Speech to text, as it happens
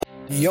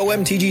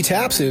YMTG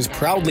Taps is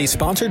proudly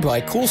sponsored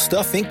by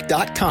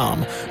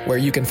CoolStuffInc.com, where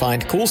you can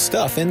find cool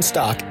stuff in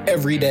stock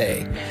every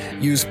day.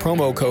 Use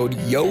promo code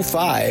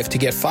YO5 to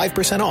get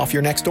 5% off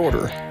your next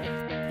order.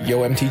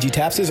 YMTG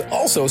Taps is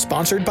also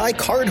sponsored by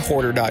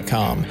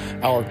CardHoarder.com,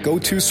 our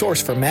go-to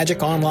source for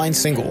Magic Online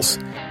singles.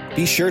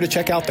 Be sure to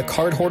check out the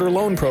Card Hoarder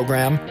Loan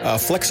Program, a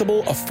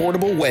flexible,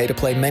 affordable way to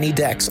play many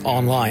decks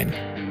online.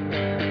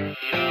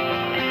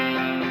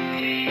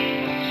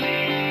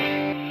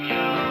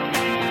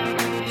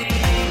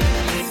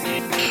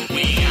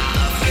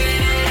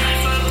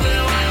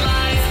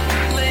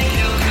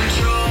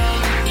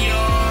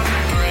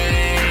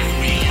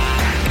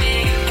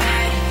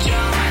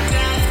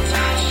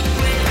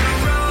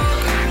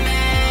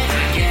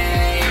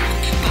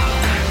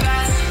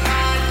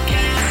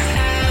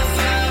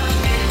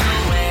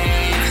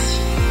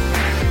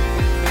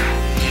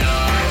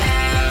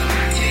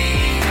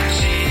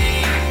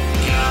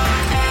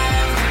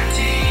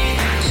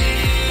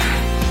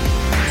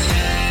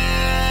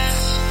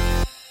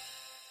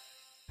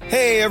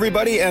 Hey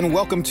everybody, and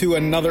welcome to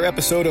another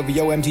episode of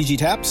YMTG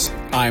Taps.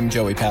 I'm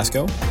Joey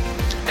Pasco.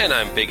 And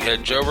I'm Big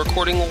Head Joe,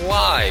 recording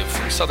live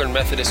from Southern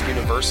Methodist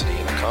University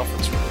in a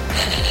conference room.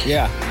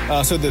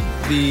 Yeah, so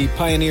the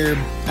Pioneer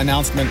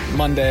announcement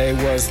Monday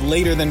was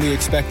later than we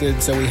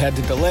expected, so we had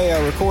to delay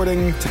our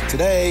recording to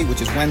today,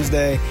 which is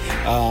Wednesday.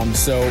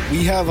 So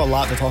we have a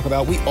lot to talk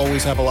about. We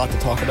always have a lot to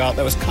talk about.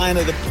 That was kind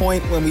of the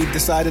point when we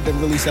decided to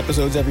release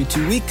episodes every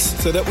 2 weeks,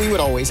 so that we would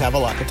always have a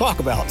lot to talk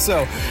about.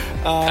 So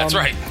that's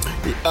right.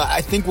 I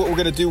think what we're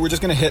going to do, we're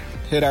just going to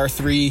hit our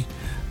three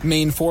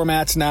main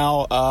formats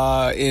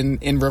now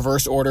in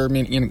reverse order. I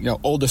mean,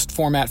 oldest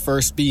format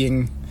first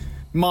being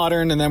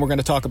Modern, and then we're going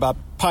to talk about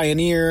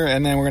Pioneer,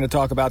 and then we're going to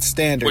talk about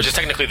Standard. Which is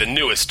technically the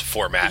newest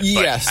format,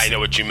 yes. But I know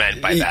what you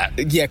meant by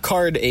that. Yeah,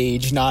 card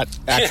age, not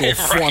actual right,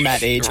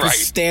 format age, because right.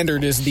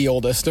 Standard is the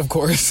oldest, of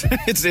course.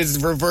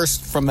 it's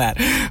reversed from that.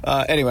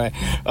 Anyway,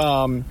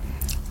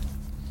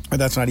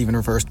 that's not even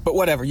reversed, but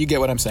whatever, you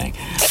get what I'm saying.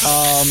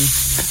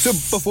 So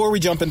before we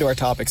jump into our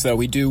topics, though,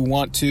 we do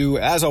want to,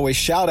 as always,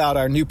 shout out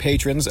our new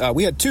patrons.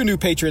 We had two new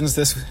patrons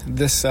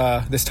this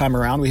time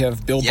around. We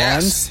have Bill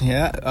Barnes,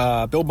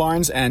 Bill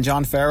Barnes and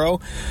John Farrow.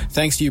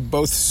 Thanks to you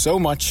both so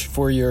much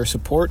for your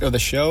support of the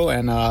show,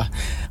 and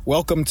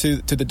welcome to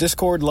the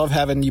Discord. Love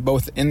having you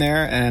both in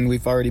there, and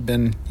we've already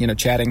been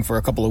chatting for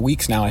a couple of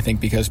weeks now, I think,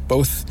 because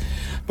both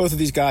of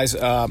these guys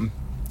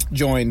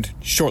joined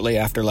shortly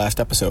after last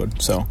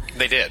episode, so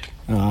they did.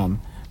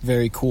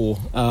 Very cool.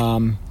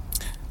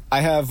 I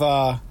have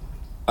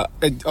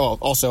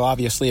also,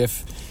 obviously,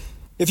 if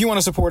you want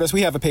to support us,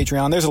 we have a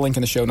Patreon. There's a link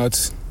in the show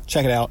notes.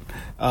 Check it out.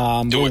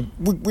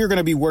 We're going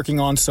to be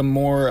working on some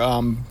more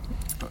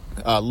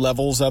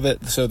levels of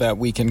it so that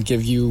we can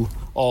give you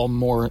all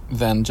more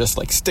than just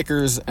like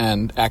stickers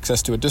and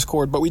access to a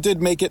Discord. But we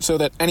did make it so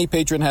that any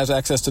patron has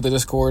access to the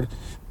Discord.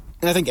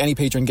 And I think any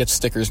patron gets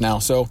stickers now.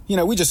 So,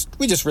 we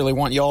just really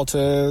want y'all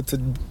to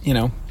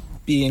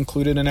be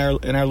included in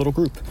our little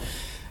group.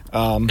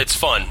 It's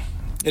fun.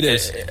 It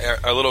is.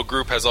 Our little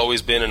group has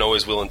always been and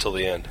always will until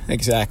the end.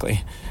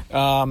 Exactly.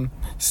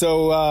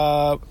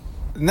 So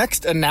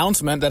next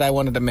announcement that I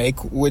wanted to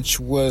make, which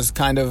was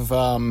kind of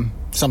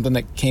something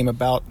that came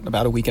about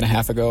a week and a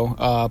half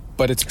ago,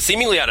 but it's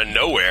seemingly out of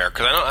nowhere,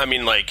 because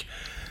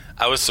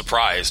I was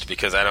surprised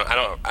because I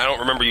don't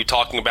remember you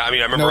talking about.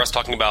 I remember us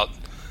talking about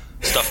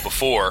stuff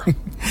before.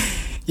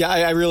 Yeah,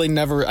 I really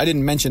I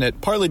didn't mention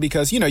it, partly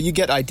because, you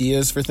get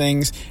ideas for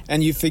things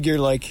and you figure,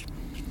 like,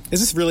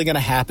 is this really going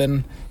to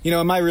happen?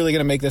 Am I really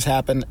going to make this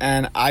happen?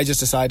 And I just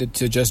decided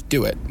to just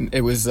do it. It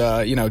was,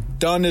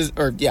 done is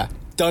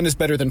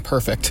better than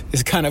perfect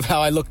is kind of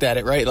how I looked at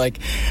it, right? Like,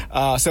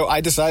 so I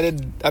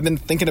decided, I've been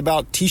thinking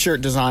about t-shirt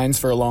designs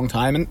for a long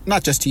time, and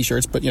not just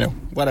t-shirts, but,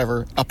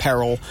 whatever,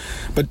 apparel,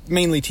 but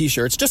mainly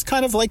t-shirts, just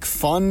kind of like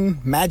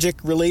fun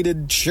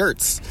Magic-related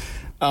shirts.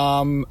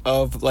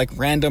 Of like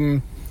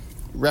random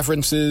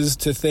references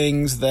to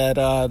things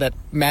that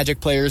Magic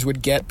players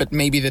would get, but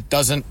maybe that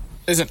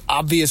isn't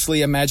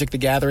obviously a Magic the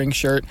Gathering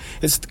shirt.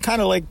 It's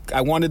kind of like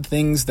I wanted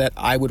things that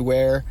I would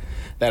wear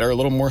that are a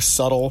little more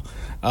subtle,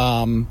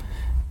 and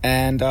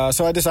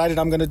so I decided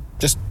I'm going to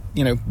just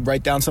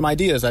write down some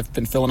ideas. I've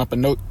been filling up a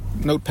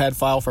notepad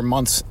file for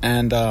months,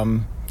 and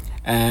on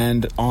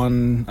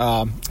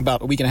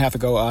about a week and a half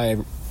ago, I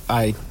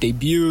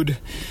debuted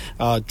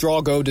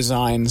Draw Go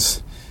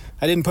Designs.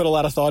 I didn't put a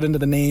lot of thought into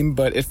the name,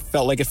 but it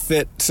felt like it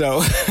fit,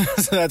 so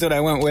that's what I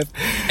went with.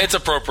 It's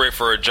appropriate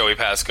for a Joey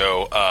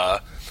Pasco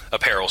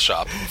apparel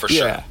shop, for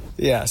sure.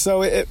 Yeah.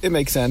 So it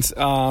makes sense.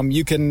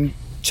 You can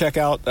check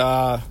it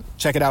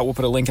out. We'll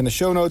put a link in the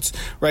show notes.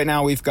 Right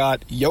now, we've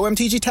got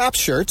YMTG Taps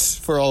shirts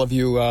for all of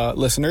you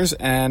listeners,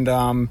 and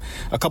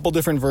a couple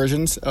different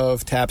versions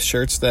of Taps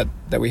shirts that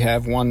we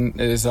have. One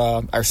is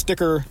our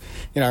sticker,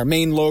 our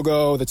main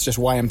logo that's just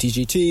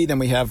YMTGT. Then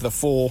we have the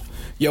full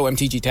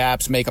YMTG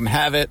Taps, make 'em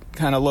have it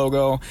kind of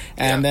logo.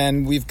 And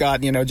then we've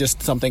got,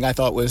 just something I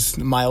thought was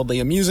mildly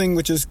amusing,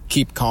 which is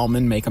keep calm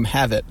and make 'em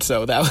have it.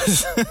 So that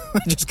was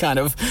just kind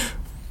of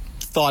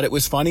thought it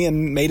was funny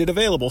and made it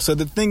available. So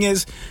the thing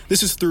is,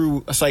 this is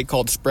through a site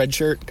called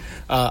Spreadshirt.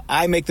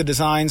 I make the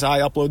designs, I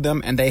upload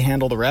them, and they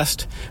handle the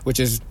rest, which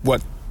is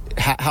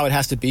how it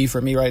has to be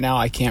for me right now.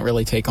 I can't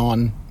really take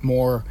on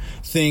more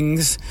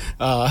things,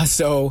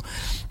 so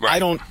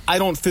right. I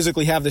don't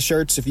physically have the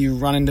shirts. If you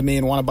run into me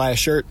and want to buy a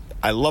shirt,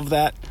 I love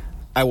that.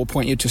 I will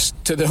point you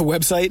to the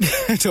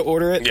website to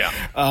order it. Yeah.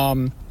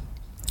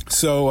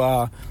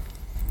 So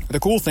the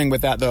cool thing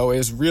with that, though,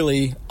 is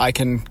really I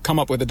can come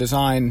up with a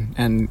design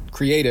and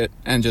create it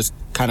and just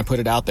kind of put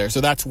it out there. So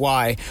that's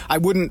why I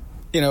wouldn't,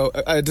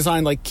 a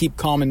design like Keep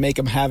Calm and Make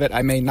 'Em Have It,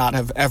 I may not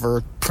have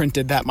ever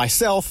printed that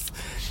myself.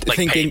 Like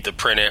paid to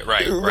print it,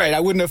 right. I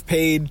wouldn't have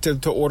paid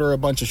to order a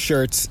bunch of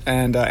shirts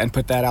and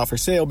put that out for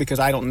sale, because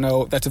I don't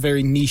know. That's a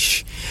very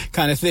niche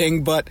kind of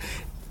thing, but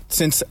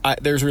since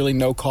there's really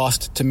no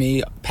cost to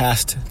me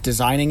past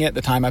designing it,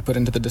 the time I put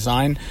into the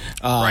design,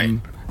 right.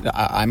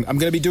 I'm going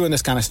to be doing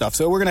this kind of stuff.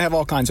 So we're going to have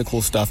all kinds of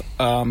cool stuff.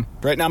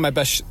 Right now, my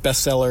best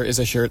seller is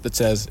a shirt that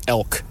says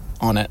elk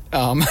on it.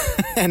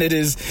 And it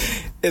is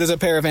a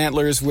pair of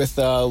antlers with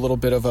a little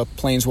bit of a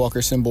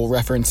Planeswalker symbol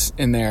reference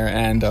in there.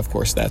 And, of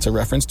course, that's a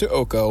reference to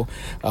Oko.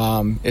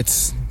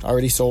 It's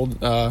already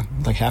sold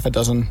like half a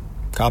dozen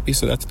copies,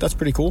 so that's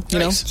pretty cool.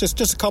 Nice.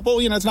 Just a couple.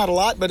 It's not a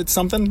lot, but it's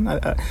something.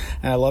 And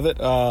I love it.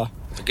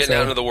 Getting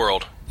out into the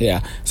world. Yeah.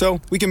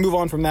 So we can move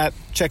on from that.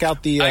 Check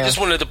out the... I just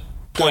wanted to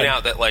point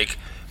out that,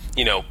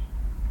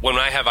 when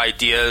I have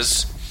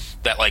ideas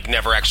that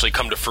never actually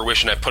come to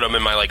fruition, I put them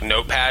in my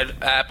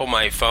notepad app on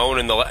my phone,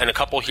 and a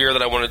couple here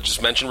that I want to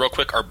just mention real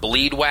quick are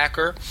Bleed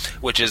Whacker,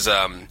 which is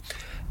a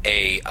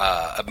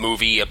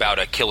movie about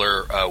a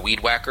killer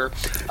weed whacker.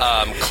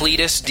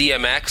 Cletus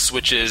DMX,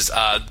 which is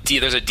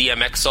there's a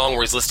DMX song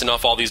where he's listing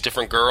off all these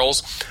different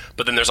girls,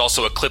 but then there's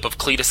also a clip of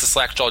Cletus the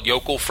slack-jawed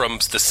yokel from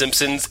The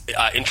Simpsons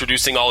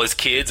introducing all his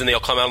kids, and they all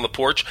come out on the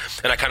porch,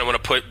 and I kind of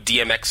want to put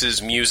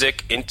DMX's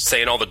music in,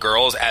 saying all the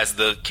girls as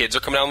the kids are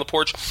coming out on the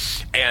porch,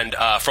 and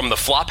from the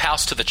flop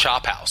house to the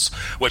chop house,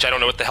 which I don't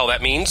know what the hell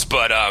that means,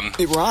 but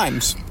it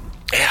rhymes.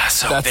 Yeah,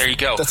 so there you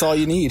go. That's all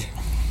you need.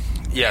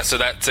 Yeah, so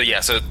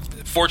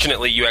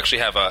fortunately, you actually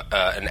have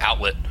an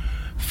outlet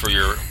for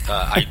your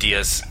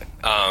ideas.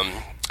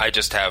 I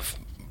just have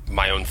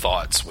my own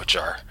thoughts, which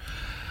are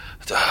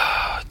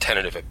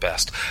tentative at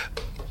best.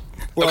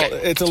 Well,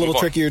 okay, it's a little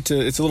trickier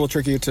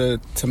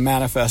to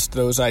manifest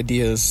those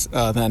ideas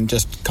than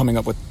just coming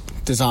up with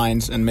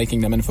designs and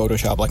making them in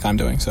Photoshop like I'm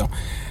doing. So,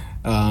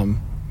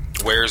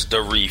 where's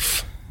the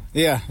reef?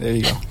 Yeah, there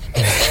you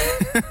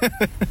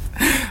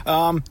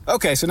go.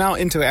 Okay, so now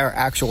into our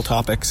actual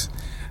topics.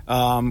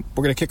 We're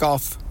going to kick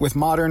off with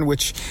Modern,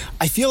 which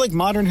I feel like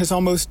Modern has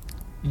almost,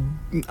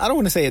 I don't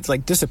want to say it's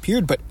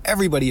disappeared, but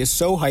everybody is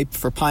so hyped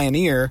for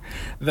Pioneer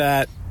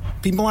that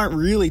people aren't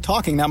really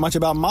talking that much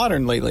about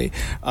Modern lately.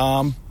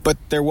 But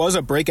there was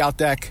a breakout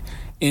deck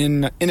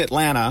in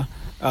Atlanta.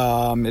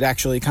 It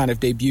actually kind of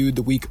debuted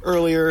the week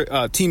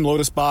earlier. Team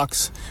Lotus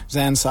Box,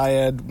 Zan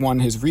Syed won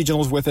his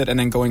regionals with it, and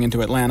then going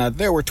into Atlanta,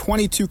 there were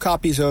 22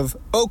 copies of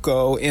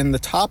Oko in the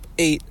top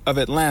 8 of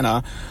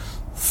Atlanta.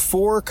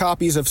 4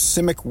 copies of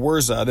Simic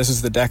Wurza. This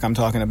is the deck I'm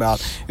talking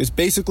about. It's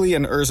basically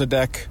an Urza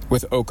deck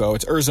with Oko.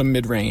 It's Urza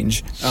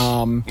mid-range.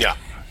 Yeah.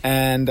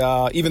 And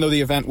even though the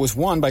event was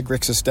won by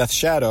Grixis Death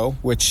Shadow,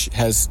 which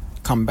has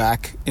come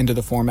back into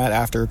the format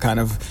after kind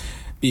of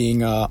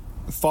being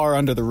far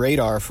under the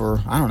radar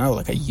for, I don't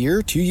know, a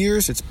year, 2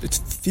 years. It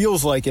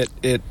feels like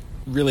it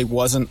really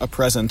wasn't a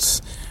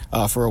presence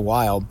for a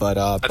while. But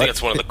I think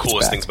it's one of the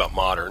coolest things about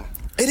Modern.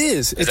 It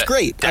is. It's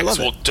great. I love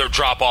it. Decks will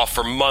drop off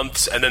for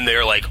months, and then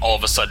they're all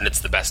of a sudden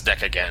it's the best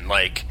deck again.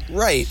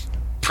 Right.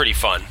 Pretty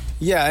fun.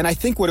 Yeah, and I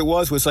think what it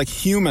was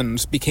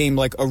Humans became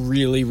a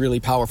really, really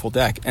powerful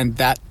deck, and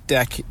that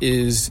deck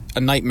is a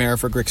nightmare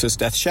for Grixis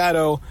Death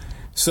Shadow.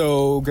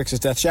 So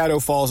Grixis Death Shadow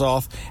falls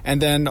off, and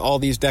then all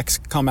these decks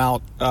come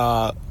out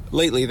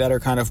lately that are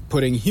kind of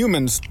putting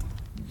Humans,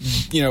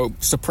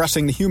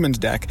 suppressing the Humans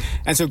deck.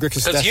 And so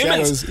Grixis Death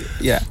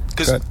Shadows... Yeah.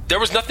 Because there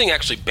was nothing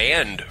actually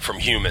banned from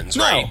Humans,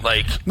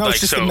 right? No,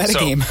 it's just the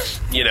metagame.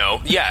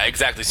 Yeah,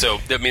 exactly. So,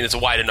 it's a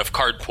wide enough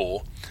card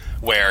pool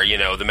where,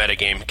 the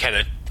metagame kind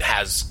of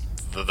has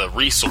the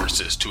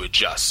resources to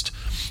adjust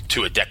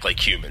to a deck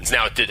like Humans.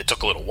 Now, it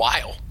took a little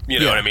while,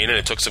 what I mean? And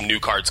it took some new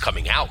cards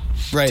coming out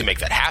to make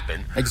that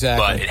happen.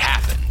 Exactly. But it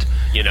happened.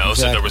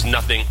 So there was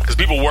nothing, because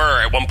people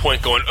were at one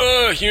point going,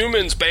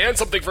 Humans, ban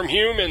something from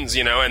Humans,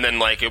 and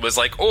then it was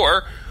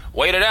or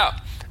wait it out.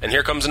 And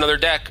here comes another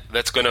deck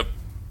that's going to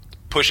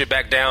push it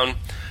back down,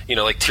 tier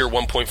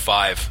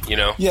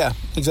 1.5, Yeah,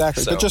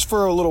 exactly. So. But just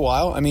for a little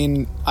while.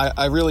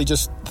 I really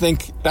just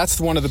think that's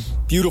one of the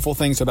beautiful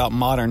things about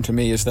Modern to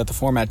me, is that the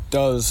format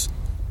does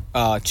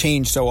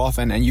change so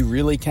often, and you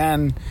really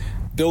can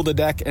build a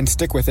deck and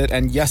stick with it.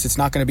 And yes, it's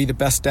not going to be the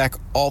best deck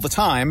all the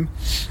time.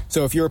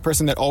 So if you're a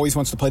person that always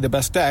wants to play the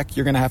best deck,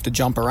 you're going to have to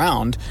jump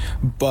around.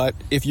 But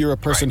if you're a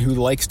person who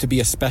likes to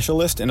be a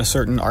specialist in a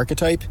certain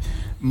archetype,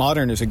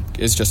 Modern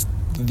is just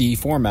the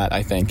format,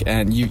 I think.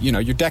 And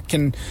your deck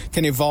can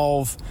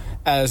evolve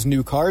as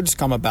new cards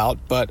come about,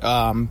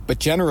 but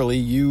generally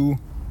you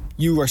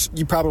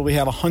you probably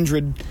have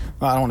 100.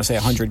 Well, I don't want to say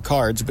 100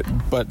 cards,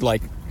 but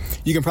like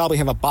you can probably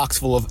have a box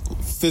full of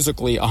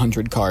physically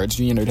 100 cards.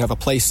 You know, to have a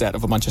play set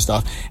of a bunch of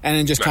stuff, and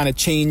then just kind of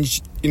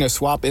change. You know,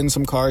 swap in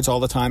some cards all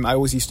the time. I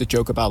always used to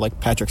joke about like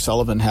Patrick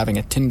Sullivan having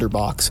a Tinder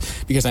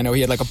box because I know he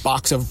had like a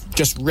box of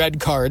just red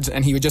cards,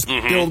 and he would just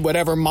build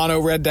whatever mono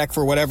red deck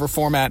for whatever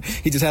format.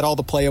 He just had all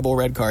the playable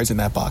red cards in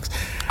that box.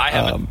 I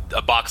have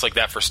a box like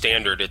that for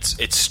Standard.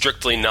 It's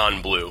strictly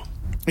non-blue.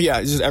 Yeah,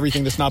 it's just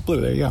everything that's not blue.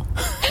 There you go.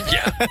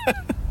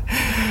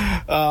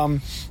 Yeah.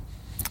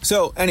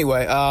 So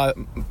anyway,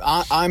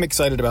 I'm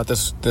excited about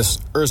this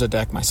Urza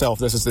deck myself.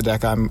 This is the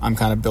deck I'm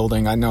kind of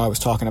building. I know I was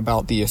talking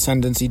about the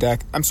Ascendancy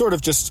deck. I'm sort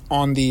of just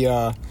on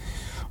the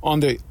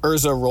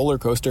Urza roller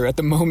coaster at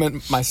the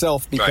moment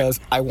myself because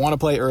I want to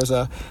play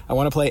Urza, I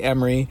want to play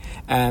Emery,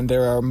 and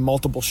there are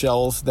multiple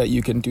shells that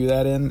you can do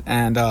that in.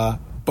 And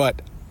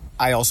but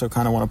I also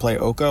kind of want to play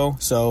Oko,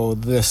 so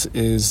this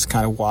is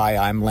kind of why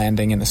I'm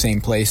landing in the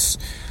same place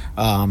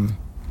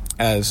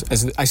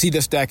as I see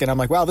this deck, and I'm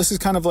like, wow, this is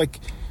kind of like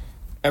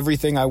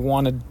everything I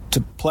wanted to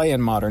play in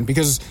Modern,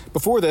 because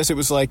before this it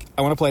was like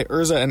I want to play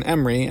Urza and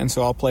Emery, and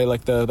so I'll play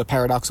like the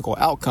paradoxical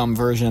outcome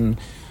version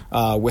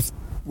with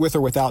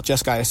or without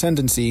Jeskai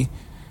Ascendancy.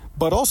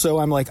 But also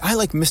I'm like, I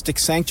like Mystic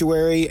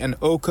Sanctuary and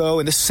Oko,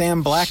 and this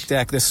Sam Black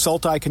deck, this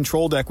Sultai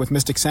control deck with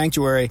Mystic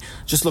Sanctuary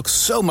just looks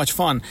so much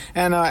fun.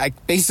 And I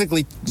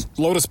basically,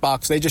 Lotus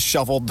Box, they just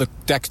shuffled the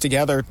decks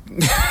together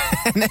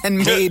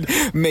and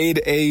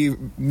made a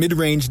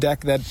mid-range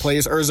deck that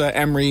plays Urza,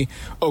 Emery,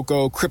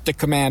 Oko, Cryptic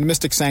Command,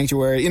 Mystic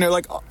Sanctuary, you know,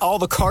 like all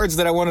the cards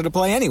that I wanted to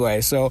play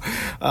anyway. So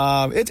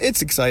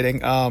it's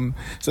exciting.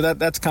 So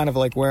that's kind of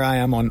like where I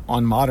am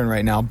on Modern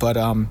right now. But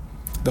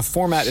the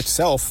format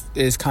itself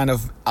is kind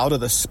of out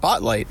of the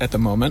spotlight at the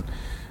moment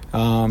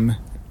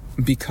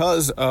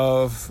because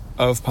of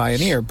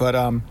Pioneer.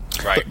 But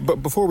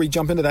before we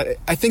jump into that,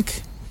 I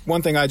think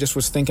one thing I just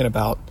was thinking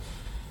about,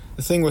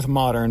 the thing with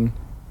Modern,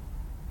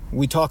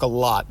 we talk a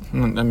lot, I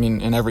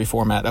mean, in every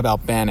format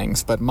about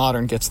bannings, but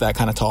Modern gets that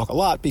kind of talk a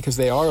lot because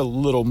they are a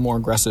little more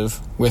aggressive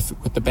with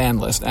the ban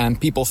list. And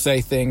people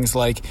say things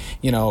like,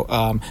 you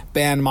know,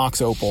 ban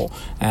Mox Opal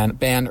and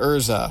ban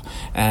Urza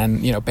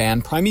and, you know,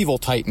 ban Primeval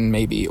Titan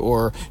maybe,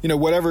 or, you know,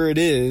 whatever it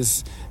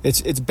is,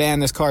 it's ban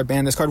this card,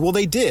 ban this card. Well,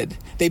 they did.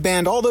 They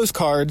banned all those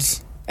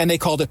cards and they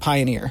called it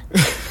Pioneer.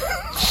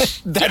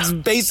 That's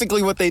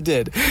basically what they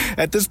did.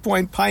 At this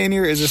point,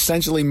 Pioneer is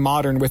essentially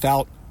Modern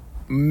without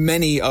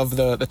many of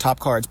the top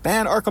cards.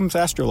 Ban Arkham's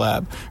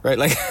Astrolabe, right?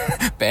 Like,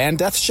 ban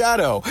Death's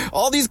Shadow.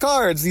 All these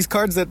cards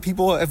that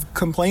people have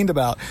complained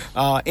about.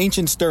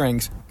 Ancient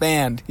Stirrings,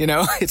 banned. You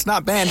know, it's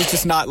not banned, it's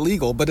just not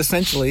legal, but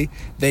essentially,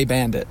 they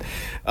banned it.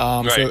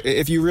 So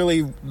if you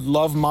really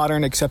love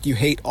Modern, except you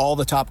hate all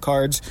the top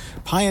cards,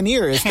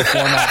 Pioneer is the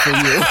format for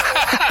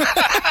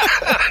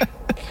you.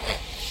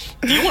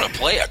 Do you want to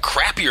play a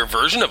crappier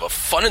version of a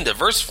fun and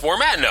diverse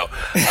format? No.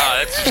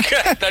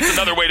 That's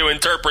another way to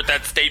interpret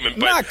that statement,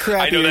 but not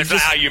crappy, I know that's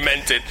not how you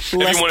meant it. Less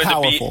if you wanted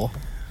powerful. To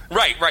be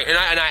right, and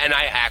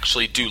I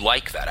actually do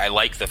like that. I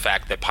like the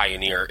fact that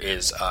Pioneer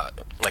is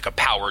like a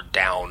powered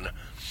down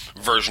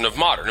version of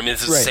Modern. I mean,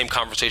 this is the same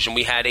conversation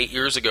we had 8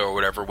 years ago or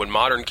whatever when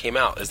Modern came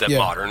out, is that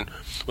Modern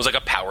was like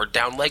a powered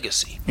down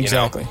legacy.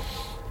 Exactly. You know?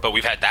 But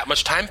we've had that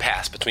much time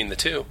pass between the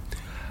two.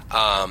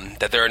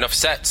 That there are enough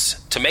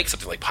sets to make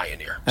something like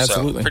Pioneer.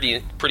 Absolutely.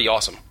 So pretty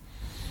awesome.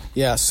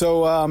 Yeah,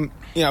 so,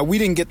 you know, we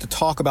didn't get to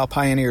talk about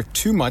Pioneer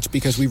too much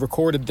because we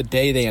recorded the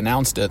day they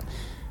announced it.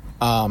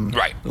 Our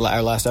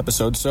last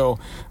episode. So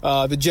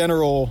the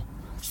general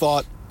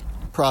thought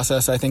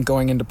process, I think,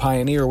 going into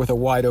Pioneer with a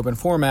wide open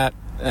format,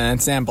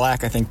 and Sam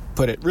Black, I think,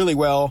 put it really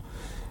well.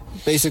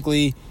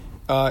 Basically,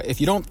 if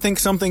you don't think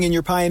something in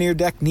your Pioneer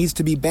deck needs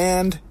to be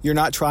banned, you're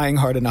not trying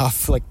hard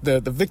enough. Like, the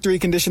victory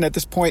condition at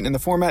this point in the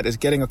format is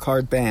getting a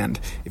card banned.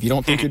 If you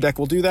don't think your deck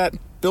will do that,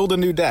 build a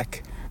new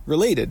deck.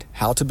 Related,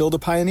 how to build a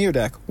Pioneer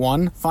deck.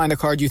 1, find a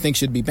card you think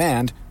should be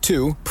banned.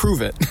 2,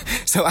 prove it.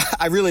 So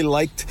I really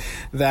liked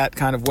that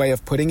kind of way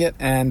of putting it,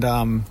 and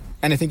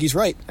I think he's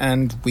right.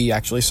 And we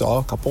actually saw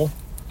a couple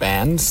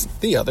bans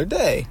the other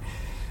day.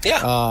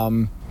 Yeah.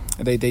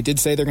 They did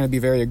say they're going to be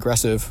very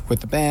aggressive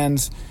with the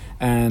bans.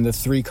 And the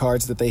 3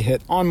 cards that they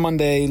hit on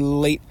Monday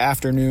late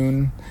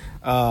afternoon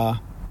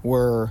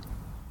were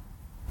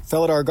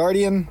Felidar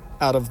Guardian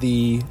out of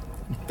the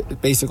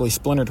basically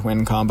Splinter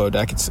Twin combo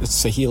deck. It's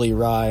Saheeli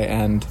Rai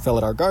and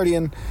Felidar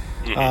Guardian.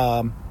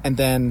 And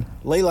then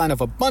Leyline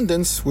of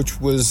Abundance, which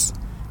was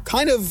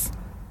kind of,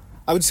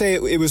 I would say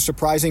it was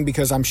surprising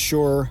because I'm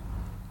sure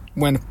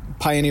when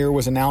Pioneer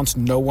was announced,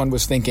 no one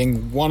was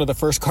thinking one of the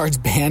first cards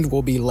banned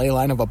will be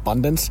Leyline of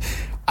Abundance.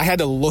 I had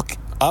to look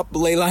up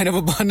Leyline of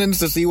Abundance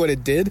to see what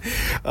it did,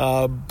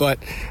 but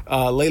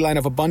Leyline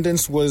of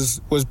Abundance was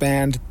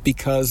banned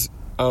because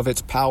of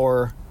its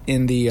power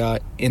in the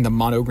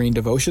mono green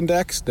devotion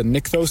decks, the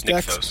Nykthos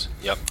decks.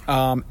 Yep.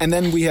 And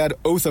then we had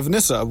Oath of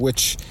Nissa,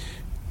 which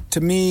to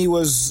me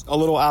was a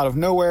little out of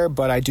nowhere,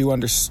 but I do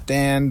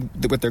understand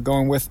what they're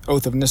going with.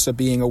 Oath of Nissa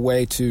being a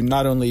way to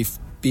not only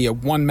be a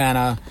 1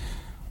 mana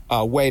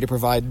way to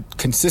provide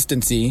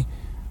consistency,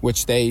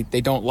 which they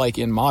don't like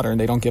in Modern.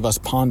 They don't give us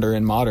Ponder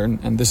in Modern,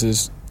 and this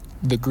is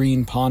the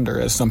green Ponder,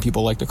 as some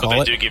people like to call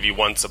it. They do give you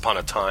Once Upon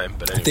a Time,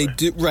 but anyway. They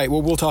do, right.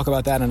 Well, we'll talk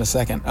about that in a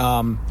second.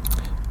 And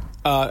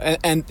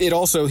it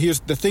also, here's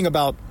the thing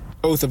about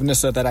Oath of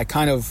Nissa that I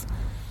kind of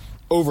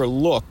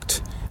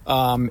overlooked,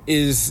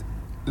 is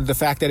the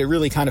fact that it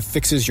really kind of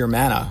fixes your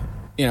mana.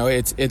 You know,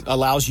 it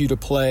allows you to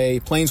play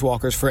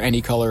Planeswalkers for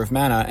any color of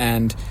mana,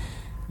 and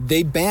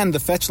they banned the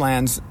fetch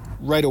lands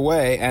right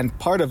away, and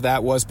part of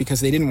that was because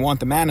they didn't want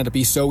the mana to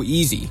be so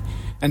easy.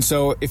 And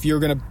so if you're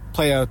going to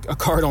play a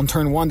card on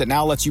turn 1 that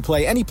now lets you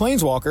play any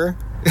Planeswalker,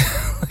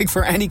 like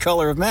for any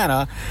color of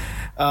mana,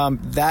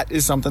 that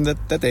is something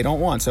that they don't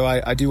want. So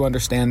I do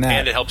understand that.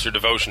 And it helps your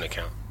devotion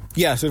account.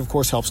 Yes, it of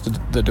course helps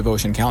the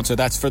devotion count. So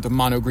that's for the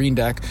mono green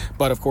deck.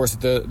 But of course,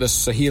 the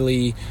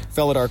Saheeli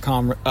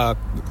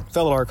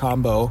Felidar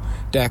combo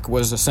deck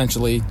was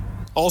essentially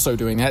also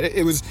doing that.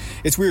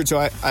 It's weird.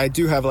 So I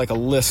do have like a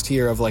list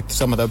here of like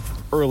some of the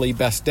early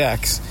best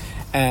decks.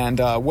 And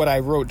what I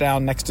wrote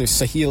down next to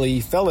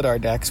Saheeli Felidar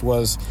decks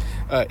was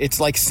it's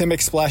like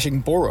Simic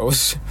splashing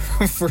Boros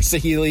for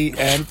Saheeli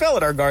and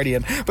Felidar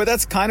Guardian. But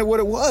that's kind of what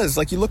it was.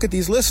 Like, you look at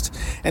these lists,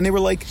 and they were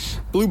like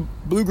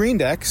blue-green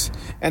decks,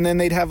 and then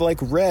they'd have like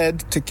red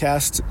to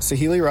cast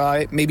Saheeli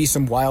Rai, maybe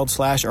some Wild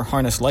Slash or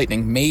Harness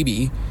Lightning,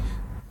 maybe,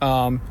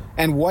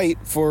 and white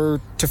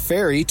for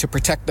Teferi to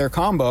protect their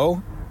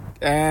combo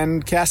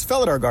and cast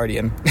Felidar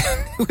Guardian.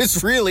 It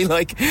was really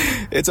like,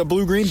 it's a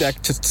blue-green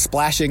deck just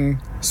splashing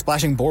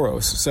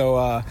Boros.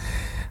 So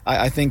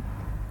I think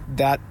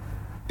that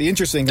the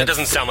interesting... That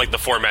doesn't sound like the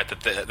format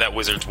that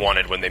Wizards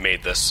wanted when they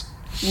made this.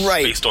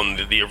 Right. Based on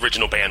the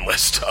original ban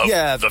list of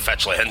the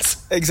fetch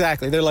lands.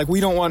 Exactly. They're like, we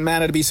don't want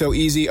mana to be so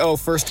easy. Oh,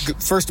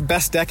 first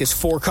best deck is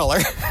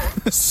 4-color.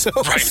 So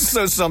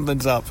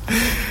something's up.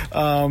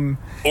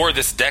 Or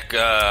this deck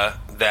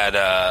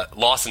that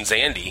Lawson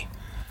Zandy...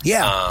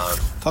 Yeah.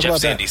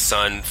 Jeff Zandy's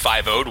son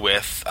 5-0'd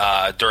with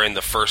during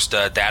the first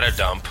data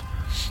dump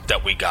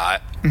that we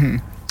got.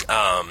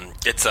 Mm-hmm.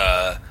 It's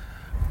a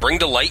Bring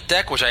to Light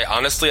deck, which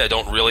I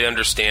don't really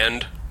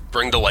understand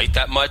Bring to Light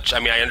that much. I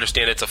mean, I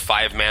understand it's a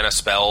 5-mana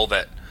spell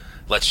that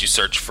lets you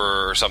search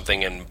for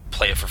something and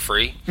play it for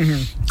free,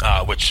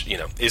 mm-hmm. Which,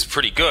 is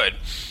pretty good.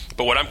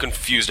 But what I'm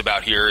confused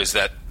about here is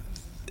that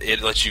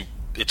it lets you...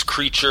 It's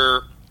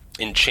creature,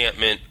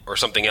 enchantment, or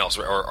something else,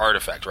 or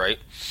artifact, right?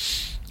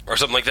 Or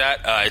something like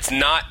that. It's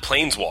not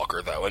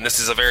Planeswalker, though, and this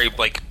is a very,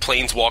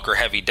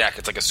 Planeswalker-heavy deck.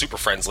 It's like a Super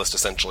Friends list,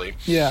 essentially.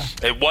 Yeah.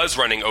 It was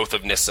running Oath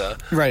of Nissa,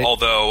 right.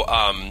 Although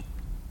I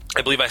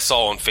believe I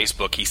saw on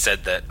Facebook he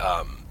said that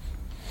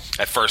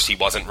at first he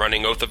wasn't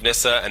running Oath of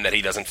Nissa and that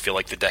he doesn't feel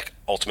like the deck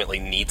ultimately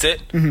needs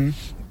it. Mm-hmm.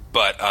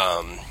 But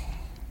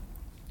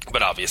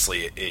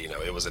obviously,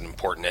 it was an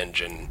important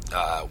engine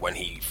when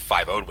he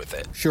 5-0'd with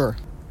it. Sure.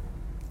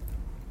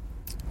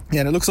 Yeah,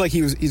 and it looks like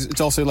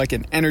it's also like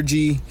an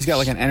energy. He's got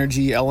like an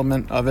energy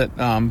element of it.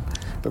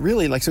 But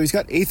really, so he's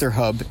got Aether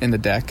Hub in the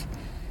deck.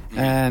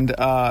 And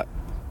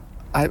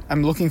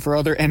I'm looking for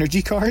other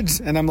energy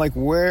cards, and I'm like,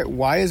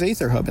 why is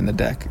Aether Hub in the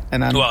deck?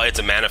 And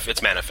it's mana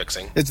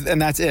fixing.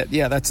 And that's it.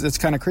 Yeah, that's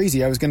kind of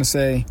crazy. I was going to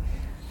say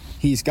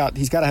he's got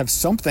to have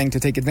something to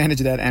take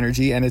advantage of that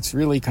energy, and it's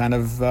really kind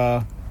of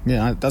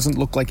it doesn't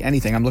look like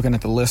anything. I'm looking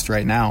at the list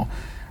right now.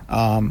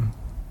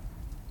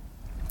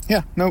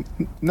 Yeah,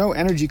 no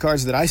energy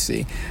cards that I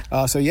see.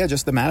 So yeah,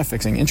 just the mana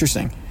fixing.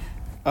 Interesting.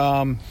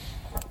 But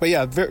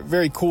yeah, very,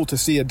 very cool to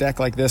see a deck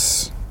like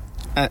this.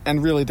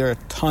 And really, there are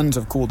tons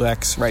of cool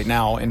decks right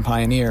now in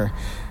Pioneer.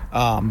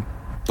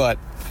 But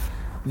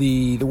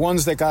the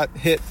ones that got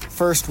hit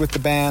first with the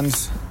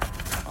bans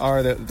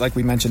are, like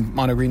we mentioned,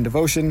 Mono Green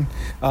Devotion.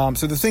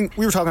 So the thing,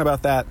 we were talking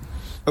about that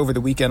over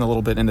the weekend a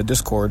little bit in the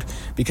Discord,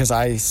 because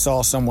I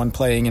saw someone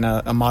playing in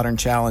a Modern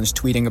Challenge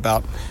tweeting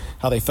about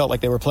how they felt like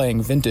they were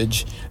playing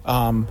Vintage.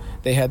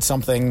 They had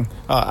something,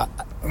 I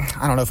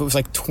don't know if it was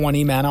like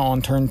 20 mana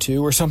on turn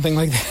 2 or something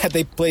like that.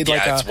 They played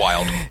it's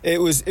wild. It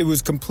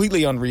was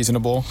completely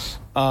unreasonable.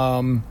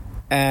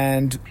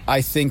 And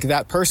I think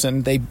that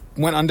person, they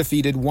went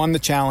undefeated, won the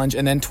challenge,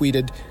 and then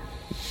tweeted,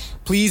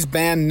 "Please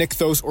ban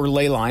Nykthos or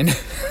Leyline."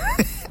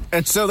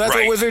 And so that's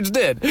what Wizards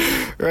did,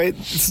 right?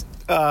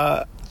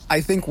 I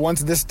think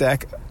once this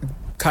deck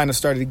kind of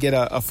started to get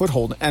a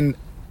foothold, and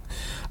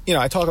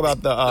I talk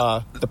about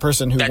the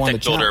person who won the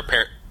challenge.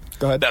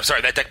 Go ahead.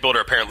 That deck builder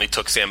apparently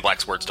took Sam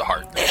Black's words to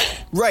heart.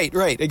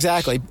 Right,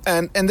 exactly.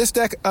 And this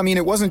deck, I mean,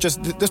 it wasn't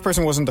just... This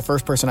person wasn't the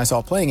first person I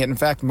saw playing it. In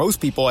fact, most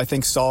people, I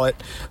think, saw it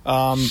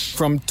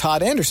from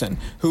Todd Anderson,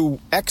 who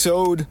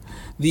XO'd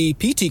the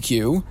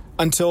PTQ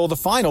until the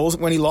finals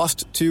when he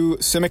lost to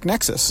Simic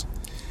Nexus.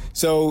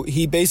 So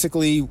he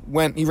basically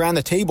he ran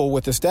the table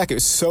with this deck. It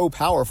was so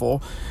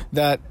powerful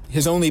that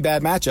his only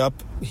bad matchup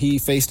he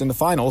faced in the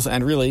finals,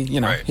 and really,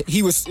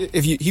 he was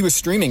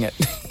streaming it.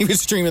 He was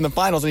streaming the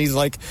finals, and he's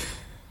like,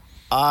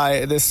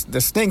 this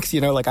stinks,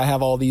 I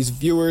have all these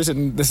viewers,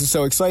 and this is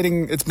so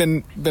exciting. It's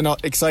been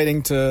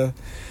exciting to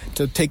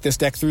take this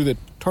deck through the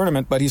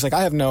tournament, but he's like,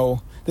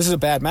 this this is a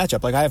bad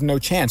matchup. Like, I have no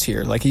chance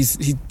here. Like,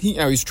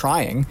 he's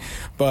trying,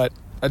 but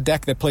a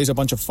deck that plays a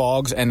bunch of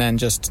fogs and then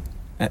just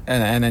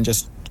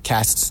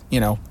casts,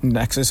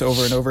 Nexus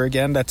over and over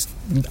again, that's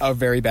a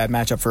very bad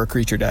matchup for a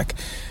creature deck.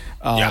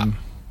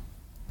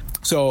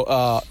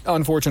 So,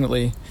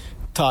 unfortunately,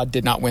 Todd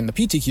did not win the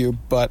PTQ,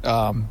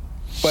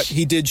 but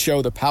he did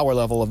show the power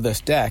level of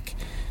this deck.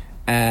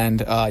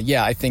 And,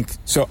 I think...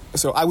 So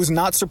I was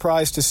not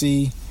surprised to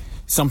see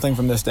something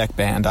from this deck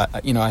banned.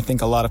 I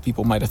think a lot of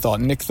people might have thought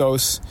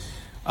Nykthos,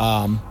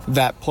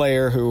 that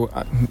player who...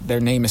 their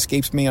name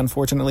escapes me,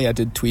 unfortunately. I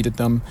did tweet at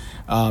them,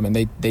 and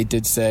they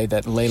did say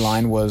that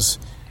Leyline was...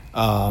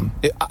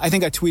 I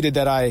think I tweeted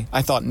that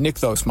I thought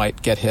Nykthos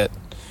might get hit,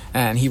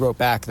 and he wrote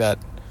back that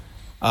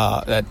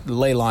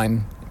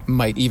Leyline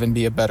might even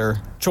be a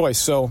better choice.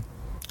 So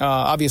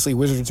obviously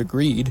Wizards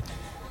agreed.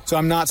 So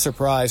I'm not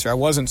surprised, or I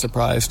wasn't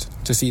surprised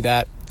to see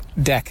that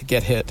deck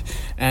get hit.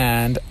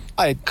 And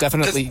I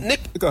definitely...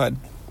 Go ahead.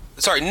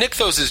 Sorry,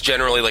 Nykthos is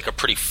generally like a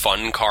pretty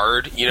fun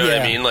card, you know what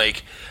I mean?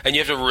 Like, and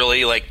you have to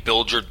really like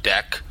build your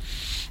deck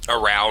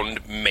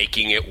around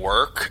making it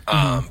work.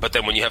 But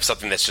then when you have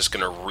something that's just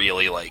going to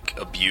really like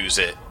abuse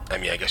it, I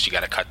mean, I guess you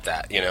got to cut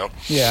that,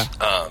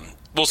 Yeah.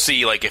 We'll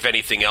see, like, if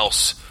anything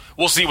else,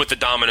 we'll see what the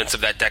dominance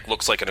of that deck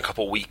looks like in a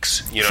couple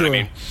weeks, you know what I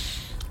mean?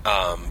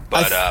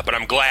 But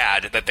I'm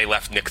glad that they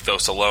left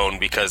Nykthos alone,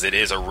 because it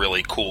is a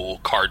really cool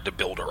card to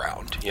build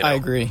around. I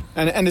agree,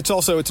 and it's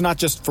also, it's not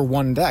just for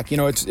one deck.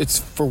 It's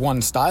for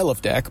one style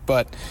of deck,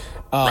 but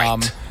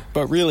right.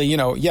 But really,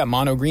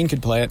 mono green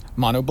could play it.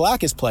 Mono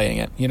black is playing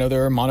it.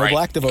 There are mono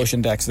black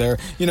devotion decks. There,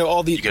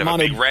 all the you can have a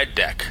big red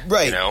deck,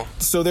 right?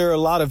 So there are a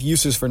lot of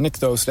uses for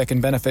Nykthos that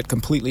can benefit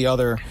completely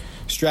other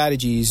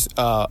strategies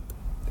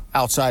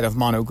outside of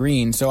mono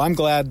green. So I'm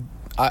glad.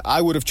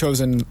 I would have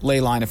chosen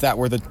Leyline if that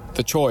were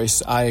the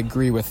choice. I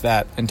agree with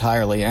that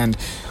entirely. And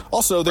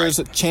also, there's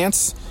a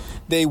chance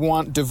they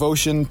want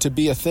devotion to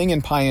be a thing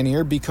in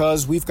Pioneer,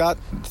 because we've got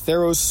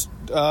Theros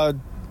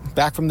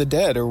Back from the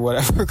Dead or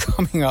whatever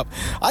coming up.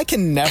 I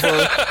can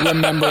never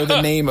remember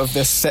the name of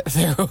this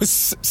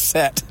Theros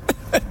set.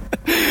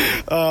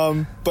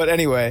 But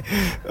anyway.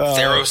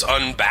 Theros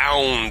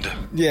Unbound.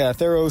 Yeah,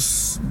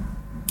 Theros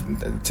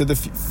to the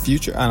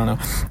future. I don't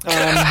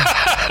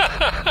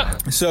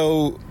know.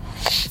 So...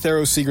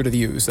 Theros Secret of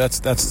the Ooze. That's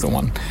the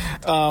one.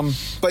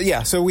 But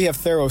yeah, so we have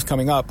Theros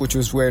coming up, which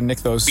was where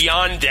Nykthos...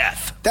 Beyond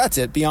Death. That's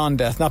it, Beyond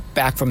Death, not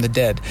Back from the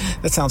Dead.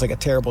 That sounds like a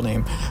terrible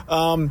name.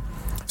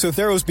 So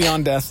Theros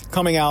Beyond Death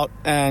coming out,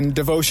 and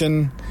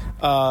Devotion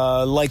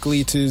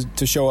likely to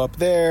show up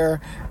there,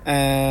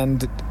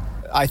 and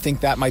I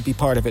think that might be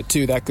part of it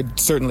too. That could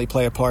certainly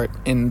play a part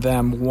in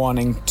them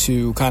wanting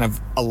to kind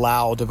of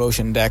allow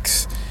Devotion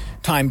decks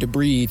time to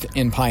breathe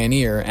in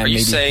Pioneer, and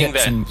maybe hit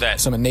some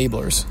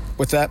enablers.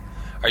 What's that?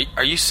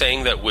 Are you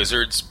saying that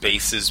Wizards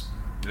bases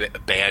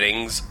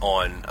bannings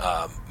on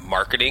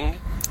marketing?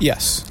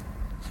 Yes.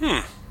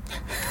 Who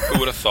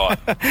would have thought?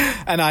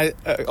 And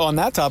on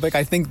that topic,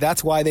 I think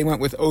that's why they went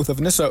with Oath of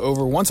Nissa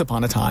over Once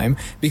Upon a Time,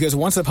 because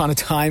Once Upon a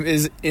Time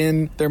is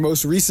in their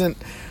most recent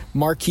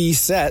marquee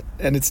set,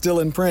 and it's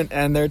still in print,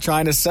 and they're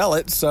trying to sell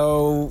it,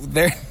 so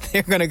they're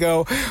going to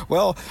go,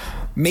 well,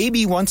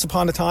 maybe Once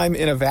Upon a Time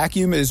in a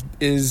vacuum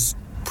is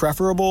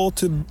preferable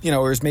to,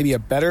 or is maybe a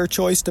better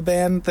choice to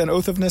ban than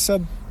Oath of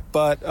Nissa,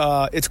 but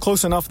it's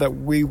close enough that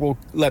we will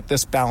let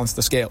this balance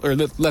the scale, or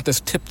let this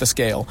tip the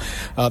scale.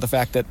 The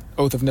fact that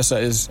Oath of Nissa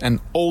is an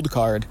old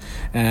card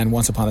and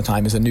Once Upon a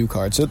Time is a new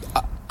card. So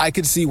I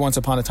could see Once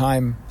Upon a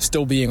Time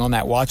still being on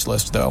that watch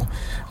list, though.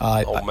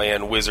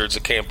 Man, Wizards, I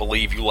can't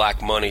believe you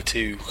lack money,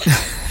 too.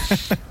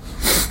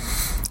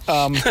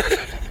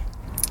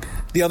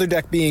 The other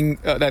deck being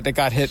that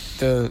got hit,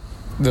 the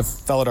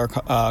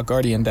Felidar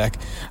Guardian deck,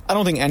 I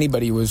don't think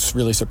anybody was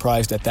really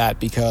surprised at that,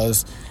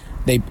 because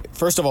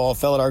first of all,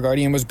 Felidar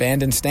Guardian was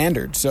banned in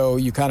Standard, so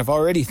you kind of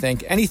already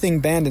think anything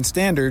banned in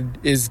Standard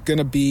is going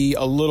to be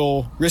a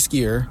little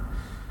riskier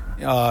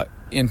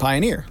in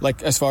Pioneer,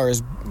 like as far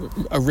as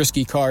a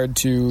risky card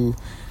to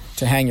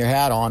hang your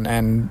hat on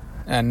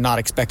and not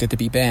expect it to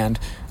be banned.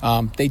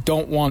 They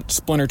don't want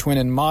Splinter Twin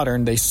in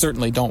Modern. They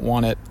certainly don't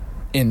want it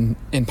in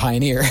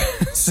Pioneer.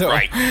 So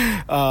right.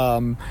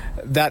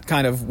 That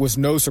kind of was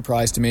no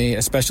surprise to me,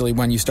 especially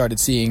when you started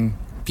seeing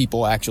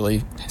people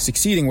actually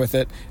succeeding with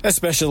it,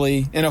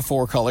 especially in a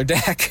 4-color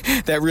deck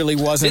that really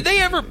wasn't... Did they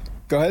ever...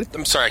 Go ahead.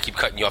 I'm sorry, I keep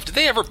cutting you off. Did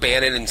they ever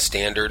ban it in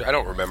Standard? I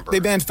don't remember. They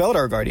banned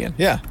Felidar Guardian,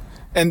 yeah.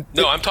 And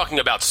no, I'm talking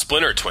about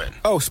Splinter Twin.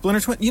 Oh, Splinter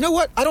Twin. You know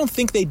what? I don't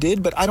think they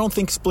did, but I don't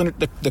think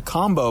the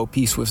combo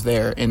piece was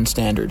there in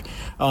Standard.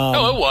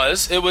 No, it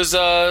was. It was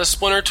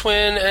Splinter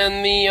Twin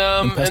and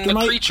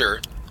the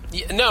creature.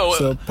 No.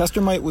 So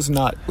Pestermite was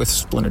not with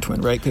Splinter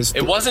Twin, right? Because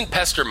it wasn't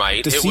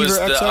Pestermite. Deceiver it was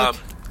Exarch?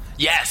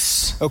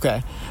 Yes.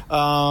 Okay.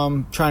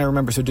 Trying to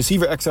remember. So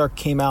Deceiver Exarch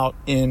came out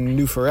in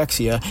New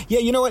Phyrexia. Yeah,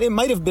 you know what? It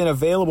might have been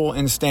available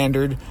in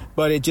Standard,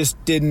 but it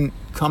just didn't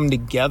come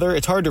together.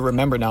 It's hard to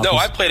remember now. No,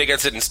 I played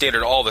against it in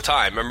Standard all the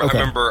time. I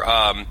remember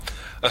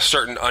a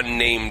certain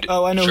unnamed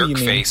jerk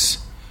face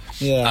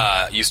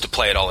used to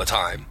play it all the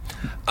time.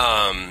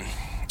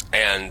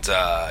 And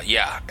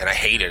and I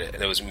hated it,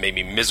 and it made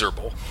me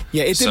miserable.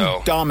 Yeah, it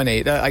didn't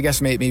dominate. I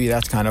guess maybe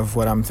that's kind of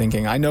what I'm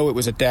thinking. I know it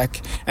was a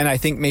deck, and I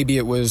think maybe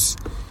it was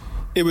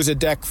a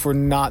deck for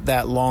not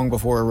that long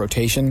before a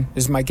rotation,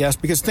 is my guess.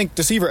 Because think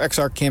Deceiver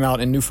Exarch came out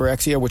in New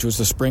Phyrexia, which was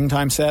the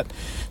springtime set.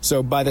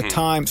 So by the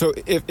time,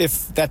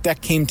 if that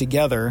deck came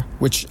together,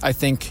 which I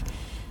think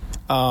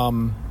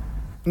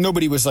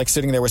nobody was like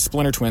sitting there with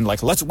Splinter Twin,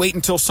 like, let's wait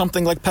until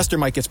something like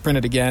Pestermite gets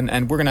printed again,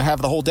 and we're going to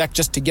have the whole deck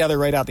just together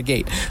right out the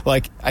gate.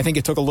 Like, I think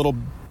it took a little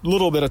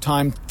bit of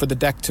time for the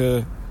deck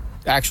to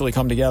actually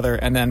come together,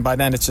 and then by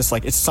then it's just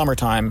like, it's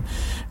summertime.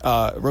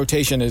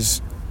 Rotation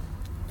is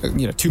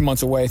 2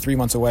 months away, 3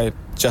 months away.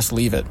 Just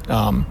leave it.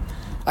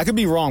 I could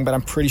be wrong, but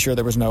I'm pretty sure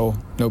there was no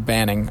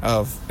banning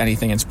of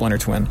anything in Splinter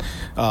Twin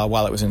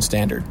while it was in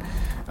Standard.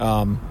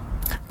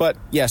 But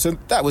yeah, so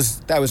that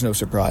was no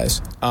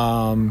surprise.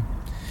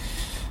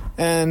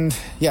 And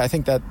yeah, I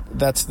think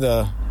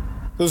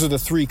those are the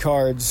three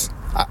cards.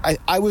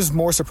 I was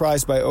more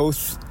surprised by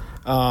Oath.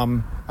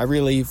 I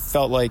really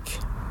felt like,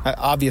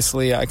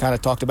 obviously, I kind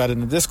of talked about it in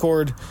the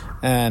Discord,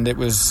 and it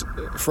was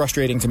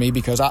frustrating to me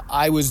because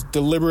I was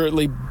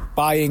deliberately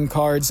buying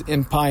cards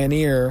in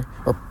Pioneer,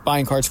 or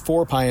buying cards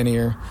for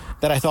Pioneer,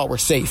 that I thought were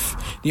safe.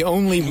 The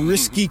only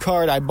risky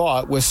card I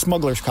bought was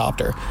Smuggler's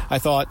Copter. I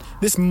thought,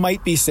 this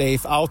might be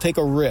safe. I'll take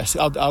a risk.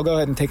 I'll go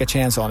ahead and take a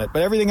chance on it.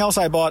 But everything else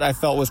I bought I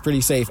felt was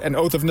pretty safe, and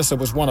Oath of Nissa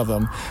was one of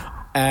them.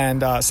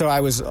 And so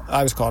I was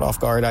caught off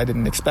guard. I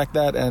didn't expect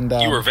that, and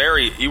you were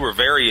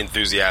very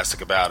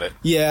enthusiastic about it.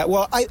 Yeah,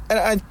 well,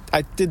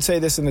 I did say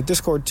this in the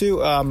Discord too.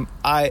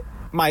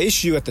 My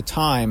issue at the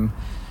time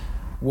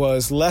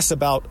was less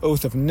about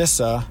Oath of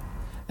Nissa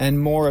and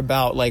more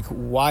about, like,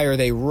 why are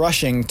they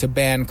rushing to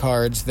ban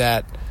cards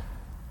that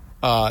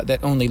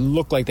only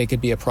look like they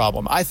could be a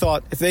problem. I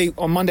thought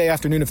on Monday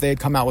afternoon, if they had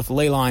come out with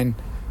Leyline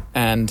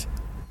and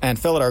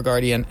Felidar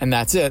Guardian and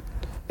that's it,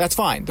 that's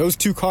fine. Those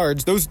two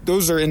cards,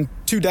 those are in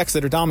two decks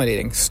that are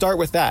dominating. Start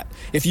with that.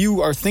 If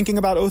you are thinking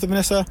about Oath of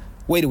Nissa,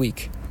 wait a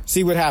week.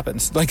 See what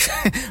happens. Like,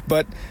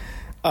 but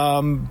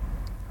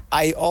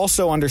I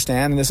also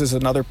understand, and this is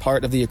another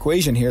part of the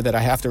equation here that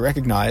I have to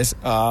recognize,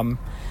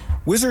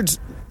 Wizards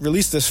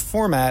released this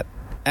format,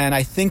 and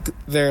I think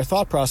their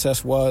thought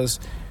process was,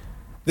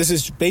 this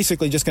is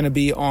basically just going to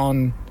be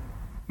on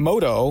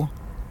Moto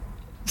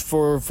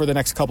for the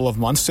next couple of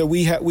months, so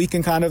we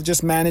can kind of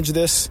just manage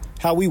this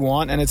how we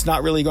want, and it's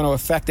not really going to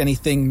affect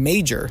anything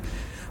major.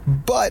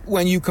 But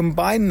when you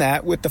combine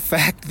that with the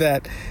fact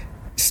that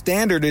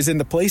Standard is in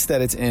the place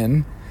that it's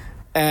in,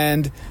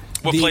 and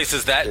what place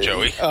is that,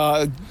 Joey?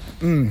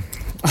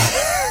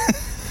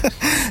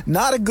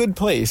 Not a good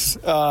place.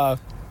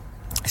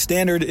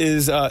 Standard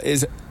is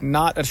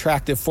not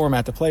attractive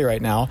format to play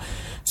right now.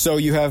 So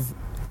you have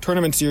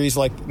tournament series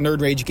like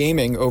Nerd Rage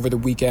Gaming over the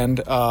weekend.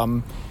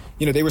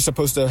 They were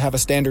supposed to have a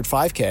Standard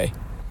 5K,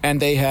 and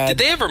they had. Did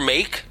they ever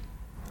make?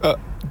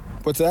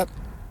 What's that?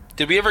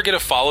 Did we ever get a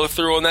follow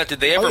through on that?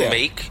 Did they ever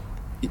make?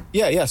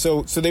 Yeah.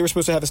 So they were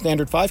supposed to have a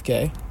Standard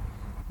 5K.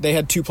 They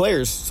had 2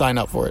 players sign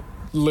up for it.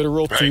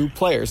 Literal 2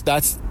 players.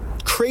 That's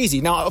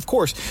crazy. Now, of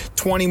course,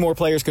 20 more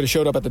players could have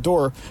showed up at the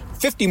door.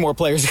 50 more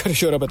players could have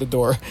showed up at the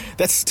door.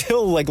 That's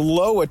still like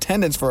low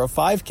attendance for a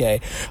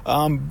 5K.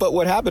 But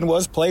what happened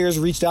was players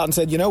reached out and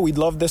said, we'd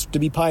love this to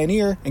be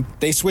Pioneer, and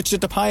they switched it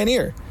to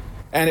Pioneer,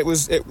 and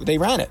they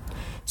ran it.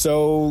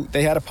 So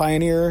they had a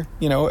Pioneer,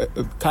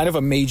 kind of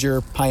a major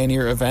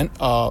Pioneer event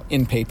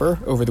in paper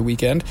over the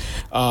weekend,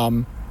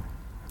 and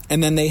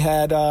then they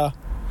had.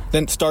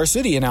 Then Star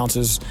City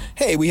announces,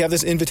 hey, we have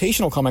this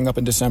invitational coming up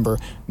in December.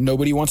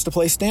 Nobody wants to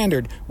play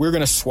Standard. We're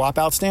going to swap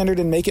out Standard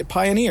and make it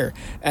Pioneer.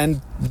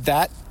 And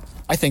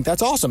I think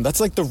that's awesome. That's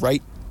like the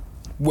right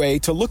way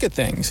to look at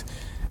things.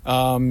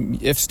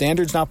 If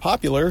Standard's not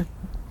popular,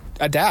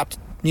 adapt,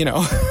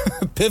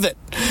 pivot.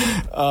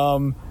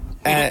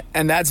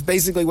 And that's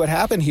basically what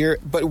happened here.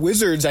 But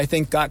Wizards, I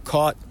think, got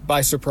caught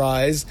by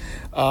surprise.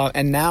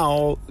 And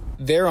now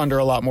they're under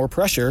a lot more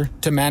pressure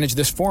to manage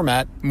this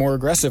format more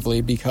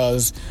aggressively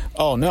because,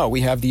 oh no,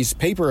 we have these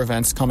paper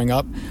events coming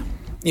up.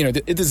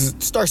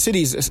 Star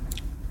City's is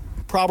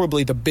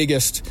probably the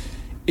biggest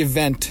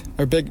event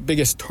or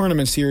biggest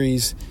tournament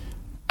series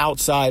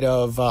outside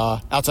of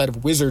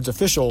Wizards'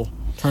 official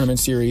tournament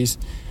series.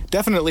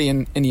 Definitely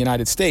in the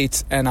United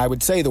States, and I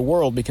would say the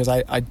world, because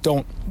I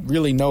don't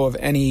really know of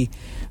any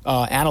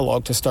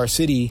analog to Star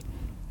City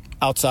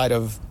outside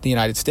of the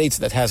United States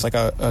that has like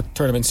a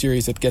tournament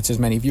series that gets as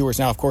many viewers.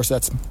 Now, of course,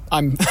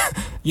 I'm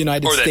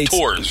United States.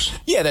 Or that tours.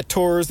 Yeah, that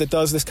tours, that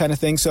does this kind of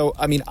thing. So,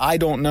 I mean, I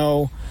don't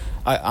know.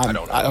 I don't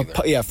know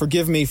either. Yeah,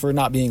 forgive me for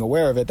not being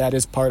aware of it. That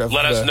is part of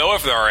Let us know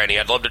if there are any.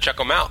 I'd love to check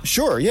them out.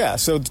 Sure, yeah.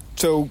 So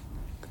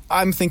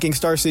I'm thinking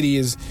Star City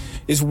is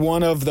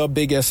one of the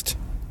biggest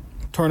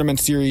tournament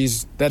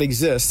series that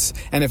exists,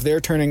 and if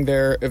they're turning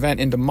their event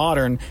into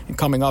Modern and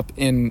coming up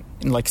in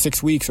like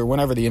 6 weeks or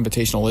whenever the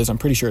invitational is, I'm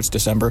pretty sure it's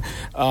December.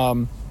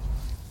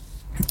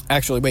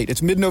 Actually, wait,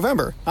 it's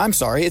mid-November. I'm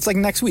sorry, it's like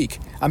next week.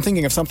 I'm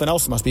thinking of something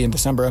else that must be in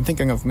December. I'm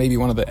thinking of maybe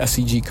one of the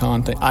SCG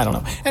Con thing. I don't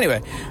know.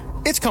 Anyway,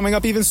 it's coming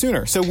up even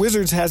sooner. So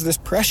Wizards has this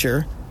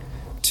pressure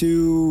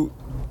to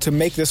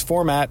make this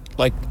format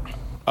like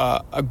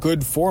a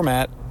good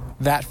format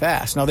that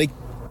fast. Now they're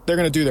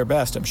going to do their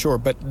best, I'm sure,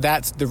 but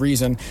that's the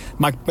reason.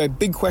 My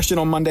big question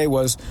on Monday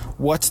was,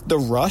 what's the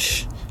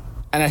rush?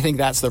 And I think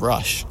that's the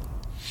rush.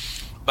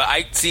 But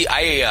I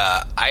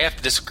have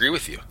to disagree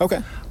with you.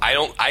 Okay.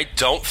 I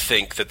don't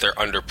think that they're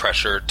under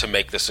pressure to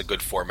make this a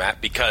good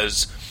format,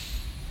 because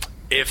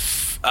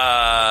if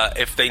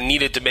they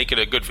needed to make it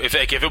a good, if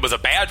it was a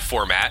bad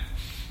format,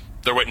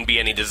 there wouldn't be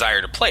any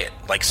desire to play it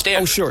like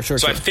standard. Oh, sure.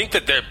 So I think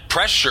that the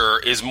pressure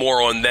is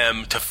more on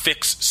them to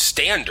fix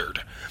standard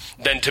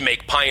than to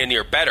make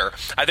Pioneer better.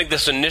 I think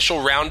this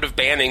initial round of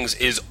bannings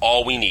is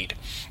all we need.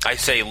 I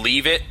say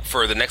leave it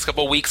for the next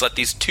couple of weeks. Let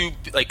these two,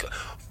 like,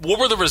 what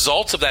were the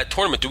results of that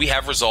tournament? Do we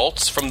have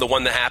results from the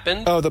one that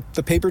happened? Oh,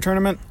 the paper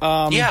tournament?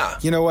 Yeah.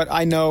 You know what?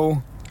 I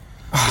know.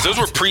 Because those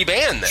were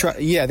pre-banned then.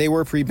 Yeah, they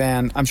were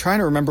pre-banned. I'm trying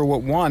to remember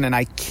what won, and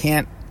I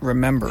can't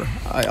remember.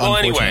 Well,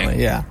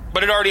 anyway. Yeah.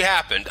 But it already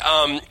happened.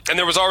 And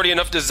there was already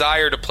enough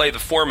desire to play the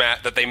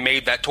format that they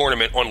made that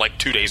tournament on like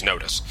 2 days'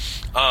 notice.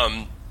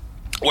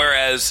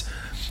 Whereas,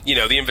 the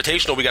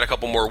Invitational, we got a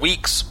couple more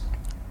weeks.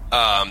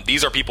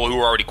 These are people who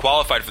are already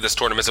qualified for this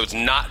tournament, so it's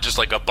not just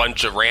like a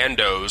bunch of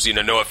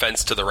randos, no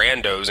offense to the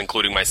randos,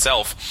 including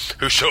myself,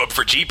 who show up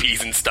for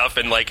GPs and stuff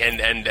and like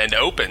and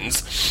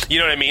opens. You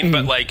know what I mean? Mm-hmm.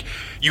 But like,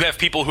 you have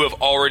people who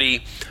have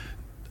already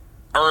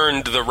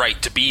earned the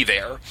right to be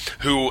there,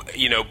 who,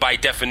 by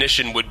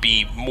definition would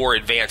be more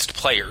advanced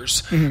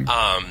players.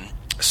 Mm-hmm.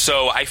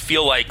 So I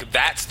feel like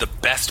that's the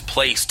best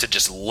place to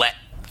just let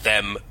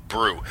them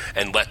brew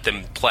and let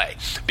them play.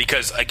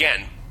 Because,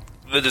 again,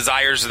 the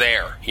desire's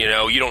there. You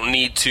don't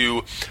need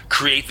to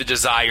create the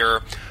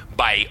desire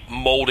by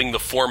molding the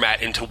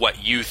format into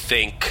what you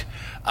think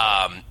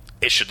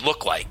it should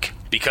look like,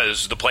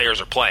 because the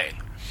players are playing.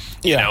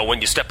 Yeah. When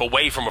you step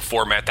away from a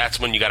format, that's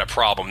when you got a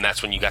problem.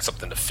 That's when you got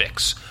something to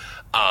fix.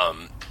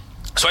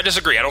 So I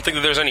disagree. I don't think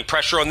that there's any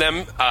pressure on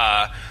them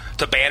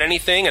to ban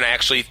anything, and I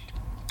actually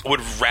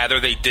would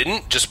rather they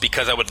didn't, just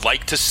because I would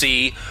like to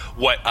see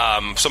what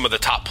some of the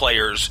top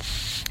players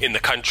in the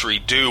country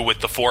do with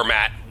the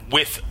format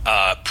with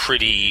a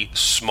pretty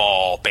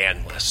small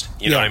ban list.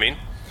 You know what I mean?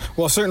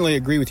 Well, I certainly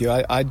agree with you.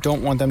 I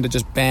don't want them to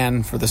just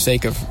ban for the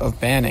sake of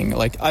banning.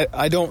 Like,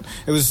 I don't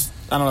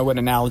know what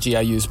analogy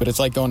I use, but it's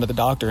like going to the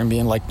doctor and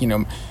being like,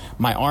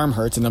 my arm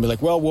hurts, and they'll be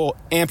like, well, we'll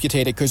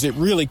amputate it because it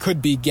really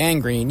could be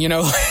gangrene, it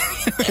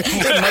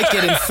might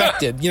get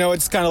infected.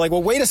 It's kind of like,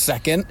 well, wait a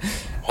second.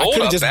 I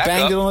could have just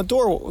banged it on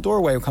the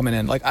doorway coming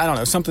in. Like, I don't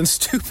know, something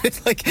stupid.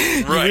 Like,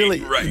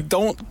 right.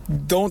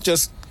 Don't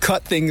just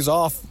cut things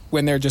off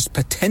when they're just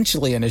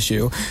potentially an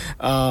issue.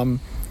 So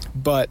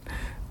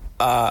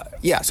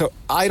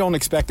I don't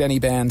expect any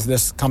bans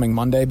this coming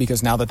Monday,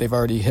 because now that they've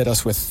already hit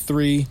us with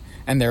 3,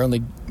 and they're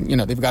only,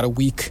 they've got a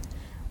week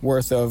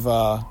worth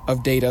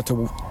of data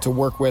to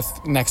work with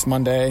next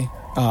Monday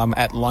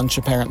at lunch,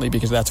 apparently,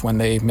 because that's when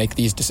they make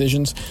these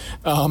decisions.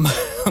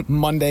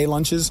 Monday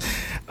lunches.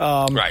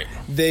 Right.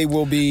 They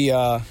will be,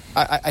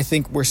 I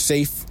think we're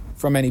safe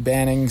from any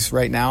bannings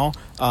right now.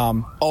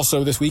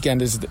 Also, this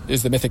weekend is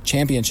the Mythic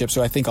Championship,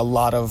 so I think a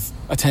lot of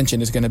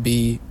attention is going to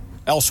be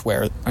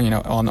elsewhere,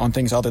 on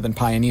things other than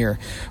Pioneer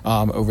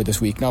over this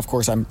week. Now, of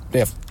course, they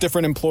have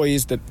different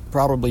employees that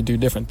probably do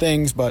different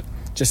things, but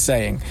just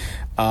saying,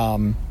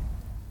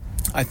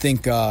 I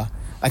think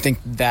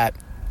that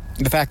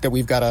the fact that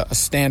we've got a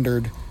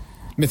standard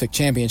Mythic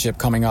Championship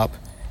coming up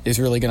is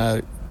really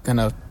gonna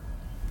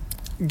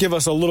give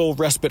us a little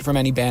respite from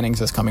any bannings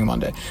this coming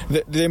Monday.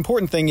 The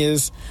important thing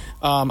is,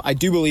 I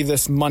do believe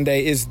this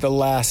Monday is the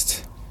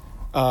last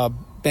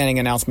banning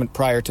announcement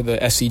prior to the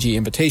SCG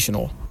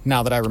Invitational.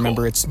 Now that I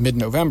remember, It's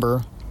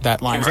mid-November.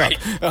 That lines up.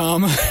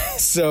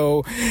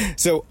 So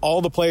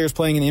all the players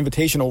playing in the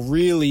Invitational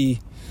really,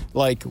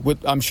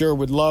 I'm sure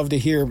would love to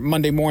hear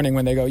Monday morning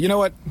when they go, you know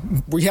what,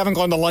 we haven't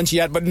gone to lunch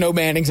yet, but no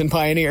bannings in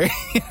Pioneer.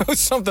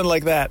 Something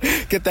like that.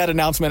 Get that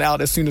announcement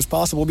out as soon as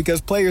possible,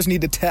 because players need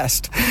to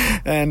test.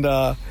 And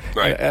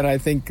and I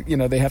think,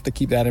 they have to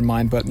keep that in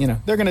mind. But,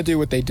 they're going to do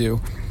what they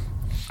do.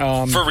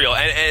 For real.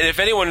 And if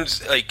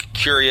anyone's,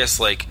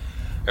 curious,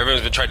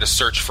 everyone's been trying to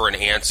search for an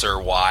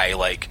answer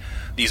why,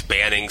 these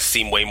bannings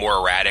seem way more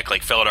erratic,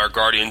 like Felidar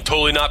Guardian,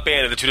 totally not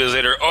banned, and then 2 days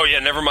later, oh yeah,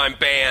 never mind,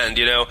 banned,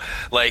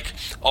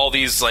 all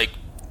these,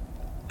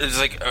 there's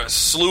a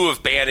slew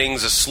of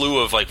bannings, a slew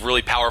of,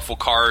 really powerful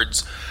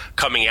cards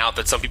coming out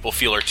that some people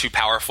feel are too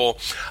powerful.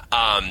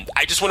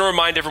 I just want to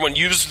remind everyone,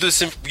 use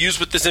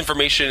with this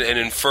information and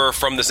infer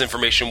from this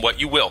information what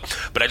you will.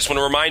 But I just want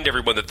to remind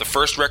everyone that the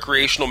first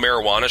recreational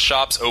marijuana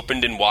shops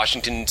opened in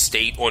Washington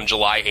State on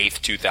July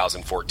 8th,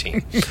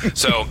 2014.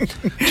 So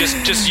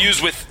just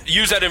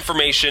use that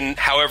information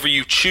however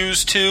you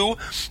choose to.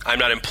 I'm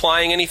not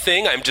implying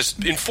anything. I'm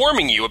just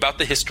informing you about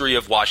the history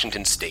of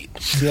Washington State.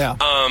 Yeah.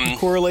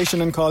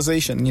 Correlation and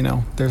causation,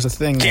 there's a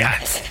thing there.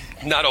 Yeah.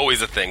 Not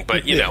always a thing,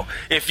 but,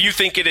 if you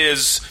think it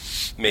is,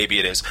 Maybe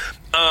it is.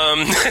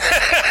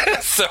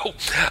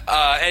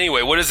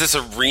 Anyway, what is this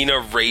Arena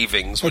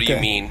Ravings? What do you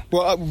mean?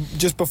 Well,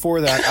 just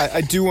before that,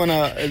 I do want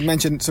to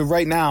mention, so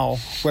right now,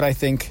 what I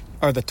think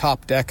are the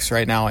top decks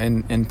right now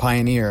in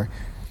Pioneer,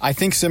 I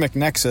think Simic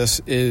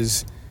Nexus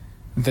is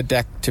the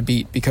deck to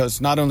beat, because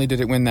not only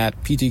did it win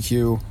that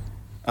PTQ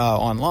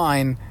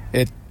online,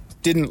 it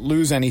didn't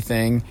lose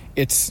anything.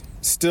 It's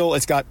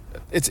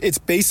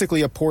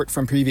basically a port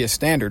from previous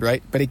standard,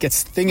 right? But it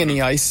gets Thing in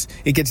the Ice.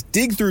 It gets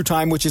Dig Through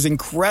Time, which is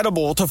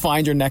incredible to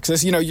find your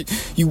Nexus. You know,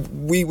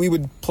 we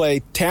would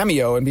play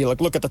Tameo and be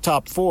like, look at the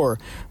top 4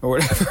 or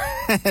whatever,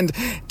 and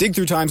Dig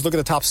Through Times, look at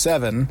the top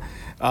 7,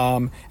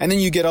 and then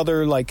you get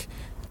other like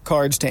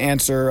cards to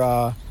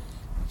answer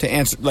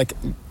like.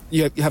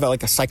 You have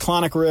like a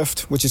Cyclonic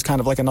Rift, which is kind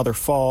of like another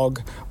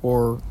fog,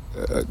 or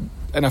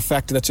an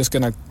effect that's just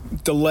going to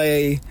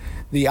delay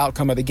the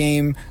outcome of the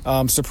game.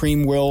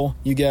 Supreme Will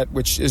you get,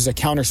 which is a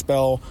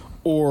counterspell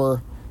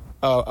or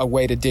a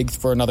way to dig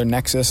for another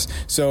Nexus.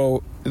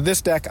 So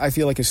this deck, I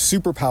feel like, is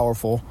super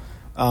powerful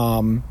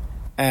and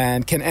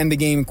can end the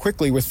game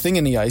quickly with Thing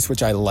in the Ice,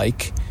 which I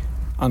like,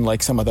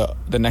 unlike some of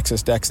the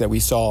Nexus decks that we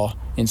saw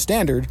in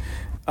Standard.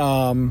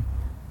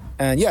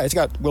 And yeah, it's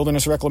got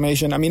Wilderness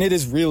Reclamation. I mean, it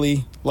is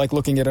really like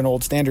looking at an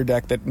old Standard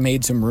deck that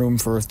made some room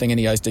for Thing in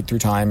the Ice, Dig Through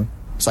Time,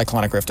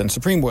 Cyclonic Rift, and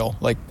Supreme Will.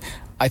 Like,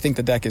 I think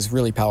the deck is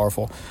really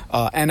powerful.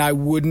 And I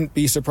wouldn't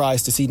be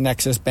surprised to see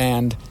Nexus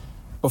banned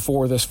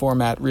before this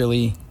format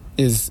really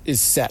is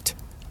set.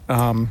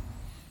 Sure.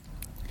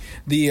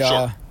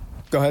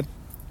 Go ahead.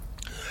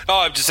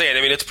 Oh, I'm just saying,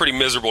 I mean, it's pretty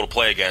miserable to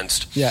play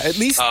against. Yeah, at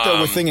least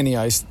with Thing in the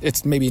Ice,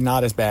 it's maybe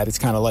not as bad. It's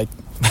kind of like,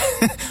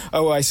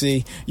 oh, I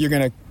see. You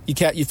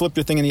flip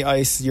your Thing in the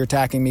Ice, you're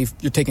attacking me,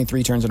 you're taking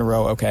 3 turns in a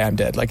row, okay, I'm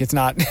dead. Like, it's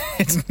not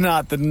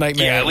the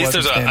nightmare. Yeah, at least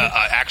there's a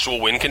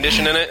actual win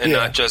condition in it, and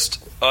not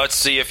just, let's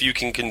see if you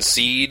can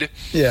concede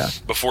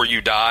before you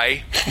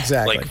die.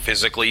 Exactly. Like,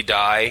 physically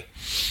die.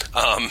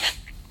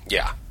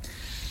 Yeah.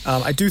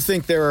 I do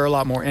think there are a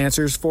lot more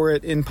answers for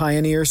it in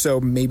Pioneer, so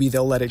maybe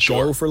they'll let it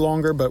go for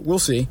longer, but we'll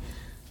see.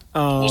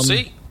 We'll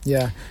see.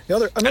 Yeah.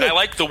 And I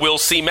like the we'll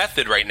see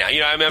method right now. You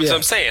know,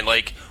 I'm saying,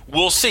 like,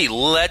 we'll see.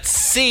 Let's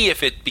see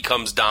if it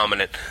becomes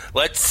dominant.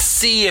 Let's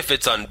see if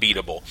it's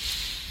unbeatable.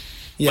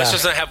 Yeah. Let's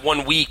just not have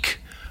 1 week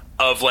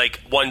of, like,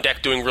 one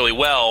deck doing really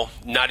well,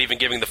 not even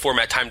giving the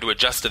format time to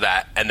adjust to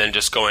that, and then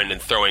just going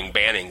and throwing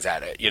bannings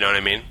at it. You know what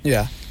I mean?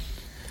 Yeah.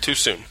 Too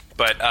soon.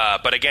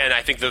 But again,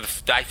 I think that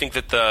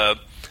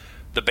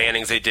the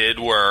bannings they did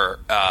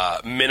were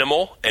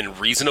minimal and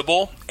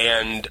reasonable,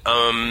 and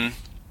I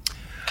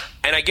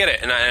get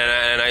it, and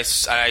I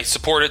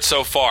support it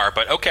so far.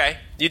 But okay,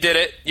 you did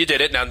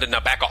it. Now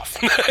back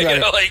off. Right. You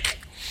know, like,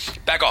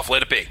 back off.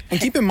 Let it be. And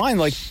keep in mind,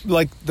 like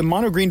the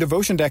mono green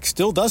Devotion deck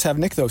still does have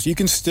Nykthos. You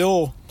can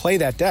still play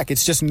that deck.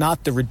 It's just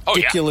not the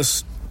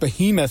ridiculous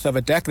behemoth of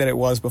a deck that it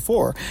was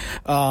before.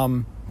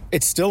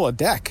 It's still a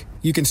deck.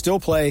 You can still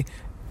play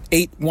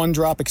 8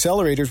 1-drop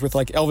accelerators with,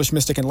 like, Elvish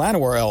Mystic and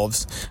Llanowar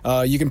Elves.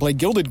 You can play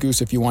Gilded Goose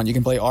if you want. You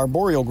can play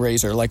Arboreal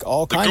Grazer, like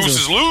all kinds of... The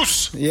goose is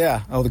loose!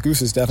 Yeah. Oh, the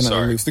goose is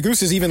definitely loose. The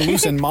goose is even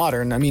loose in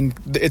Modern. I mean,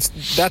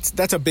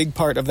 that's a big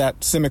part of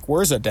that Simic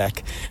Wurza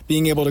deck.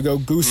 Being able to go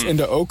goose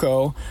into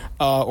Oko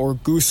or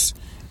goose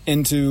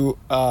into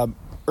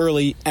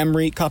early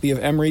Emry, copy of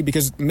Emry,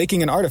 because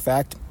making an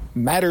artifact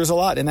matters a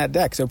lot in that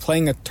deck. So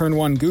playing a turn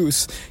 1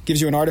 goose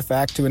gives you an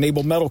artifact to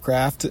enable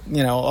Metalcraft,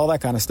 you know, all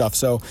that kind of stuff.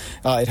 So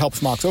it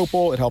helps Mox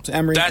Opal, it helps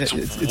Emry. That's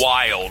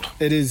wild.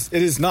 It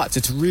is nuts.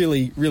 It's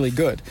really, really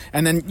good.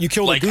 And then you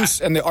kill the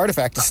goose and the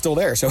artifact is still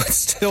there, so it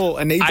still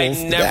enables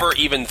I never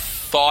even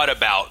thought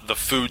about the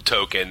food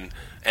token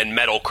and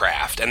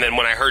Metalcraft. And then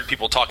when I heard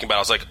people talking about it,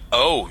 I was like,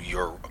 oh,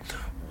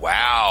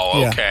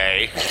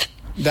 okay.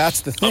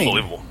 That's the thing.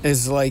 Unbelievable.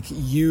 Is like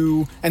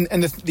you... And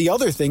the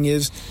other thing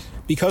is,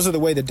 because of the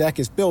way the deck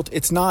is built,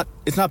 it's not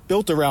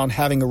built around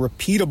having a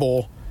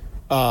repeatable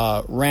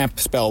ramp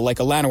spell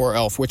like a Llanowar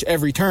Elf, which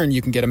every turn you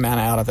can get a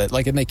mana out of it.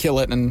 Like, and they kill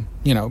it and,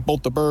 you know,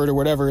 bolt the bird or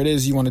whatever it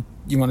is you want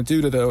to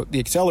do to the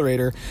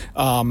accelerator.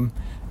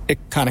 It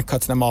kind of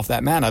cuts them off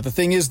that mana. The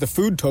thing is, the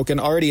food token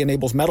already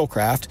enables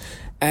Metalcraft,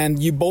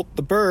 and you bolt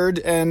the bird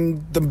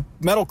and the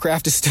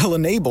Metalcraft is still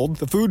enabled.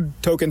 The food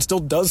token still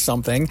does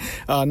something,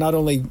 not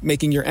only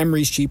making your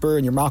Emrys cheaper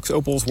and your Mox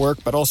Opals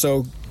work, but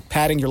also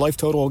padding your life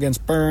total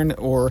against burn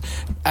or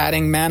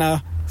adding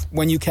mana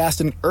when you cast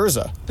an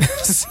Urza.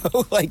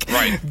 So, like,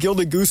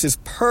 Gilded Goose is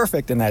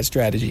perfect in that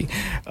strategy.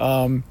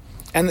 And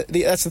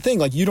that's the thing.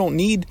 Like, you don't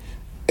need...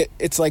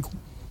 It's like,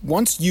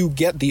 once you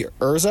get the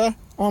Urza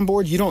on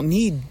board, you don't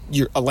need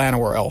a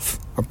Llanowar Elf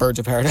or Birds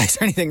of Paradise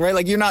or anything, right?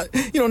 Like, you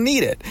don't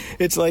need it.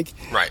 It's like...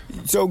 Right.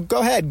 So, go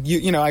ahead.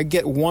 You know, I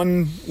get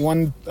one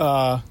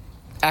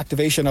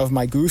activation of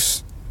my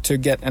Goose to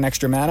get an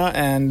extra mana,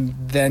 and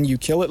then you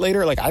kill it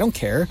later. Like, I don't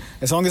care.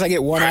 As long as I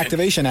get one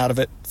activation out of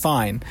it,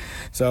 fine.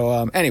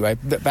 So, anyway,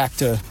 back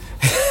to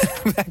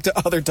back to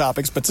other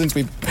topics, but since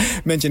we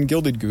mentioned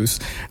Gilded Goose,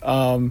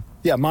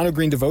 Mono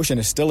Green Devotion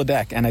is still a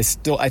deck, and I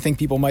think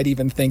people might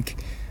even think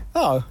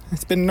oh,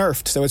 it's been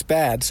nerfed, so it's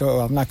bad, so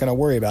I'm not going to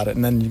worry about it,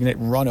 and then you can get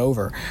run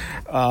over.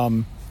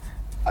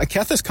 A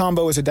Kethis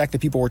combo is a deck that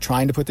people were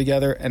trying to put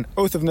together, and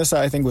Oath of Nissa,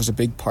 I think, was a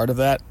big part of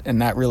that,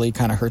 and that really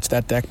kind of hurts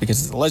that deck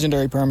because it's a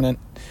legendary permanent,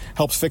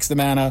 helps fix the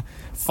mana,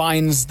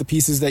 finds the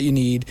pieces that you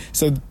need.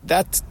 So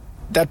that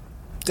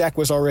deck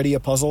was already a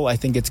puzzle. I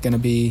think it's going to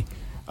be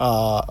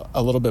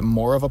a little bit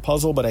more of a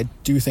puzzle, but I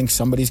do think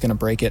somebody's going to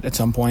break it at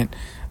some point.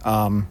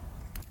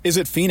 Is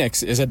it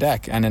Phoenix is a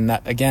deck, and then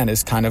that again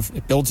is kind of,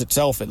 it builds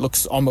itself. It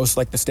looks almost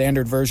like the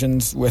standard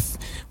versions with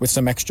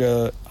some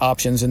extra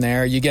options in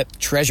there. You get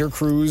Treasure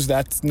Cruise,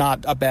 that's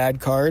not a bad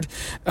card.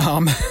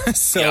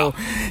 The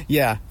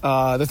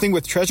thing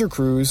with Treasure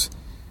Cruise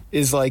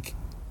is like,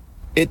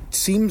 it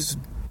seems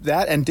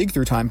that and Dig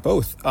Through Time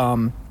both.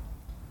 The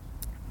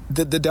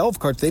Delve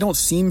cards, they don't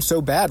seem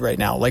so bad right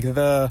now. Like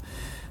the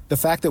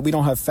fact that we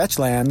don't have fetch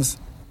lands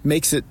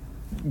makes it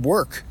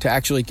work to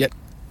actually get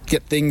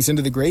things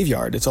into the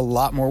graveyard. It's a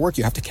lot more work.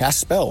 You have to cast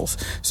spells.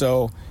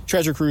 So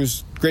Treasure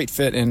Cruise, great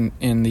fit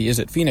in the Is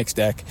It Phoenix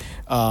deck,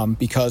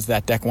 because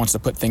that deck wants to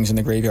put things in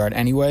the graveyard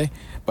anyway.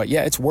 But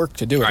yeah, it's work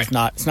to do it. Right.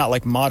 It's not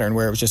like Modern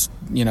where it was just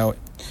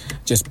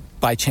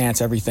by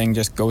chance everything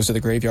just goes to the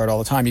graveyard all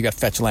the time. You got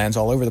fetch lands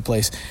all over the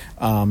place.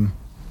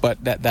 But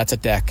that's a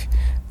deck.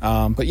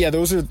 But yeah,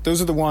 those are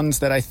the ones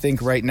that I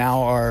think right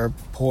now are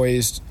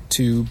poised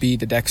to be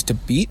the decks to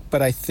beat.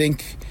 But I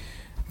think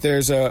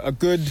there's a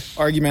good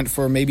argument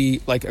for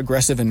maybe like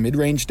aggressive and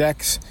mid-range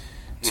decks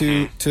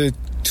to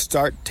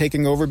start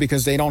taking over,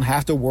 because they don't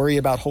have to worry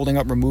about holding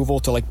up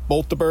removal to like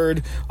Bolt the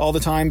Bird all the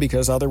time,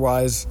 because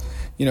otherwise,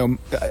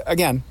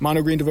 again,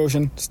 Mono Green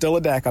Devotion, still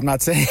a deck. I'm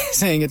not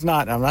saying it's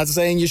not. I'm not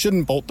saying you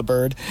shouldn't Bolt the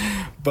Bird,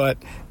 but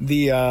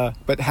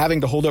but having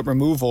to hold up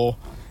removal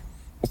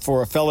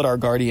for a Felidar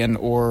Guardian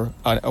or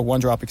a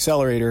one-drop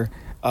Accelerator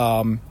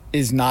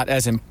is not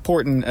as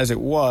important as it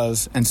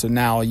was, and so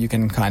now you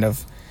can kind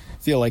of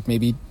feel like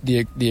maybe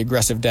the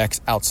aggressive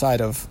decks outside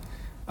of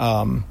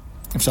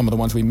some of the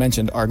ones we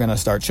mentioned are going to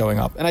start showing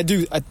up.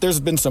 And there's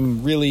been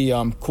some really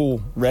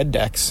cool red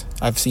decks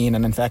I've seen,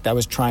 and in fact I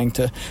was trying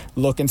to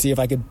look and see if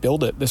I could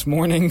build it this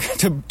morning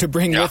to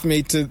bring with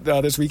me to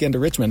this weekend to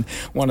Richmond.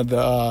 One of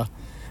the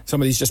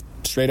some of these just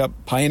straight up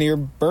Pioneer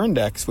burn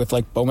decks with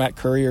like Bomat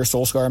Courier,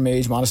 Soulscar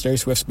Mage, Monastery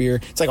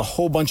Swiftspear. It's like a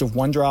whole bunch of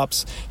one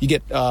drops. You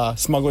get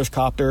Smuggler's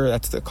Copter.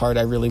 That's the card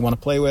I really want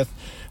to play with.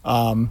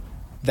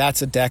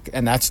 That's a deck,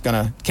 and that's going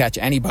to catch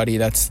anybody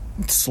that's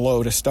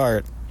slow to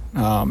start.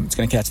 It's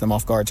going to catch them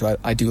off guard, so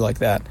I do like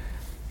that.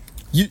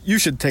 You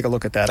should take a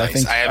look at that. Nice. I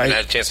think I haven't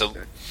had a chance to.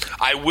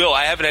 I will.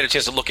 I haven't had a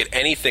chance to look at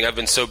anything. I've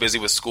been so busy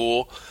with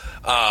school,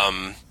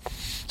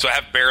 so I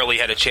have barely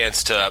had a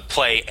chance to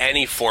play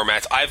any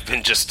formats. I've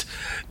been just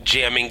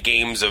jamming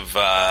games of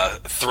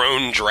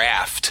Throne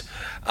Draft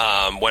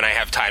when I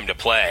have time to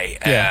play,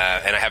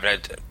 and I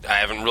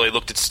haven't really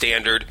looked at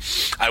Standard.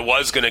 I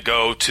was going to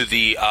go to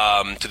the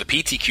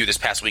PTQ this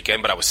past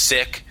weekend, but I was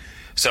sick,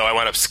 so I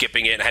wound up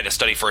skipping it and had to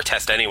study for a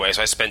test anyway.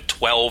 So I spent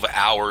 12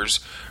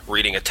 hours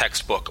reading a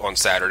textbook on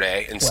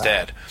Saturday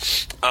instead,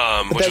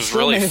 which was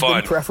really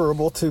fun.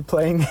 Preferable to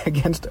playing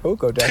against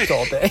Oko decks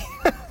all day.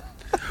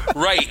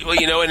 Right.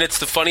 Well, and it's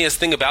the funniest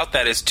thing about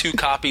that is 2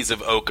 copies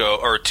of Oko,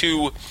 or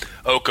 2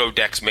 Oko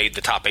decks made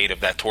the top 8 of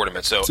that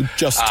tournament. So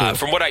just 2.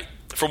 From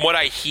what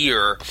I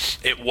hear,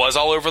 it was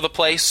all over the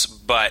place,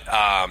 but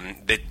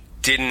it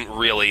didn't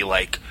really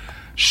like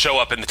show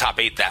up in the top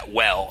 8 that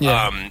well.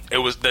 Yeah.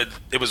 The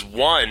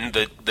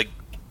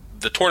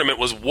tournament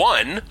was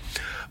won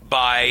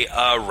by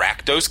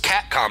Rakdos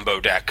cat combo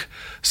deck.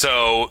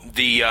 So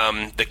the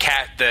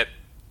cat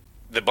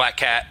the black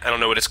cat, I don't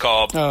know what it's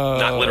called,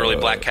 not literally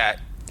black cat.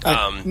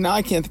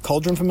 I can't.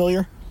 Cauldron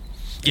Familiar?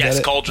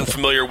 Yes, Cauldron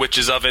Familiar,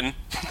 Witch's Oven.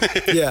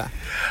 Yeah.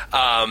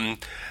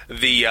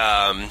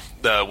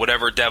 The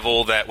whatever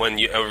devil that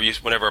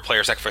whenever a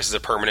player sacrifices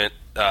a permanent,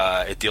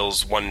 it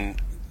deals 1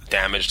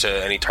 damage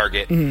to any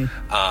target.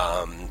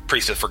 Mm-hmm.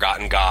 Priest of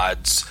Forgotten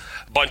Gods,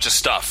 bunch of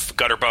stuff,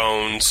 Gutter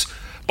Bones,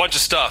 bunch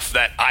of stuff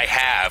that I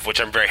have,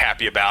 which I'm very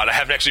happy about. I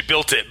haven't actually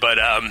built it, but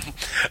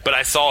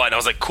I saw it and I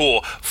was like,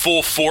 cool.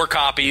 Full 4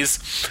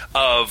 copies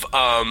of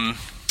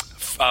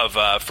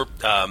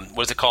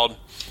what is it called?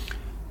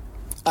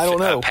 I don't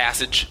know.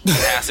 Passage.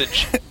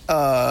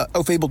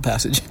 Fabled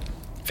Passage.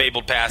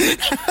 Fabled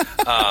Passage.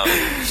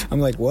 I'm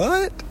like,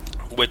 what?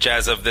 Which,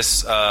 as of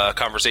this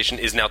conversation,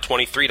 is now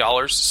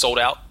 $23, sold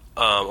out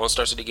on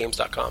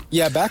StarCityGames.com.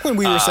 Yeah, back when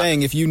we were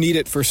saying if you need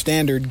it for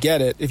Standard,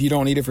 get it. If you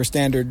don't need it for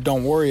Standard,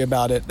 don't worry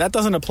about it. That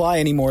doesn't apply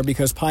anymore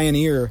because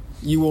Pioneer,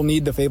 you will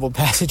need the Fabled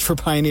Passage for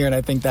Pioneer, and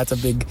I think that's a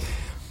big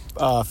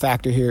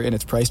factor here in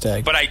its price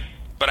tag.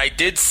 But I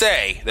did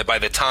say that by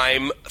the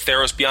time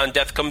Theros Beyond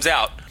Death comes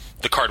out,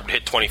 the card would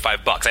hit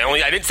 $25.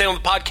 I didn't say it on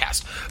the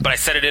podcast, but I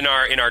said it in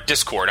our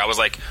Discord. I was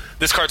like,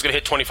 this card's going to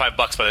hit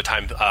 $25 by the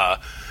time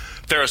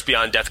Theros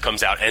Beyond Death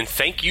comes out. And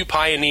thank you,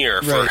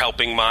 Pioneer, for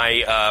helping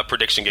my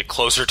prediction get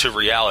closer to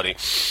reality.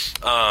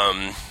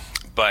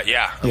 But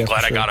yeah, I'm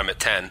glad I got him at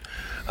 10.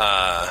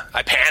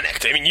 I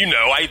panicked. I mean,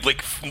 I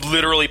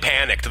literally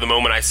panicked the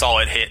moment I saw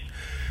it hit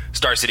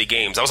Star City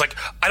Games. I was like,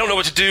 I don't know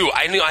what to do.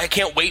 I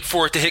can't wait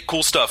for it to hit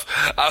cool stuff.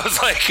 I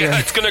was like,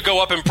 it's going to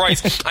go up in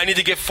price. I need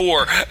to get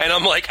 4. And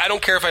I'm like, I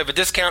don't care if I have a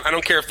discount. I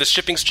don't care if the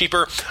shipping's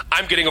cheaper.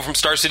 I'm getting them from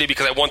Star City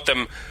because I want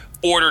them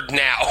ordered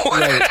now.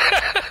 Right.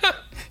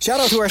 Shout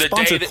out to our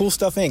sponsor,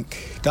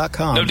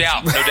 CoolStuffInc.com. No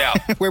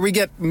doubt. Where we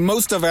get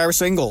most of our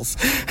singles,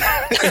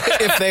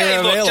 if they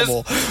are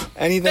available.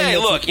 Hey,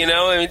 look,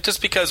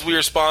 just because we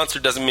are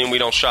sponsored doesn't mean we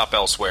don't shop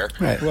elsewhere.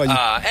 Right. Well,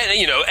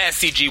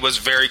 SCG was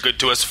very good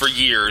to us for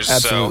years.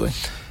 Absolutely.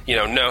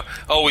 So,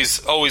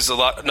 always a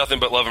lot, nothing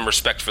but love and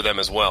respect for them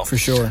as well. For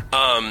sure.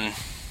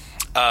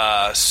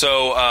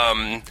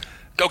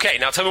 Okay,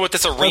 now tell me what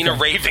this arena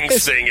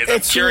ravings thing is.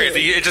 I'm curious.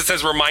 It just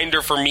says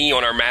reminder for me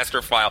on our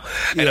master file.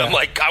 And I'm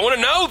like, I want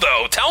to know,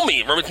 though. Tell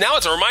me. Now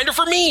it's a reminder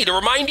for me to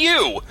remind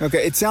you.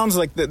 Okay, it sounds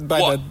like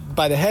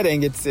by the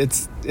heading, it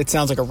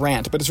sounds like a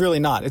rant, but it's really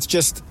not. It's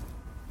just,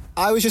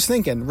 I was just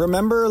thinking,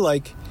 remember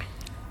like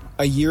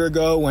a year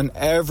ago when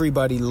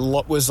everybody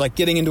was like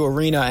getting into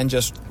arena and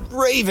just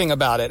raving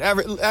about it.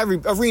 Every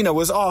arena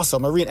was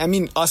awesome. I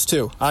mean, us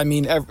too. I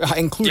mean, I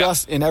include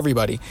us in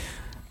everybody.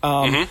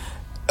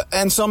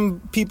 And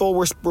some people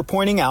were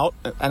pointing out,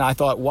 and I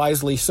thought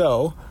wisely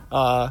so,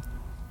 I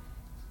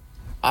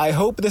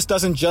hope this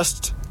doesn't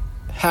just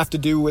have to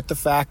do with the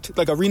fact,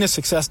 like arena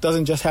success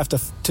doesn't just have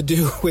to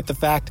do with the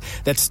fact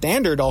that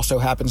Standard also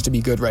happens to be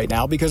good right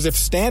now, because if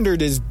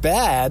Standard is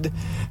bad,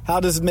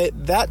 how does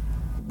that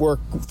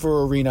work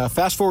for arena?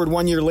 Fast forward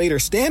 1 year later,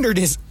 Standard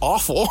is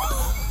awful.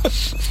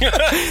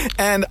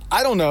 And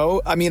I don't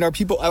know. I mean,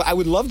 I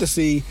would love to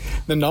see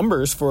the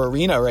numbers for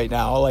arena right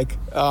now, like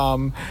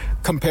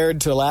compared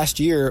to last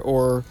year,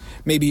 or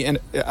maybe,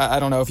 I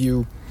don't know if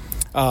you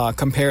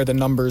compare the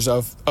numbers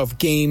of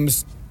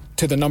games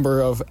to the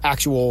number of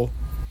actual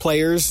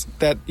players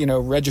that,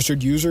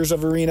 registered users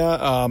of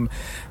arena.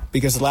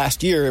 Because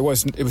last year it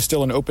was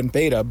still an open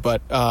beta,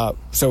 but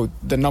so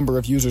the number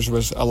of users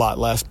was a lot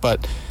less,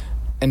 but.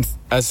 And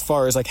as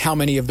far as like how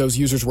many of those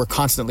users were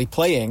constantly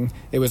playing,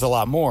 it was a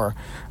lot more.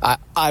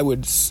 I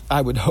would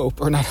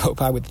hope, or not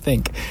hope, I would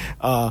think.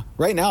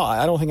 Right now,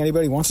 I don't think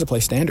anybody wants to play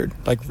Standard.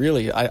 Like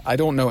really, I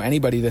don't know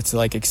anybody that's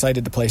like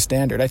excited to play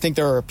Standard. I think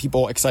there are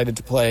people excited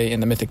to play in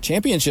the Mythic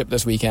Championship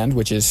this weekend,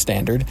 which is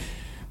Standard.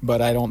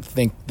 But I don't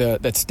think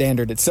that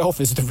Standard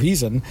itself is the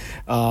reason.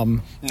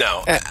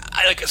 No.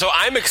 So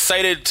I'm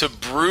excited to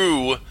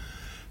brew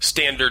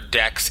Standard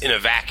decks in a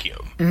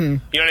vacuum. You know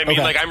what I mean?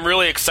 Okay. Like, I'm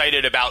really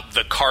excited about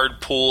the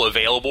card pool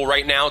available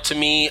right now to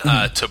me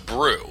to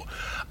brew.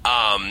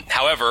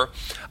 However,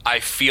 I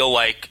feel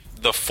like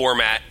the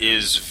format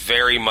is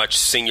very much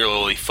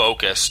singularly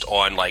focused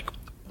on like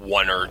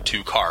 1 or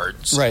 2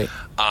 cards. Right.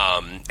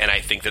 And I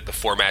think that the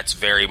format's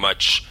very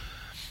much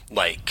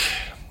like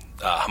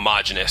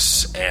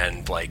homogenous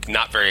and like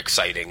not very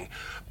exciting.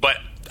 But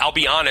I'll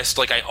be honest,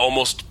 like I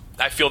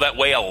feel that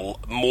way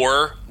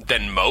more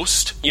than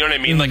most. You know what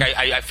I mean? Like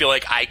I feel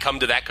like I come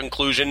to that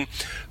conclusion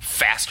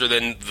faster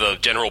than the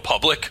general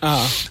public.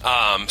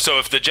 So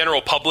if the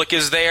general public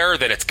is there,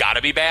 then it's got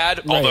to be bad.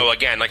 Right. Although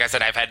again, like I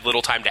said, I've had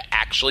little time to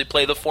actually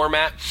play the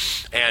format,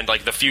 and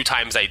like the few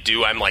times I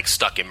do, I'm like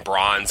stuck in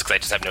bronze because I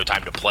just have no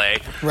time to play.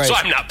 Right. So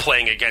I'm not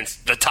playing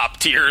against the top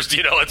tiers.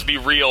 Let's be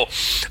real.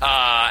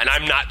 And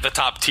I'm not the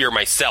top tier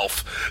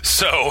myself.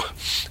 So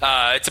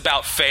it's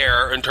about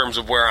fair in terms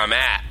of where I'm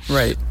at.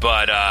 Right.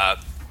 But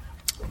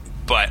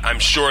I'm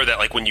sure that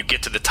like when you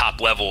get to the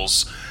top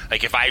levels,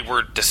 like if I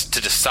were to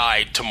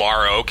decide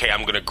tomorrow, okay,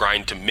 I'm going to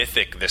grind to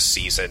Mythic this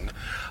season,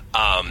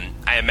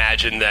 I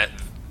imagine that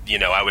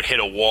I would hit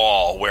a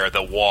wall where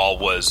the wall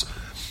was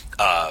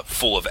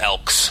full of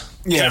elks.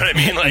 You know what I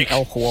mean? Like an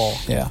elk wall.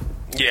 Yeah.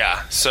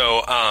 Yeah.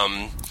 So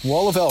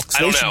wall of elks.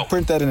 They should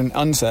print that in an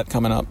unset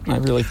coming up. I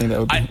really think that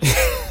would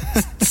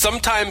be.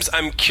 Sometimes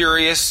I'm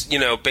curious,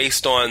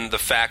 based on the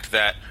fact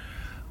that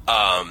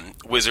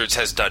Wizards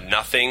has done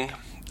nothing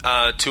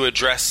to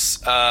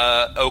address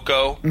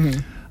Oko.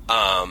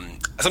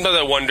 Sometimes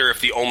I wonder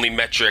if the only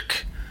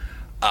metric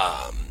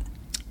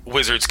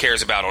Wizards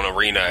cares about on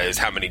Arena is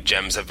how many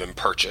gems have been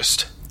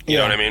purchased. You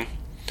know what I mean?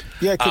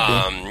 Yeah, it could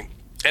be.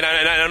 And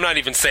I'm not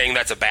even saying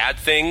that's a bad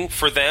thing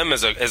for them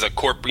as a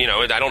corp.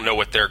 I don't know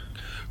what their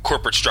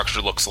corporate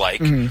structure looks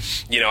like.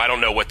 I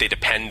don't know what they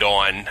depend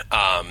on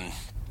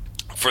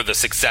for the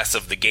success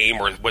of the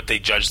game, or what they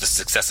judge the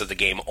success of the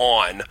game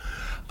on.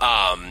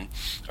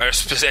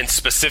 And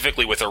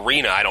specifically with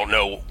Arena, I don't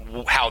know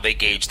how they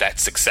gauge that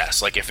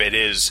success. Like if it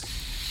is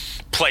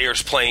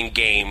players playing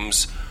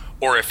games,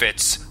 or if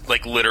it's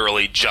like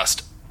literally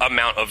just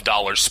amount of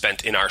dollars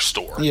spent in our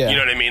store. Yeah. You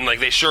know what I mean? Like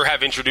they sure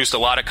have introduced a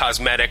lot of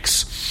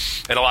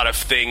cosmetics and a lot of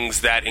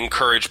things that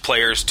encourage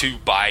players to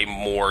buy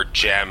more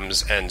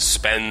gems and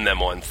spend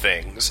them on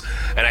things.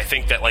 And I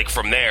think that like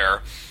from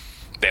there,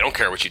 they don't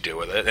care what you do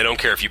with it. They don't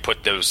care if you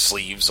put those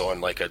sleeves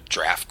on like a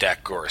draft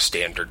deck or a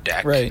standard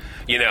deck. Right.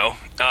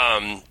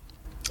 I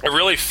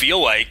really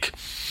feel like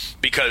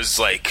because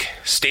like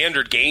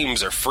standard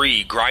games are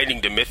free.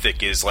 Grinding to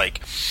Mythic is like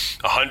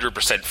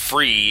 100%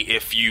 free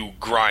if you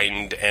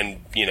grind and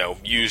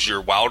use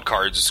your wild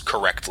cards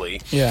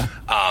correctly. Yeah,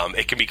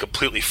 it can be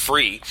completely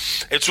free.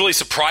 It's really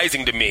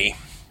surprising to me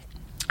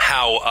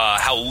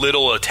how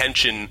little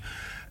attention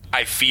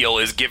I feel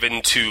is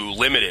given to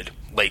Limited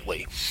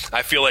lately.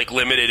 I feel like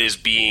Limited is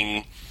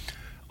being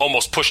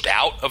almost pushed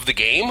out of the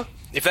game,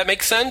 if that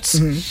makes sense.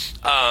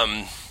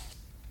 Mm-hmm.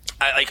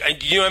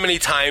 You know how many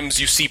times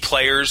you see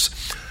players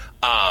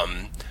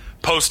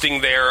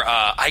posting their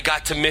I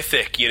got to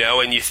Mythic,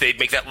 and they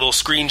make that little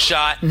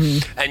screenshot,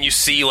 mm-hmm. and you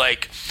see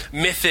like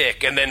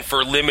Mythic, and then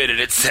for Limited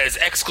it says !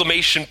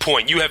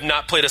 You have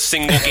not played a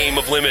single game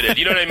of Limited.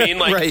 You know what I mean?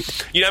 Like,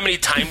 right. You know how many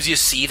times you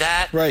see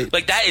that? Right.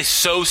 Like, that is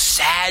so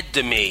sad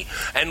to me.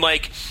 And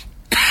like,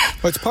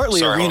 well, it's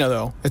partly Arena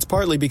though. It's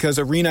partly because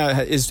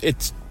Arena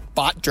it's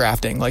bot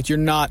drafting. Like,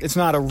 it's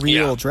not a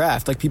real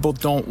draft. Like, people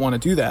don't want to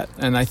do that,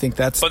 and I think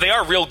that's. But they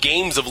are real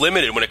games of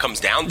Limited when it comes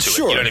down to it.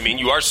 You know what I mean?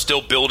 You are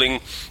still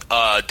building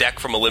a deck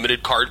from a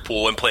limited card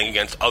pool and playing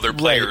against other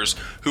players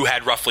who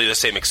had roughly the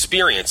same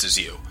experience as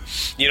you.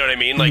 You know what I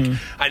mean? Like,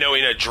 I know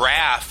in a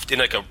draft, in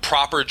like a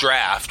proper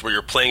draft where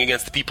you're playing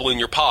against the people in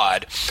your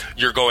pod,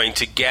 you're going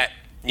to get,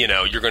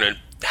 you're going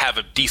to have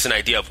a decent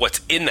idea of what's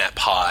in that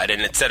pod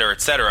and et cetera,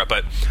 et cetera.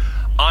 But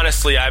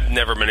honestly, I've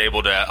never been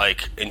able to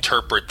like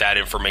interpret that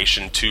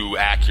information too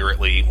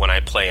accurately when I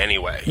play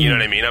anyway. You know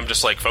what I mean? I'm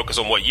just like, focus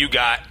on what you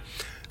got,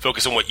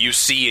 focus on what you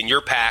see in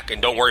your pack,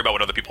 and don't worry about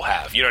what other people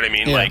have. You know what I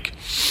mean? Yeah. Like,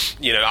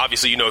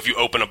 obviously, if you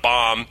open a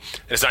bomb and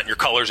it's not in your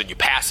colors and you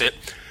pass it,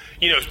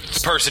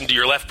 the person to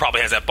your left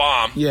probably has that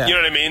bomb. Yeah. You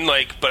know what I mean?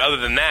 Like, but other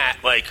than that,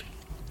 like,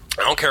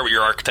 I don't care what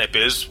your archetype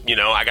is.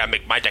 I got to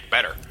make my deck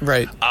better.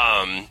 Right.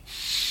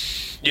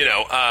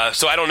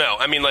 So I don't know.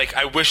 I mean, like,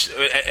 I wish,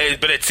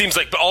 but it seems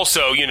like, but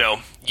also,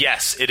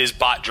 yes, it is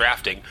bot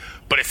drafting,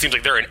 but it seems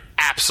like they're in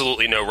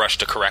absolutely no rush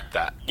to correct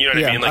that. You know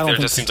what I mean? Like, there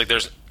just seems like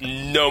there's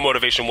no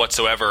motivation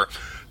whatsoever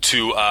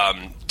to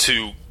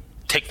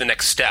take the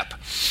next step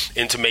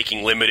into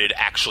making Limited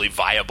actually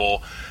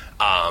viable,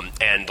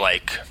 and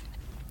like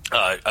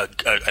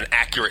an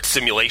accurate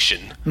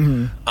simulation.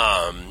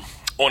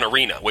 On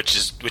Arena, which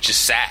is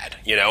sad.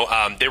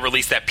 They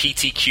released that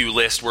PTQ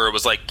list where it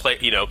was like,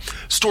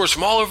 stores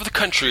from all over the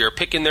country are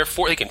picking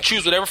they can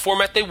choose whatever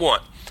format they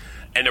want,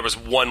 and there was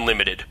one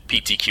Limited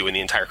PTQ in the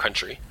entire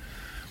country.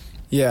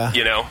 Yeah,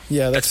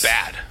 yeah, that's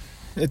bad.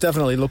 It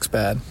definitely looks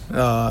bad.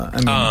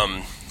 I've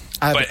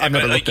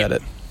never looked at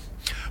it.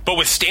 But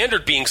with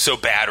Standard being so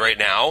bad right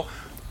now,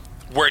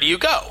 where do you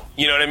go?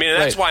 You know what I mean? And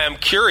that's why I'm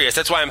curious.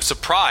 That's why I'm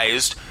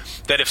surprised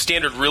that if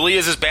Standard really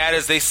is as bad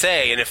as they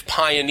say, and if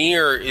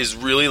Pioneer is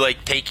really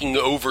like taking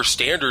over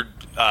Standard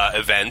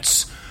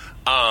events,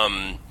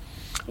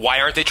 why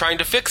aren't they trying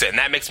to fix it? And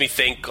that makes me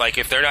think, like,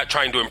 if they're not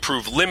trying to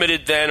improve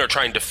Limited then, or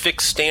trying to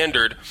fix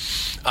Standard,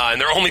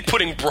 and they're only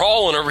putting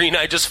Brawl in Arena,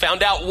 I just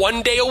found out,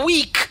 1 day a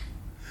week.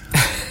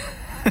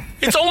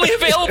 It's only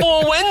available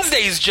on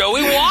Wednesdays,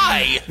 Joey.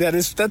 Why?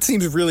 That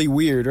seems really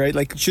weird, right?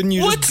 Like, shouldn't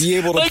you just be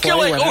able to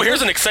play? You're like,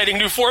 here's an exciting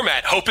new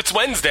format. Hope it's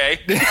Wednesday.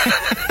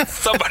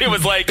 Somebody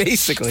was like,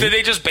 basically, so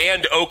they just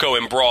banned Oko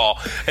in Brawl,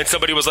 and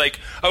somebody was like,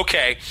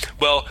 okay,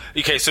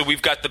 so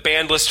we've got the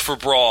banned list for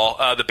Brawl.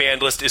 The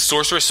banned list is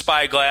Sorceress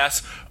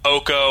Spyglass,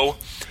 Oko,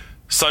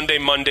 Sunday,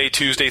 Monday,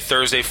 Tuesday,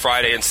 Thursday,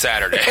 Friday, and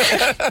Saturday.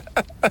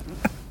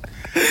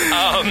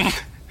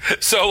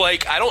 So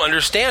like, I don't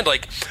understand.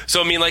 Like,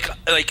 so I mean, like.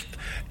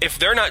 If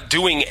they're not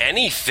doing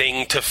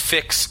anything to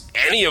fix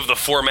any of the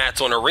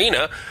formats on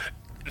Arena,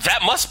 that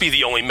must be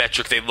the only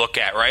metric they look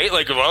at, right?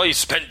 Like, well, you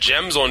spent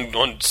gems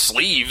on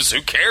sleeves.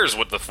 Who cares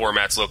what the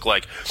formats look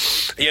like?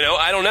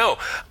 I don't know.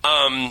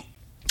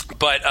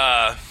 But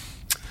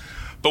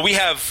we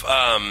have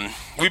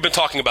we've been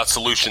talking about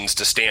solutions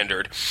to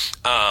Standard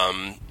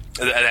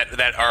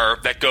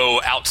that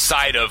go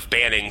outside of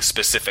banning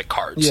specific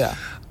cards. Yeah.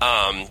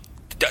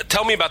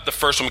 Tell me about the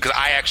first one, because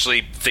I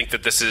actually think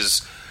that this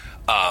is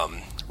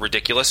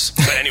ridiculous.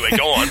 But anyway,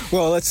 go on.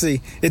 Well, let's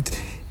see.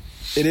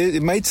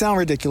 It might sound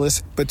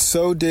ridiculous, but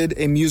so did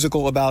a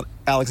musical about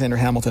Alexander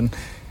Hamilton.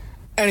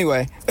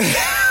 Anyway,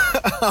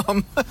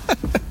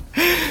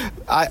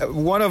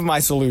 one of my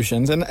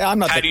solutions, and I'm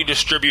not. How do you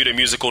distribute a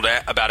musical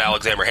about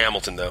Alexander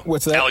Hamilton, though?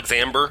 What's that?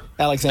 Alexander.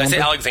 Did I say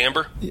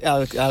Alexander?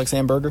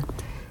 Alexander.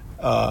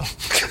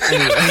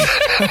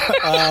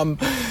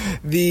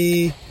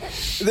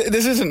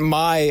 This isn't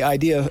my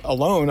idea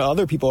alone.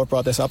 Other people have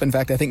brought this up. In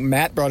fact, I think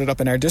Matt brought it up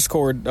in our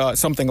Discord,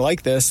 something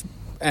like this,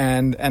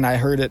 and I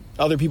heard it.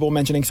 Other people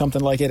mentioning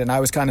something like it, and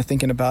I was kind of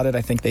thinking about it.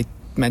 I think they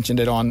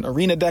mentioned it on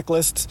Arena Deck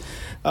Lists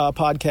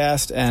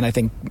podcast, and I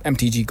think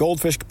MTG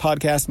Goldfish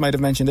podcast might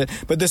have mentioned it.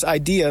 But this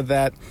idea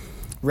that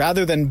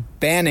rather than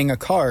banning a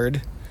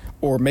card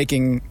or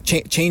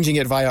changing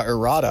it via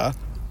errata,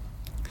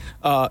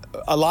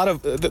 a lot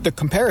of the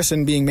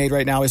comparison being made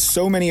right now is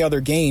so many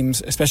other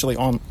games, especially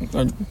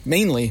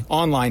mainly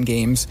online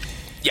games.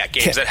 Yeah,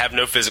 games that have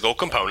no physical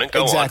component.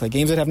 Go on. Exactly.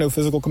 Games that have no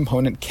physical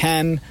component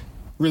can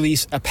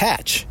release a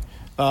patch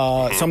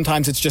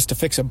Sometimes it's just to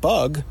fix a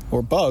bug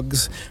or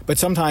bugs, but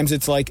sometimes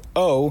it's like,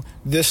 oh,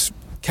 this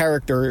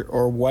character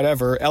or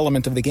whatever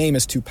element of the game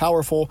is too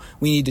powerful.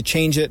 We need to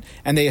change it,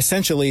 and they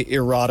essentially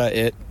errata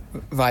it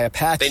via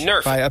patch. They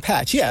nerf via a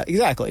patch. Yeah,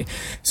 exactly.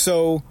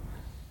 So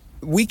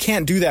we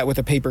can't do that with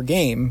a paper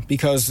game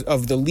because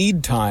of the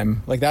lead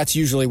time. Like, that's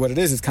usually what it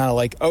is. It's kind of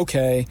like,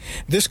 okay,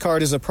 this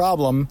card is a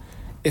problem.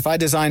 If I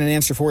design an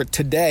answer for it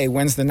today,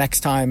 when's the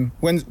next time?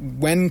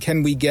 When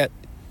can we get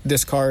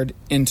this card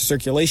into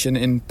circulation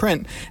in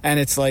print? And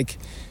it's like,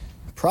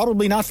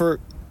 probably not for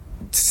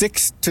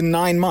 6 to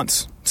 9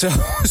 months. So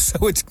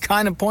it's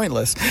kind of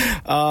pointless.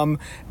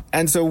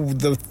 And so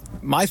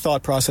my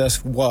thought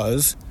process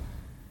was,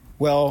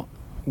 well,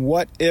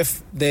 what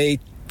if they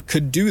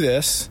could do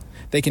this?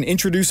 They can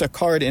introduce a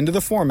card into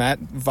the format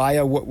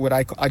via what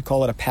I'd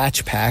call it a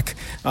patch pack.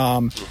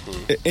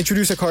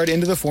 Introduce a card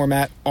into the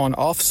format on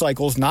off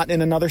cycles, not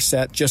in another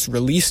set, just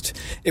released.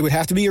 It would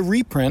have to be a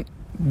reprint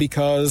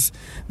because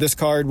this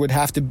card would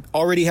have to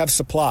already have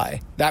supply.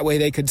 That way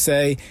they could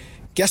say,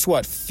 guess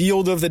what?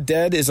 Field of the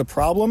Dead is a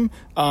problem.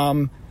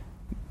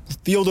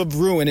 Field of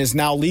Ruin is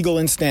now legal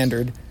and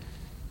standard.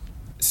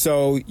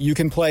 So you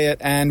can play it,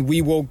 and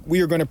we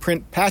are going to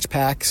print patch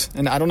packs,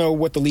 and I don't know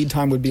what the lead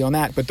time would be on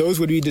that, but those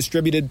would be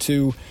distributed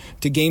to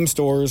game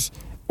stores,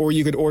 or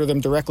you could order them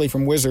directly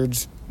from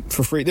Wizards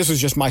for free. This was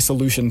just my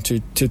solution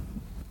to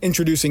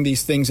introducing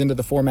these things into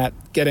the format,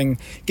 getting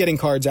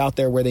cards out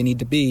there where they need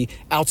to be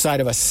outside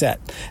of a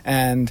set.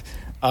 And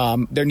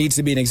there needs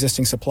to be an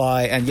existing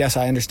supply. And yes,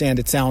 I understand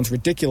it sounds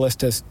ridiculous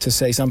to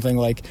say something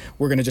like,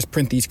 we're going to just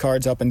print these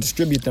cards up and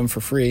distribute them for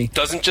free.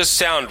 Doesn't just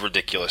sound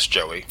ridiculous,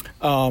 Joey.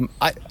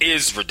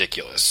 Is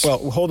ridiculous.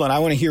 Well, hold on. I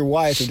want to hear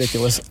why it's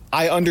ridiculous.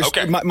 I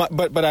understand. Okay.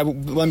 But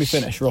let me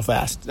finish real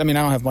fast. I mean,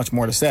 I don't have much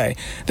more to say.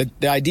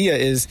 The idea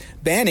is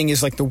banning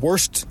is like the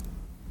worst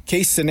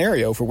case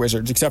scenario for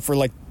Wizards, except for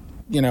like,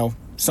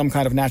 some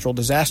kind of natural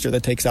disaster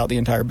that takes out the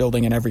entire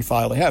building and every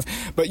file they have.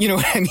 But you know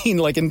what I mean?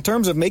 Like, in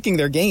terms of making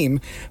their game,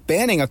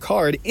 banning a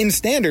card in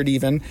Standard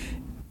even,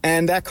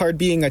 and that card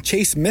being a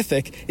Chase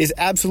Mythic is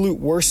absolute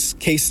worst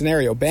case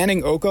scenario.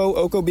 Banning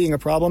Oko being a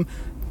problem,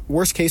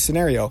 worst case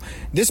scenario.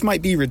 This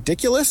might be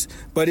ridiculous,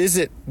 but is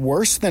it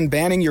worse than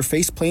banning your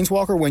Face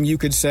Planeswalker when you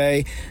could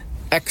say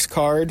X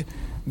card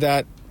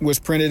that was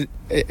printed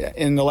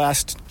in the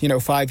last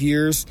 5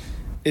 years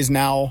is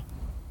now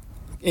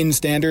in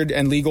Standard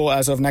and legal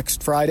as of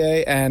next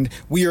Friday, and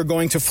we are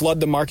going to flood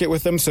the market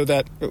with them so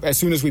that as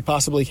soon as we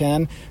possibly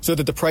can, so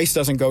that the price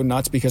doesn't go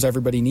nuts because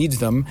everybody needs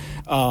them.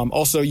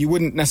 Also, you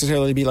wouldn't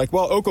necessarily be like,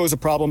 well, Oko is a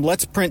problem,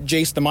 let's print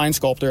Jace the Mind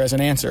Sculptor as an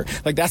answer.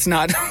 Like, that's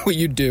not what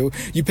you do.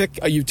 You pick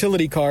a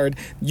utility card,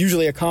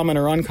 usually a common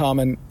or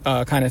uncommon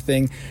kind of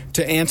thing,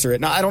 to answer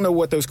it. Now, I don't know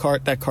what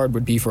that card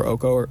would be for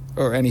Oko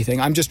or anything.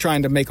 I'm just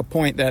trying to make a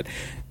point that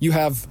you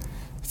have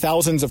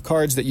thousands of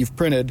cards that you've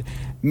printed.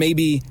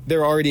 Maybe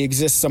there already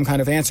exists some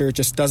kind of answer. It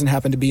just doesn't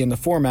happen to be in the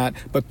format.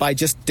 But by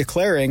just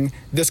declaring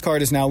this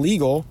card is now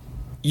legal,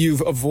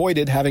 you've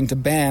avoided having to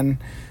ban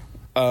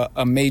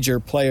a major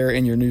player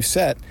in your new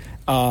set.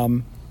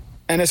 And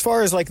as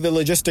far as like the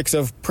logistics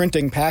of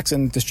printing packs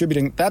and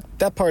distributing,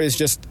 that part is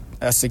just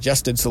a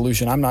suggested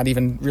solution. I'm not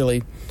even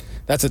really.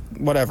 That's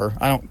whatever.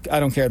 I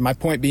don't care. My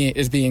point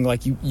being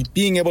like you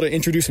being able to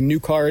introduce a new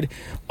card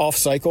off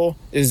cycle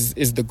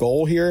is the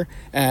goal here,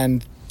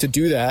 and to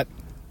do that,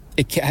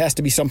 it has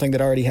to be something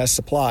that already has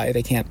supply.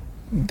 They can't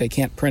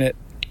print it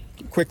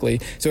quickly,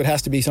 so it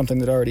has to be something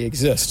that already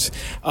exists.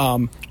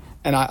 And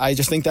I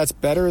just think that's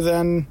better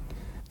than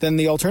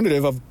the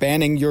alternative of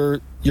banning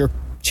your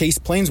Chase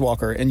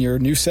Planeswalker in your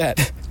new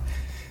set.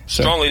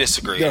 So, strongly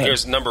disagree.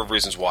 Here's a number of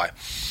reasons why.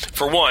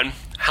 For one,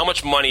 how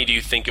much money do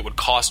you think it would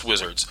cost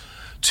Wizards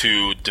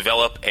to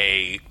develop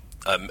a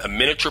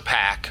miniature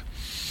pack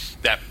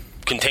that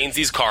contains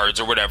these cards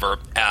or whatever,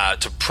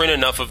 to print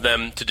enough of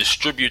them to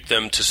distribute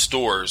them to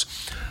stores,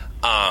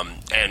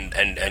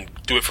 and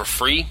do it for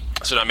free,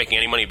 so not making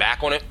any money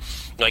back on it?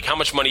 Like, how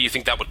much money do you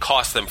think that would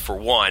cost them, for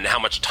one? How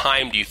much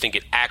time do you think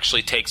it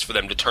actually takes for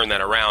them to turn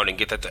that around and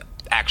get that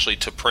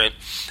to print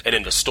and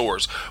into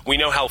stores? We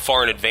know how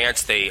far in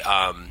advance they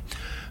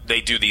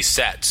do these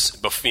sets,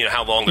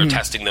 how long they're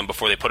testing them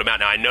before they put them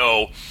out. Now, I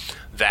know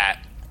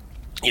that,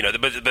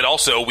 but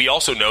also we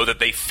also know that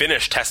they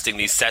finish testing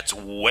these sets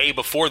way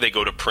before they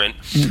go to print,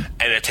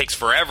 and it takes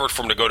forever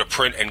for them to go to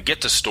print and get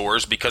to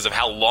stores because of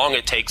how long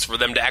it takes for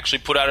them to actually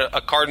put out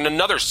a card in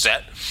another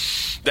set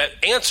that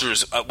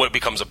answers what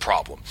becomes a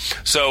problem.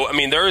 So, I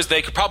mean,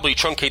 they could probably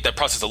truncate that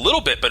process a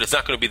little bit, but it's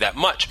not going to be that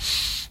much.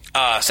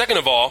 Second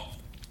of all,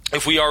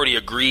 if we already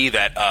agree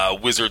that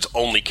Wizards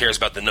only cares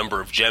about the number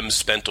of gems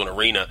spent on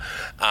Arena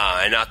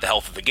and not the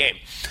health of the game,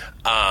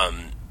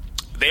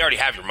 they already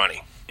have your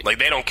money. Like,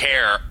 they don't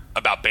care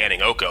about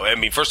banning Oko. I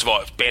mean, first of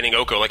all, banning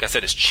Oko, like I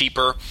said, is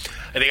cheaper,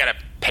 and they got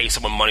to pay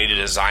someone money to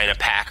design a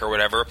pack or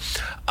whatever.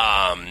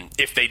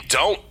 If they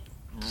don't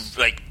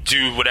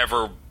do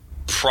whatever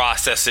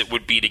process it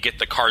would be to get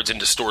the cards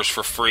into stores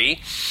for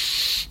free,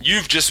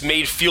 you've just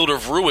made Field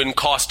of Ruin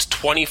cost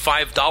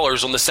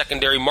 $25 on the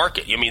secondary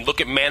market. I mean, look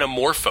at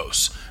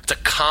Manamorphose. It's it's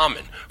a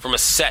common from a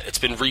set. It's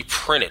been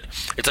reprinted.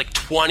 It's like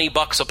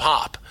 $20 a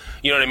pop.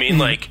 You know what I mean?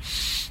 Like,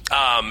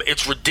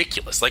 it's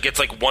ridiculous. Like, it's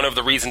like one of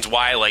the reasons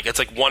why, like, it's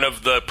like one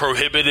of the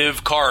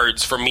prohibitive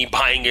cards for me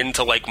buying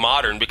into like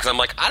Modern, because I'm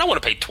like, I don't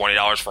want to pay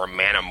 $20 for a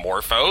Mana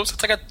Morphos.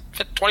 It's like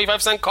a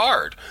 25-cent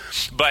card.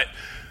 But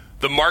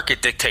the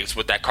market dictates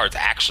what that card's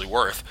actually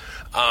worth.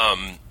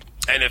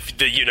 And if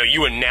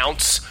you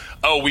announce,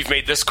 oh, we've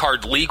made this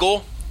card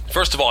legal.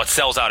 First of all, it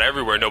sells out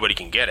everywhere. Nobody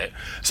can get it.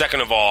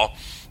 Second of all,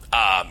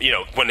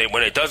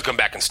 when it does come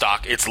back in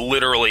stock, it's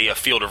literally a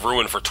field of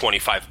ruin for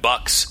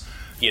 $25.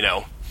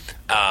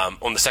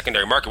 On the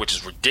secondary market, which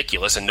is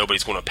ridiculous, and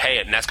nobody's going to pay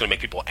it, and that's going to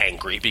make people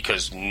angry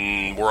because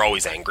we're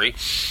always angry.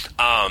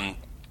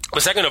 But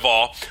second of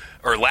all,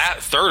 or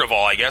third of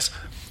all, I guess,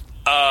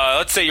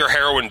 let's say you're a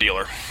heroin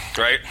dealer,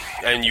 right?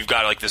 And you've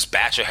got like this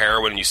batch of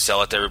heroin, and you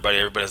sell it to everybody.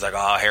 Everybody's like,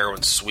 oh,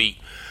 heroin's sweet.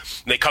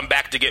 And they come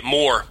back to get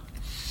more,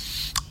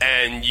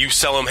 and you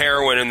sell them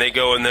heroin, and they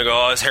go,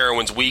 oh, this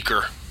heroin's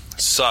weaker.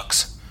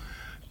 Sucks.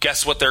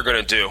 Guess what they're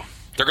going to do?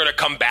 They're going to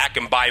come back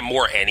and buy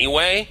more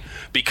anyway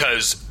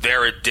because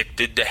they're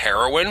addicted to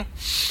heroin.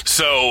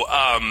 So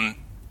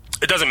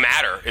it doesn't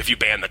matter if you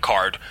ban the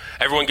card.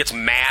 Everyone gets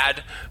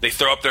mad. They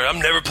throw up their, I'm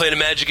never playing a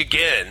Magic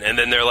again. And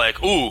then they're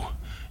like, ooh,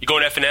 you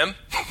going F&M?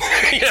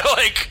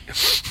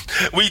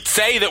 We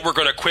say that we're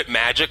going to quit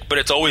Magic, but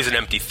it's always an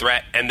empty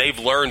threat. And they've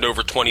learned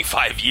over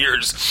 25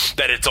 years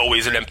that it's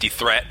always an empty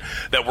threat,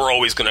 that we're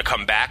always going to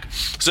come back.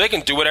 So they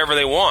can do whatever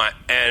they want,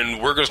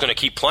 and we're just going to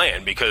keep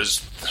playing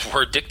because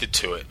we're addicted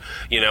to it,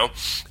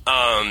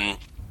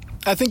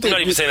 I think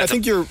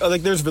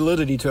there's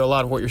validity to a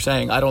lot of what you're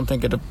saying. I don't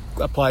think it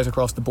applies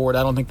across the board.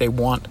 I don't think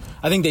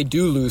I think they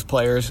do lose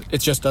players.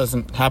 It just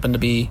doesn't happen to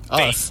be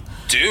us.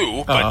 They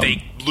do, but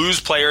they lose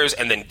players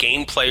and then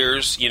gain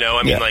players,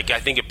 I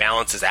think it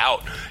balances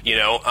out,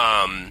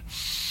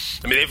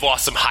 they've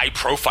lost some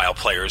high-profile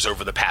players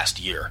over the past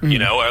year,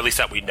 or at least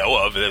that we know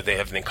of. If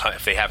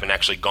they haven't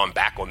actually gone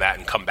back on that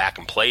and come back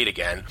and played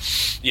again,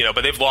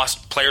 but they've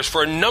lost players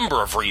for a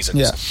number of reasons.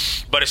 Yeah.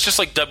 But it's just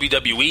like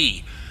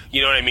WWE.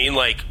 You know what I mean?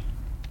 Like,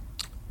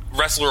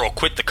 wrestler will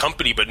quit the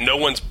company, but no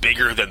one's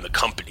bigger than the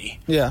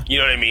company. Yeah. You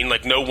know what I mean?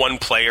 Like, no one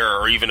player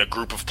or even a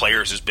group of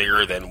players is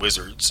bigger than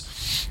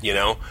Wizards,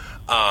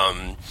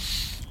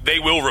 They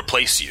will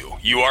replace you.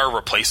 You are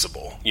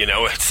replaceable.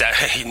 It's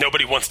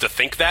nobody wants to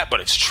think that,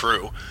 but it's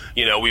true.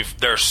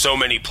 There are so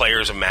many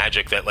players of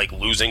Magic that, like,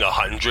 losing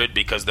 100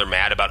 because they're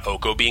mad about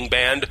Oko being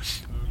banned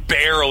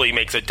barely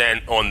makes a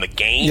dent on the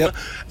game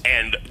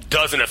and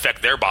doesn't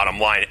affect their bottom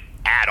line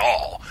at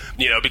all,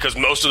 because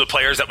most of the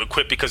players that would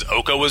quit because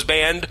Oko was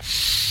banned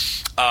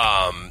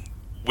are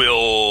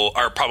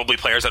probably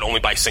players that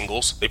only buy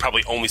singles. They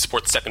probably only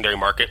support the secondary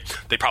market.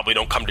 They probably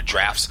don't come to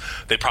drafts.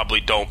 They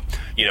probably don't,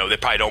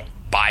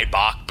 buy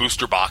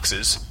booster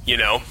boxes.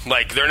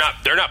 Like they're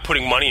not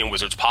putting money in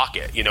Wizards'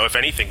 pocket. If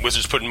anything,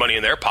 Wizards putting money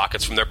in their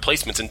pockets from their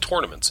placements in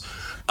tournaments.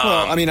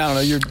 Well, I don't know.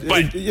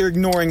 You're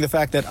ignoring the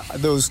fact that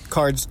those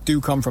cards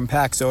do come from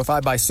packs. So if I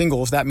buy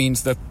singles, that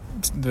means that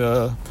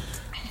the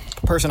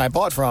person I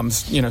bought from,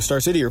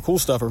 Star City or Cool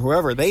Stuff or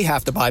whoever, they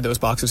have to buy those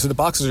boxes. So the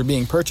boxes are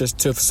being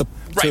purchased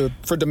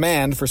for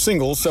demand for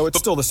singles. So it's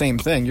still the same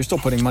thing. You're still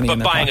putting money in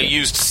their pocket. But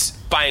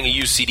buying a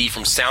used CD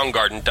from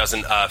Soundgarden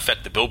doesn't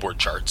affect the Billboard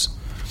charts.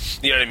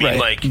 You know what I mean? Right.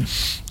 Like,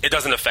 it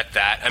doesn't affect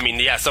that.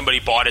 Somebody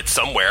bought it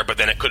somewhere, but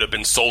then it could have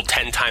been sold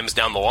 10 times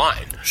down the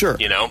line. Sure.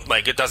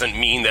 It doesn't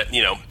mean that,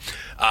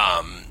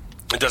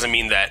 it doesn't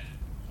mean that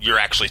you're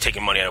actually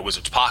taking money out of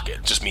Wizards' pocket.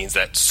 It just means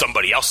that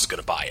somebody else is going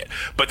to buy it.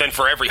 But then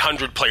for every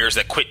 100 players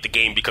that quit the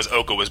game because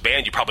Oko was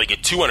banned, you probably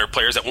get 200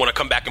 players that want to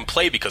come back and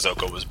play because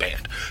Oko was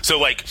banned.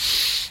 So,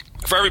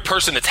 for every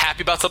person that's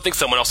happy about something,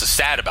 someone else is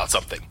sad about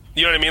something.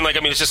 You know what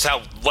I mean? It's just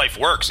how life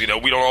works. We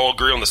don't all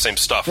agree on the same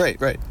stuff. Right.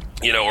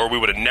 Or we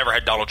would have never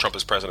had Donald Trump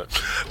as president.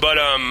 But,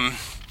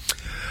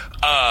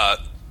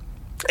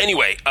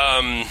 anyway.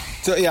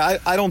 So, yeah,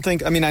 I don't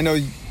think, I know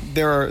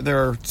there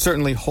are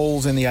certainly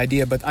holes in the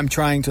idea, but I'm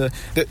trying to,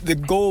 the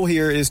goal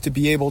here is to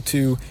be able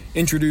to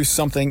introduce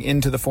something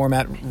into the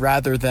format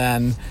rather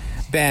than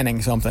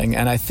banning something,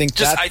 and I think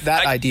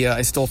that idea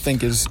I still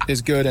think is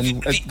good,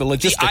 and the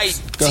logistics.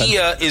 The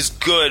idea is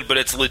good, but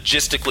it's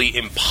logistically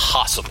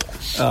impossible.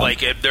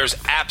 There's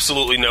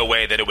absolutely no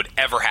way that it would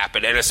ever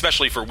happen, and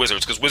especially for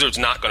Wizards, because Wizards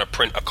not going to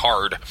print a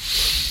card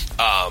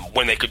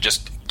when they could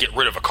just get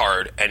rid of a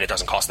card, and it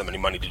doesn't cost them any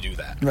money to do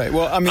that. Right.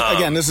 Well,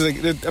 again,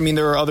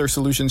 there are other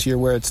solutions here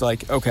where it's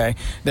like, okay,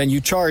 then you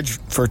charge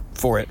for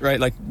it, right?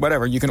 Like,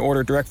 whatever, you can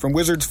order direct from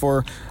Wizards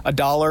for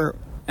 $1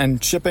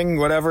 and shipping,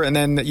 whatever, and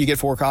then you get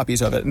 4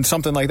 copies of it, and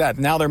something like that.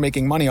 Now they're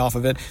making money off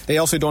of it. They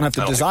also don't have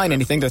to design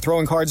anything. They're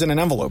throwing cards in an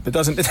envelope.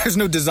 There's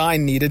no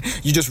design needed.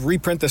 You just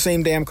reprint the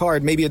same damn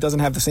card. Maybe it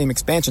doesn't have the same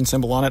expansion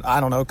symbol on it. I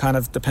don't know. Kind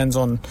of depends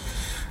on.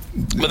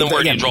 But then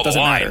where do you draw the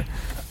line?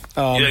 Matter.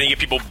 You get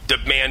people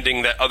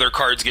demanding that other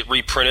cards get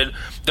reprinted.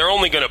 They're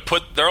only going to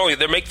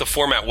they make the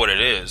format what it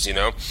is.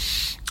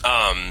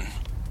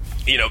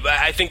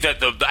 I think that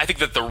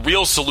the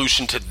real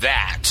solution to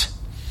that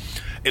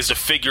is to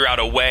figure out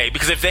a way,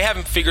 because if they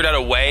haven't figured out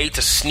a way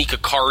to sneak a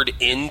card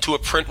into a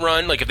print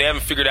run, like if they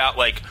haven't figured out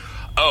like,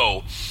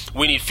 oh,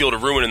 we need Field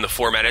of Ruin in the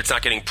format, it's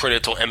not getting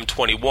printed till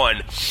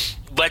M21,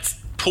 let's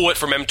pull it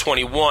from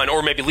M21,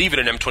 or maybe leave it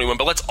in M21,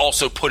 but let's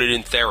also put it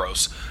in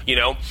Theros. You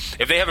know,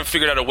 if they haven't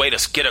figured out a way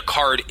to get a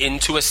card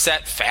into a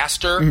set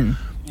faster,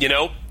 you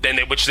know,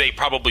 which they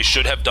probably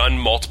should have done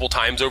multiple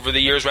times over the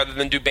years rather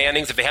than do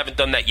bannings. If they haven't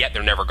done that yet,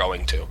 they're never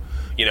going to.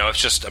 You know,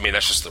 it's just, I mean,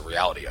 that's just the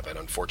reality of it,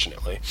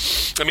 unfortunately.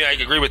 I mean, I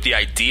agree with the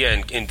idea,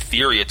 and in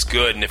theory, it's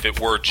good. And if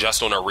it were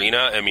just on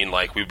Arena, I mean,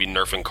 like, we'd be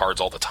nerfing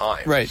cards all the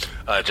time. Right.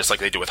 Just like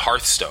they do with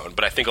Hearthstone.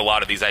 But I think a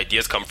lot of these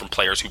ideas come from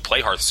players who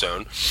play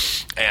Hearthstone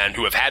and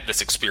who have had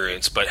this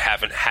experience but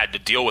haven't had to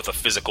deal with a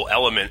physical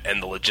element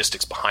and the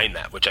logistics behind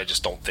that, which I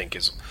just don't think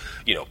is,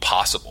 you know,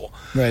 possible.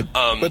 Right.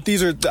 But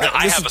these are...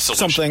 I have a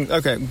solution.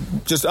 Okay,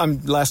 just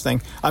last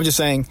thing. I'm just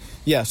saying,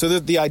 yeah, so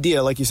the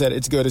idea, like you said,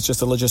 it's good. It's just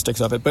the logistics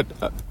of it. But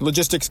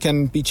logistics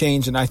can be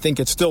changed, and I think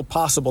it's still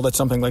possible that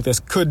something like this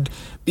could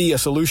be a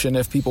solution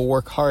if people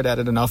work hard at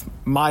it enough.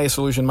 My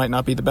solution might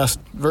not be the best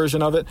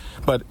version of it,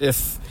 but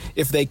if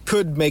they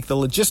could make the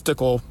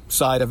logistical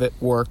side of it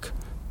work,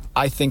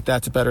 I think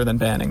that's better than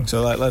banning.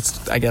 So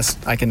I guess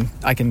I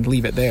can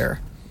leave it there,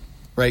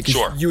 right?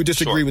 Sure. You would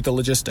disagree with the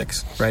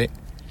logistics, right?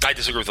 I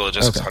disagree with the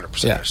logistics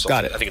 100%. Yeah,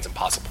 got it. I think it's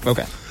impossible.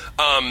 Okay.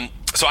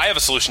 So I have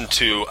a solution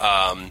to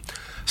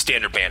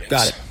standard bannings.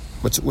 Got it.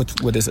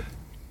 What is it?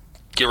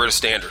 Get rid of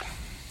standard.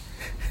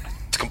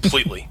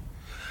 Completely.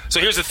 So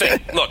here's the thing.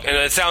 Look, and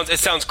it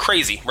sounds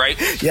crazy, right?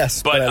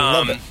 Yes, but I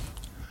love it.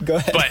 Go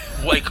ahead. But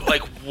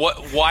like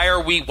what? Why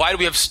do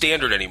we have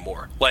standard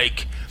anymore?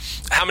 Like,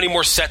 how many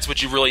more sets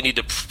would you really need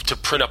to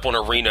print up on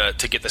Arena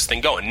to get this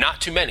thing going?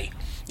 Not too many.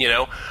 You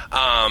know,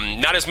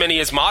 not as many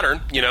as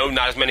Modern. You know,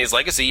 not as many as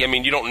Legacy. I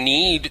mean, you don't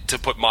need to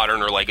put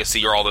Modern or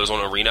Legacy or all those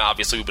on Arena.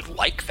 Obviously, we would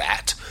like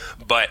that,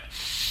 but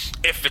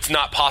if it's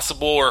not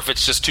possible, or if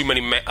it's just too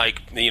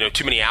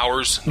many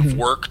hours of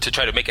work to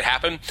try to make it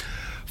happen,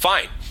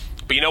 fine.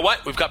 But you know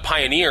what? We've got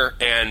Pioneer,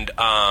 and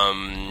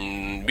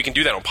we can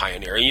do that on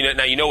Pioneer.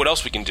 Now you know what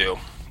else we can do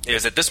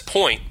is at this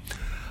point.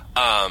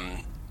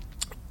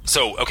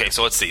 So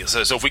let's see.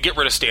 So if we get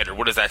rid of standard,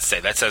 what does that say?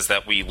 That says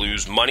that we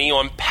lose money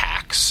on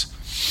packs,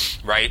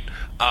 right?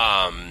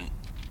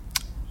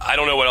 I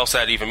don't know what else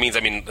that even means. I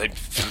mean,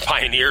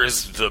 Pioneer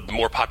is the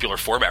more popular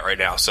format right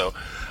now, so.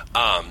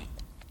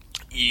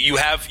 You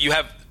have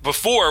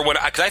before,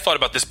 because I thought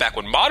about this back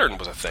when Modern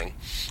was a thing,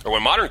 or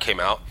when Modern came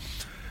out.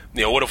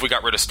 You know, what if we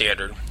got rid of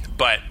standard?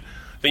 But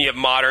then you have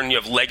Modern, you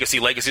have Legacy.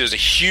 Legacy, there's a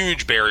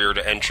huge barrier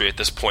to entry at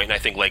this point, and I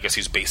think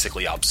Legacy is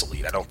basically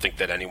obsolete. I don't think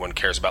that anyone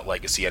cares about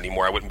Legacy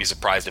anymore. I wouldn't be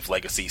surprised if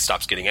Legacy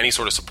stops getting any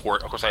sort of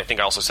support. Of course, I think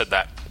I also said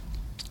that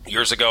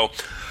years ago.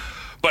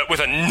 But with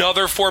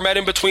another format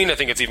in between, I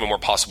think it's even more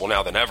possible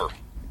now than ever.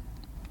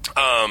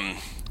 I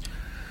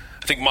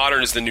think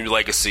Modern is the new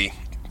Legacy,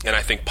 and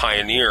I think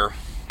Pioneer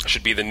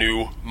should be the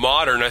new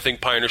Modern. I think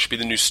Pioneer should be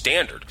the new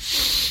Standard,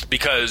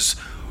 because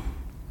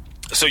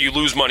so you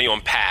lose money on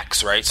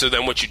packs, right? So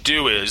then what you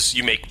do is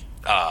you make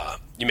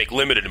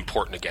Limited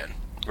important again,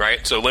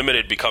 right? So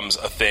Limited becomes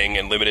a thing,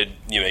 and Limited,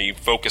 you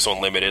focus on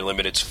Limited.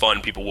 Limited's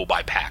fun. People will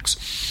buy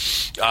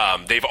packs.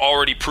 They've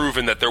already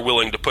proven that they're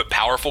willing to put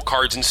powerful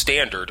cards in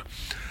Standard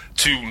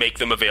to make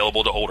them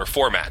available to older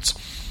formats.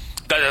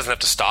 That doesn't have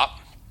to stop.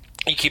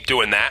 You keep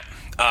doing that,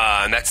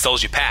 and that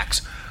sells you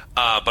packs.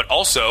 But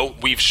also,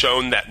 we've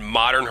shown that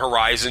Modern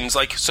Horizons,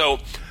 what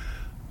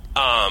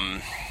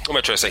am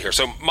I trying to say here?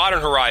 So,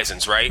 Modern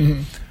Horizons, right?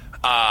 Mm-hmm.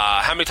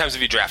 How many times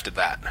have you drafted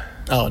that?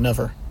 Oh,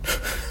 never.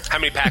 How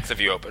many packs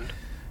have you opened?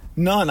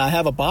 None. I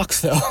have a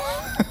box, though.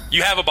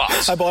 You have a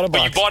box. I bought a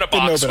box. But you bought a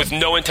box with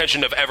no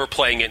intention of ever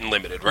playing it in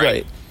Limited, right?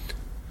 Right.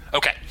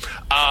 Okay.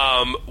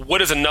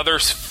 What is another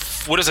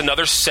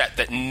set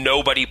that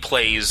nobody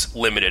plays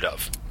Limited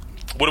of?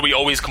 What do we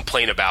always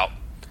complain about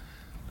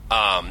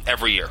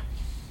every year?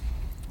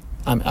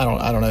 I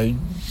don't know.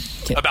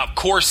 About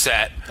core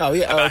set. Oh,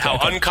 yeah. About how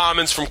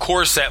uncommons from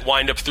core set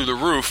wind up through the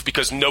roof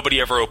because nobody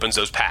ever opens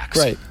those packs.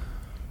 Right.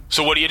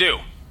 So what do?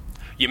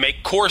 You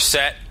make core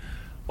set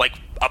like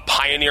a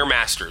Pioneer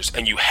Masters,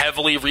 and you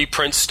heavily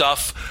reprint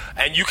stuff,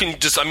 and you can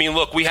just,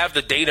 look, we have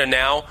the data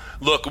now.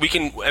 Look, we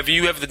can, if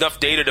you have enough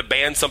data to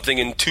ban something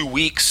in 2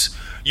 weeks,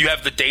 you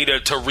have the data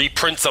to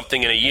reprint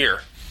something in a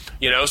year.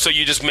 So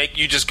you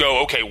just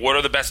go, okay, what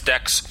are the best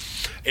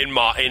decks in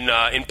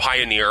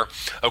Pioneer?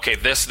 Okay,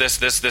 this.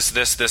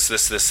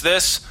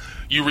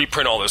 You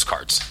reprint all those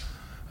cards.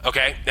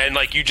 Okay? And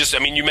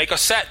you make a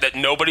set that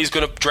nobody's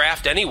going to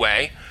draft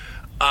anyway,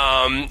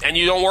 and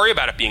you don't worry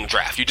about it being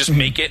draft. You just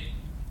make it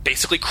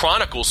basically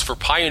Chronicles for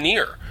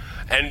Pioneer.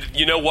 And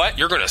you know what?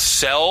 You're going to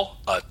sell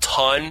a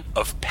ton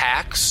of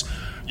packs.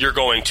 You're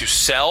going to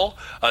sell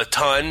a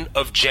ton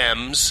of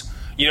gems.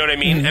 You know what I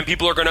mean? And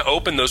people are going to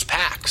open those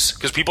packs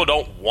because people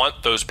don't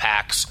want those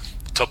packs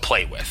to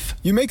play with.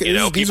 You make it. You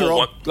know, these people are all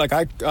want, like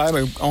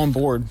I'm on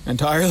board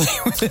entirely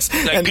with this.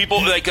 like And people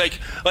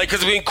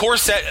because I mean, core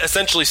set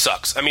essentially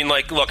sucks. I mean,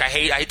 like, look, I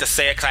hate to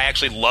say it because I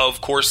actually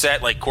love core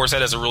set. Like, core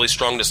set has a really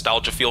strong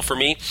nostalgia feel for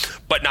me,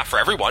 but not for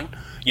everyone.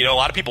 You know, a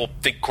lot of people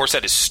think core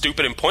set is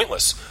stupid and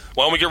pointless.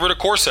 Why don't we get rid of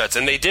core sets?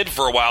 And they did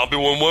for a while.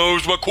 People went,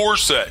 "Where's my core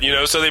set?" You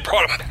know, so they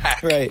brought them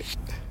back. Right.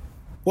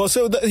 Well,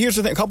 so here's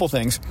the thing, a couple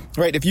things,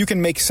 right? If you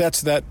can make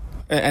sets that,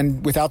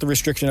 and without the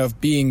restriction of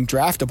being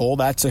draftable,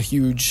 that's a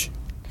huge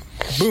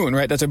boon,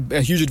 right? That's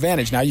a huge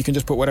advantage. Now you can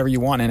just put whatever you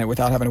want in it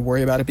without having to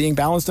worry about it being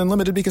balanced and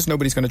limited because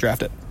nobody's going to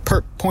draft it.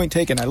 Point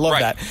taken. I love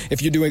that.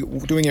 If you're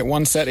doing it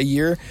one set a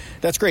year,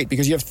 that's great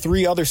because you have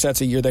 3 other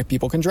sets a year that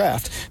people can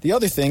draft. The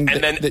other thing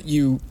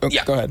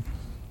go ahead.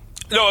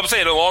 No, I'm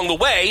saying along the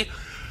way,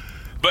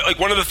 but like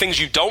one of the things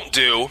you don't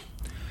do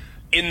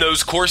in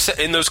those core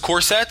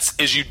sets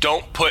is you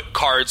don't put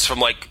cards from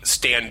like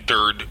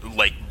standard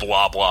like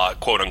blah blah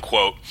quote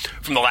unquote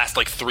from the last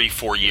like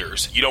 3-4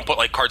 years. You don't put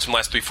like cards from the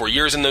last 3-4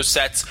 years in those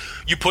sets.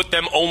 You put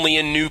them only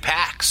in new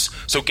packs.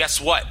 So guess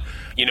what?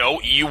 You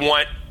know, you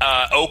want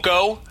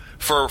Oko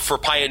for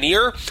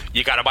Pioneer,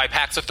 you got to buy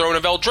packs of Throne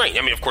of Eldraine.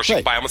 I mean, of course, you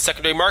can buy them on the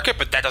secondary market,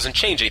 but that doesn't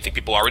change anything.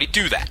 People already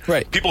do that.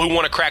 Right. People who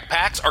want to crack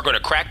packs are going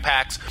to crack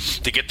packs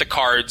to get the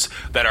cards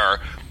that are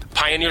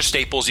Pioneer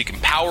staples. You can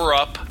power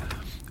up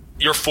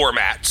your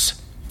formats.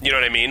 You know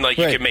what I mean? Like,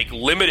 you can make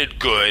limited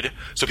good,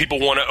 so people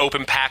want to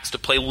open packs to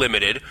play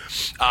limited.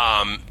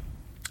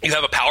 You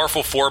have a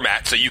powerful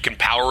format, so you can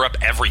power up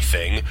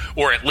everything,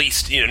 or at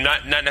least, you know,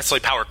 not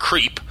necessarily power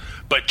creep,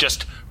 but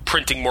just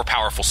printing more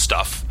powerful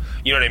stuff.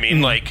 You know what I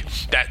mean? Like,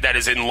 that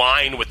is in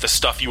line with the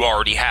stuff you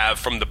already have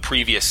from the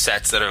previous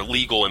sets that are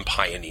legal in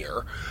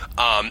Pioneer.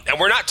 And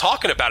we're not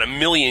talking about a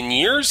million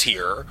years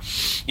here.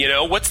 You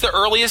know, what's the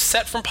earliest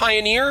set from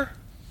Pioneer?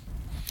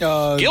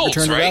 Guilds,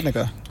 Return to right?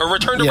 Ravnica. Or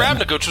Return to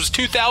Ravnica, which was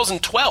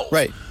 2012.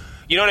 Right.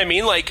 You know what I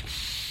mean? Like,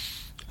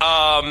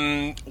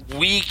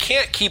 we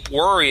can't keep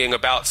worrying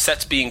about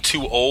sets being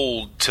too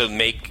old to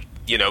make,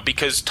 you know,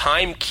 because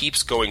time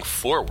keeps going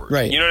forward.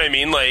 Right. You know what I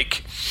mean?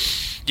 Like,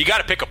 you got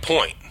to pick a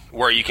point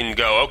where you can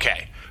go,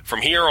 okay,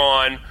 from here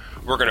on,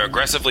 we're going to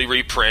aggressively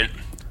reprint.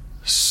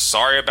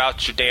 Sorry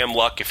about your damn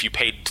luck if you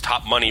paid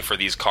top money for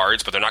these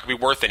cards, but they're not going to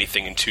be worth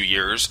anything in 2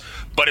 years.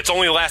 But it's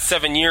only the last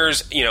 7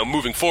 years, you know,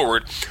 moving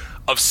forward,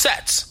 of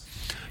sets.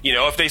 You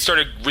know, if they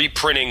started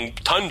reprinting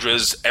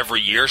Tundras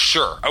every year,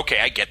 sure, okay,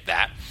 I get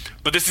that.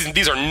 But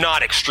these are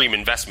not extreme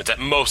investments. At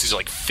most, these are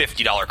like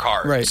 $50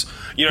 cards. Right.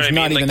 You know what I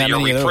mean? Like, that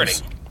you're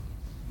reprinting.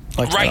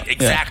 Right,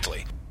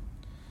 exactly.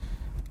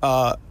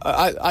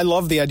 I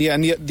love the idea.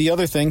 And the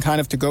other thing,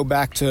 kind of to go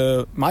back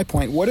to my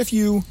point, what if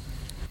the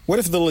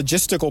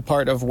logistical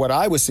part of what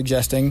I was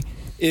suggesting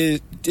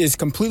is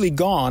completely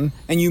gone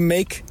and you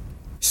make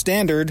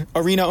standard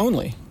arena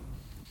only?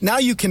 Now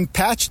you can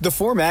patch the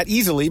format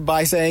easily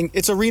by saying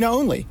it's arena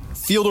only.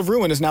 Field of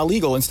Ruin is now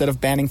legal instead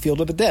of banning Field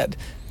of the Dead.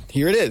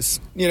 Here it is.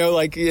 You know,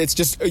 like, it's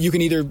just, you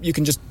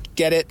can just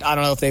get it. I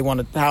don't know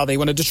how they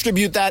want to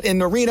distribute that in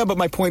arena, but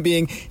my point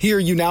being, here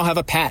you now have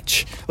a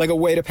patch, like a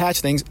way to patch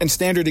things, and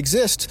standard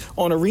exists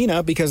on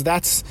arena because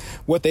that's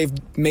what they've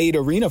made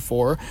arena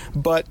for.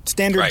 But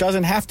standard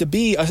doesn't have to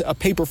be a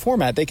paper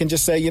format. They can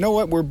just say, you know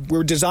what,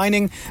 we're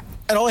designing,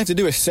 and all I have to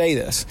do is say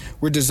this.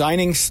 We're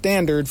designing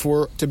standard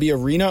to be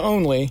arena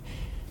only.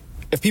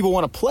 If people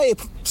want to play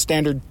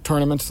standard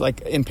tournaments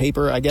like in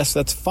paper, I guess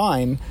that's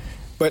fine.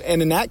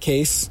 And in that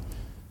case,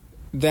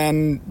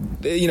 then,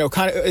 you know,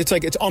 kind of,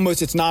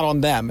 it's not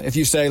on them. If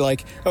you say,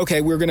 like,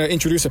 okay, we're going to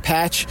introduce a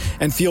patch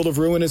and Field of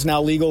Ruin is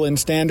now legal in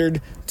standard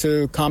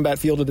to combat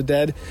Field of the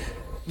Dead,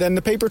 then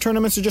the paper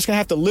tournaments are just going to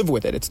have to live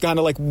with it. It's kind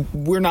of like,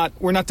 we're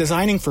not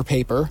designing for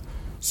paper,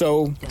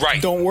 so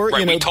don't worry.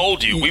 Right, you know, we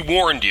told you, we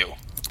warned you.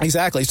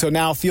 Exactly. So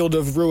now Field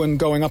of Ruin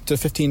going up to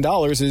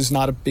 $15 is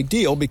not a big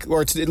deal,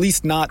 or it's at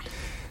least not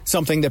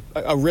something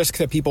a risk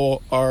that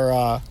people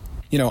are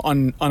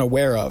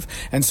unaware of.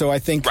 And so I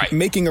think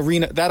making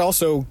arena, that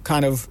also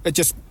kind of, it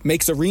just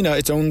makes arena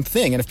its own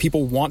thing. And if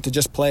people want to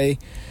just play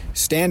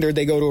standard,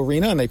 they go to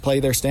arena and they play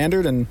their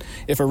standard. And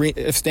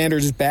if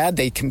standard is bad,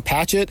 they can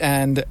patch it.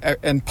 And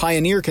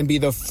Pioneer can be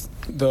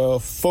the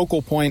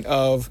focal point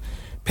of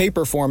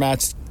paper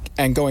formats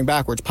and going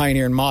backwards,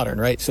 Pioneer and Modern,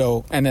 right?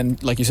 So, and then,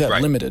 like you said,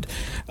 limited.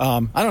 I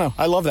don't know.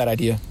 I love that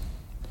idea.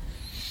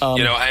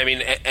 You know, I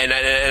mean,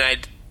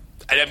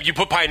 and you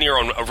put Pioneer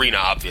on Arena,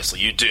 obviously.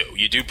 You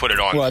do put it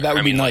on. Well, that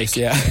would be nice,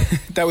 yeah.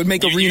 That would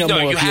make Arena more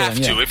appealing. You have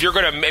to. Yeah. If you're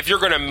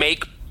gonna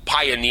make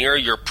Pioneer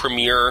your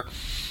premier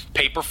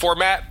paper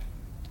format,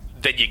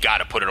 then you got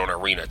to put it on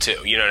Arena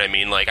too. You know what I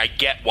mean? Like, I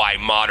get why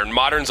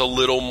Modern's a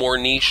little more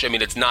niche. I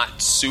mean, it's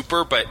not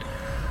super, but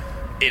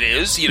it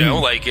is. You know,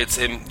 like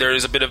there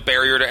is a bit of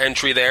barrier to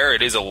entry there.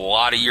 It is a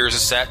lot of years of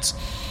sets.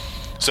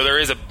 So there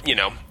is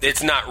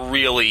it's not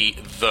really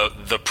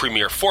the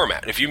premier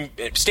format.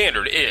 If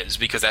standard is,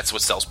 because that's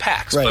what sells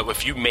packs. Right. But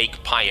if you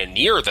make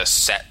Pioneer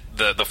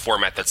the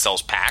format that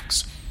sells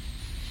packs,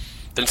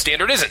 then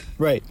standard isn't.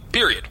 Right.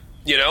 Period.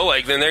 You know,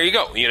 like, then there you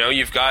go. You know,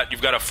 you've got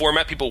a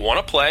format people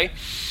want to play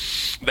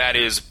that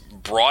is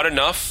broad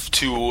enough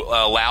to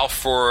allow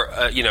for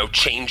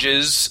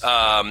changes,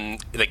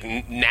 like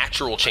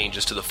natural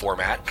changes to the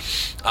format.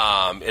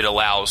 It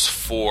allows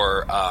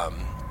for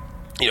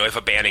if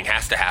a banning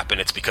has to happen,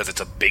 it's because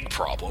it's a big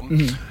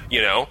problem.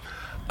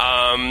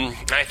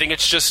 I think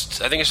it's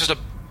just a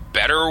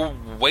better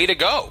way to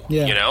go.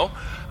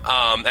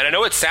 And I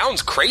know it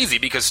sounds crazy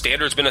because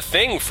Standard's been a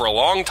thing for a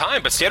long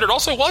time, but Standard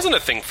also wasn't a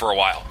thing for a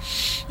while.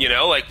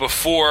 Like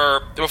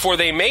before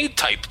they made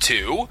Type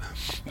 2,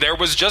 there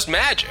was just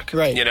Magic,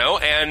 right?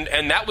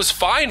 And that was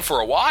fine for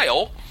a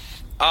while.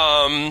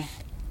 And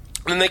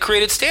then they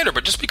created Standard,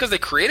 but just because they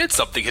created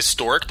something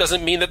historic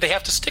doesn't mean that they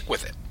have to stick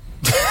with it.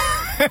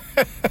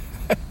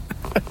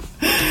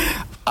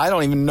 I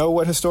don't even know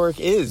what historic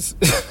is.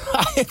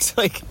 It's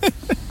like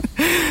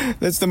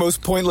that's the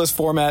most pointless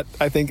format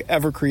I think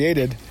ever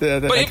created.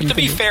 But to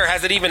be fair,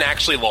 has it even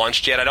actually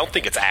launched yet? I don't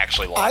think it's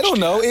actually launched. I don't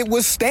know. Yet. It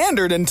was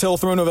Standard until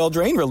Throne of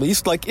Eldraine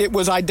released. Like it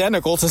was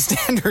identical to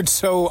Standard.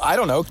 So I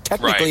don't know.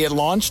 Technically, It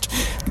launched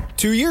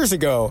 2 years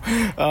ago.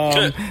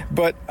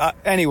 But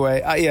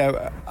anyway,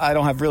 I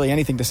don't have really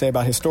anything to say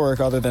about historic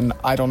other than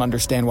I don't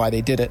understand why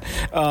they did it.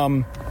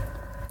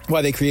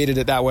 Why they created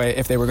it that way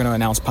if they were going to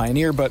announce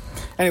Pioneer. But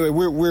anyway,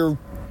 we're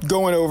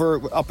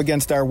going up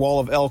against our wall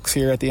of elks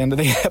here at the end of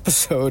the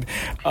episode.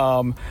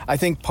 I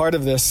think part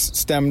of this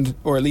stemmed,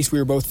 or at least we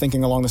were both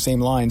thinking along the same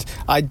lines.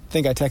 I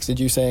think I texted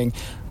you saying,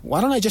 why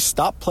don't I just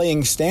stop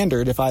playing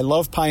Standard? If I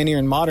love Pioneer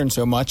and Modern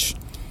so much,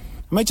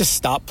 I might just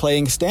stop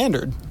playing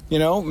Standard.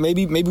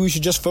 Maybe we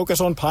should just focus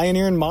on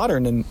Pioneer and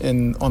Modern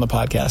on the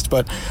podcast.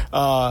 But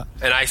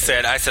and I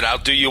said I'll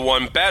do you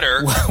one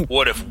better.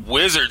 What if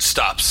Wizard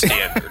stops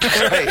Standard?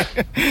 Right.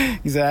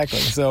 Exactly.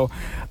 So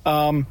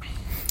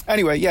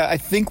anyway, I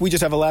think we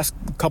just have a last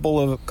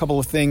couple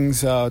of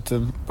things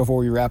before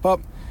we wrap up.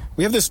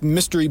 We have this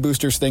mystery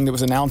boosters thing that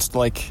was announced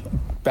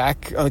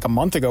back a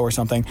month ago or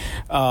something.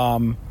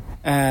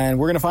 And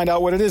we're going to find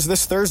out what it is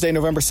this Thursday,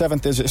 November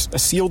 7th. Is a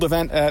sealed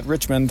event at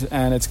Richmond,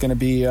 and it's going to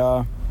be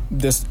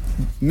this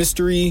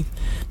mystery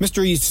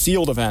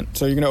sealed event.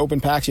 So you're going to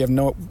open packs.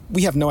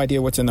 We have no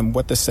idea what's in them,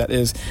 what this set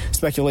is.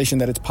 Speculation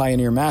that it's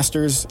Pioneer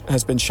Masters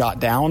has been shot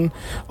down,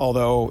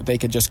 although they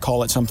could just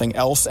call it something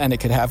else, and it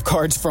could have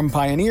cards from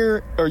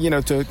Pioneer, or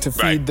to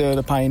feed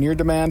the Pioneer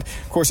demand.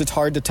 Of course, it's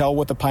hard to tell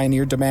what the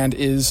Pioneer demand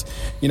is,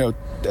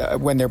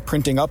 when they're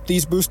printing up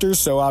these boosters.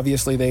 So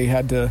obviously they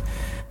had to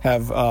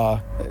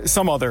have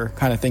some other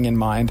kind of thing in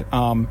mind.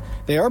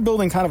 They are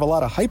building kind of a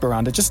lot of hype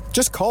around it.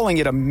 Just calling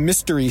it a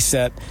mystery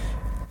set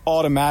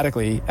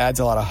automatically adds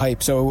a lot of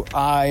hype. So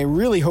I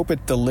really hope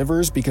it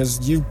delivers, because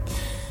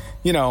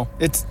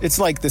it's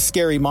like the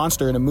scary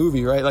monster in a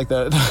movie, right? Like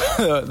or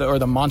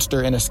the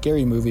monster in a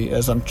scary movie,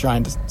 as I'm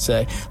trying to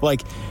say.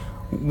 Like,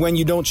 when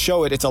you don't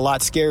show it, it's a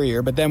lot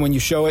scarier. But then when you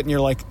show it and you're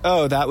like,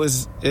 oh, that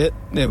was it.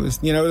 It was,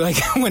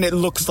 when it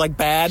looks like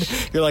bad,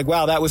 you're like,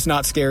 wow, that was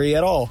not scary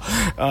at all.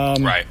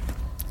 Right.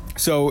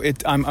 So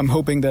I'm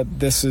hoping that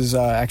this is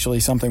actually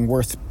something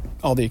worth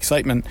all the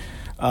excitement.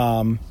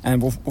 And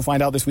we'll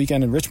find out this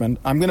weekend in Richmond.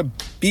 I'm going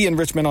to be in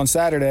Richmond on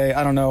Saturday.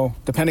 I don't know,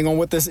 depending on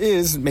what this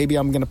is, maybe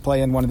I'm going to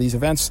play in one of these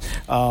events.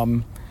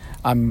 I'm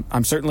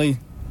certainly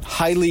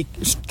highly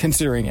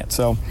considering it.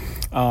 So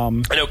I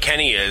know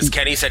Kenny is.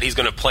 Kenny said he's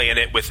going to play in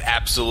it with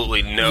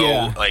absolutely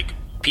no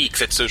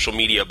peeks at social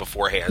media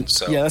beforehand.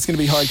 So that's going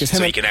to be hard because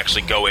he can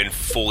actually go in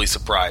fully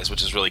surprised,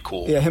 which is really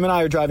cool. Yeah, him and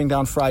I are driving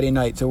down Friday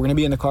night, so we're going to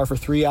be in the car for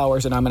 3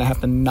 hours, and I'm going to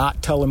have to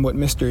not tell him what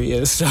mystery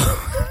is, so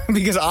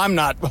because I'm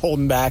not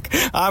holding back.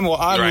 I'm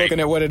looking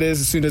at what it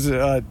is as soon as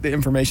the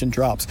information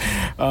drops.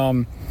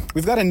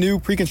 We've got a new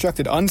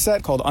pre-constructed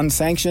unset called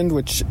Unsanctioned,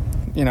 which,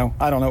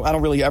 I don't know. I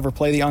don't really ever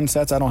play the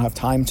unsets. I don't have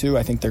time to.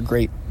 I think they're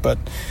great. But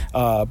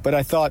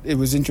I thought it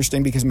was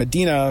interesting because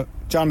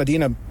John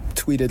Medina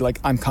tweeted,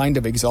 I'm kind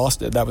of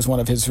exhausted. That was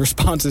one of his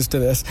responses to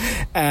this.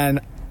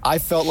 And I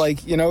felt like,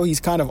 he's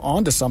kind of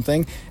onto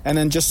something. And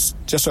then just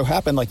so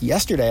happened,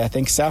 yesterday, I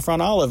think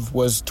Saffron Olive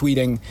was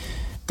tweeting,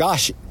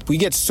 gosh, we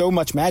get so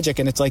much Magic,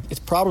 and it's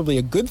probably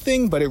a good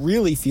thing, but it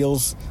really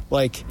feels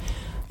like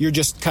you're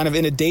just kind of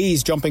in a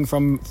daze, jumping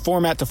from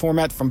format to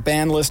format, from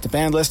ban list to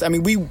ban list. I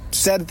mean, we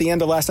said at the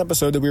end of last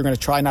episode that we were going to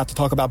try not to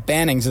talk about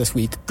bannings this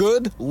week.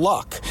 Good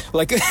luck.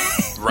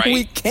 Right.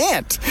 We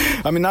can't.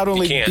 I mean, not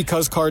only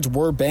because cards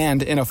were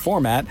banned in a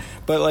format,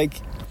 but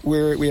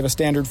we have a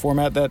standard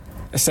format that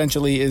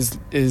essentially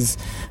is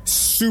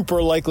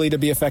super likely to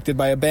be affected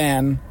by a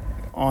ban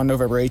on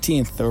November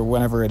 18th or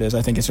whenever it is.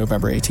 I think it's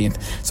November 18th.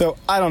 So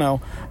I don't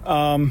know.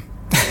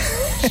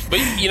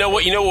 But you know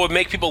what would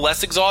make people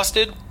less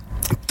exhausted?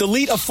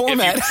 Delete a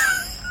format.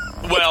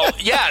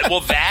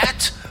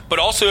 That. But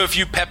also, if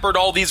you peppered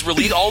all these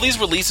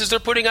releases they're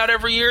putting out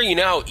every year, you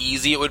know how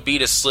easy it would be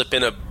to slip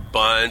in a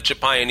bunch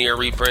of Pioneer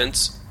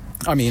reprints.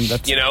 I mean,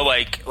 that's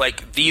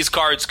these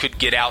cards could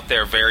get out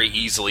there very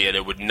easily, and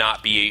it would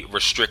not be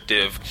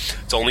restrictive.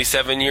 It's only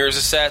 7 years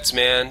of sets,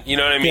 man. You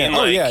know what I mean?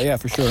 Yeah,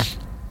 for sure.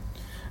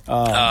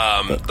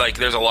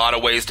 There's a lot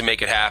of ways to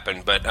make it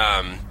happen, but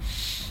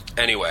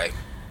anyway.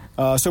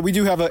 So we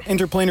do have an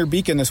interplanar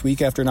beacon this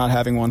week after not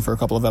having one for a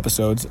couple of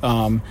episodes.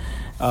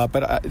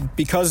 But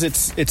because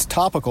it's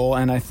topical,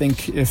 and I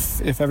think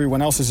if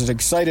everyone else is as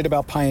excited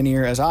about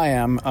Pioneer as I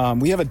am,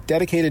 we have a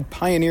dedicated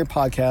Pioneer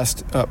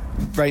podcast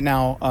right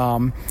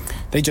now.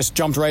 They just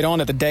jumped right on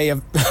it the day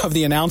of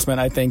the announcement,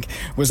 I think,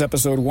 was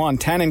episode 1.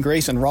 Tannen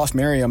Grace and Ross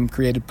Merriam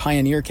created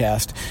Pioneer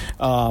Cast.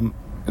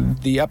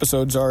 The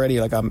episodes already,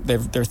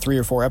 they're 3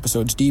 or 4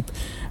 episodes deep.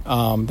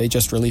 They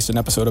just released an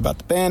episode about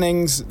the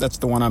bannings. That's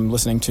the one I'm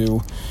listening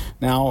to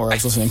now, or I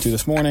was listening to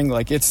this morning.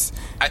 It's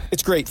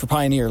great for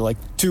Pioneer.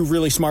 2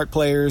 really smart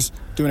players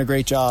doing a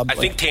great job. I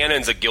think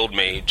Tannen's a guild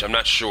mage. I'm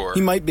not sure.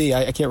 He might be.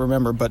 I can't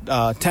remember, but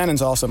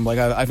Tannen's awesome.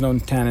 I've known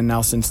Tannen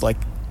now since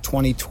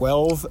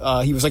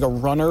 2012. He was a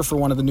runner for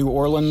one of the New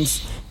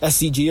Orleans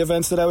SCG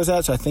events that I was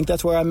at, so I think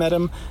that's where I met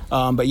him.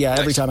 But yeah,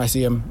 every time I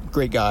see him,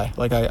 great guy.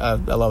 I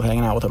love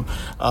hanging out with him.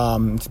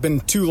 It's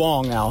been too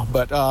long now,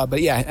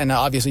 but yeah, and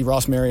obviously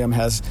Ross Merriam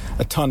has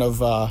a ton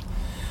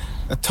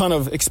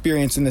of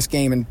experience in this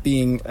game and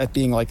being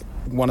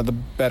one of the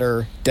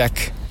better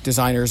deck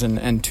designers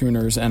and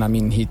tuners, and I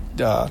mean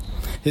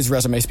his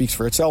resume speaks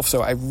for itself.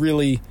 So I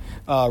really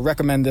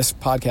recommend this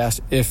podcast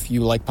if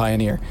you like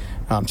Pioneer.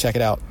 Check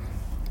it out.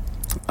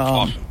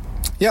 Awesome.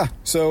 Yeah,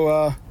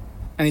 so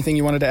anything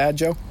you wanted to add,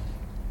 Joe?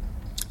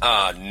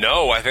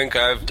 No, I think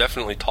I've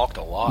definitely talked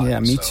a lot. Yeah,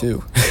 me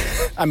too.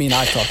 I mean,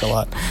 I've talked a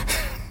lot.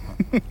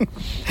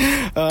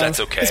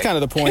 That's okay. It's kind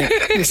of the point.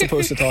 You're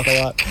supposed to talk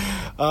a lot.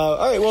 All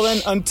right, well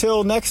then,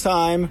 until next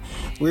time,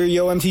 we're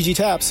YMTG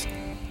Taps.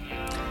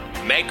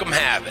 Make 'em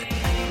have it.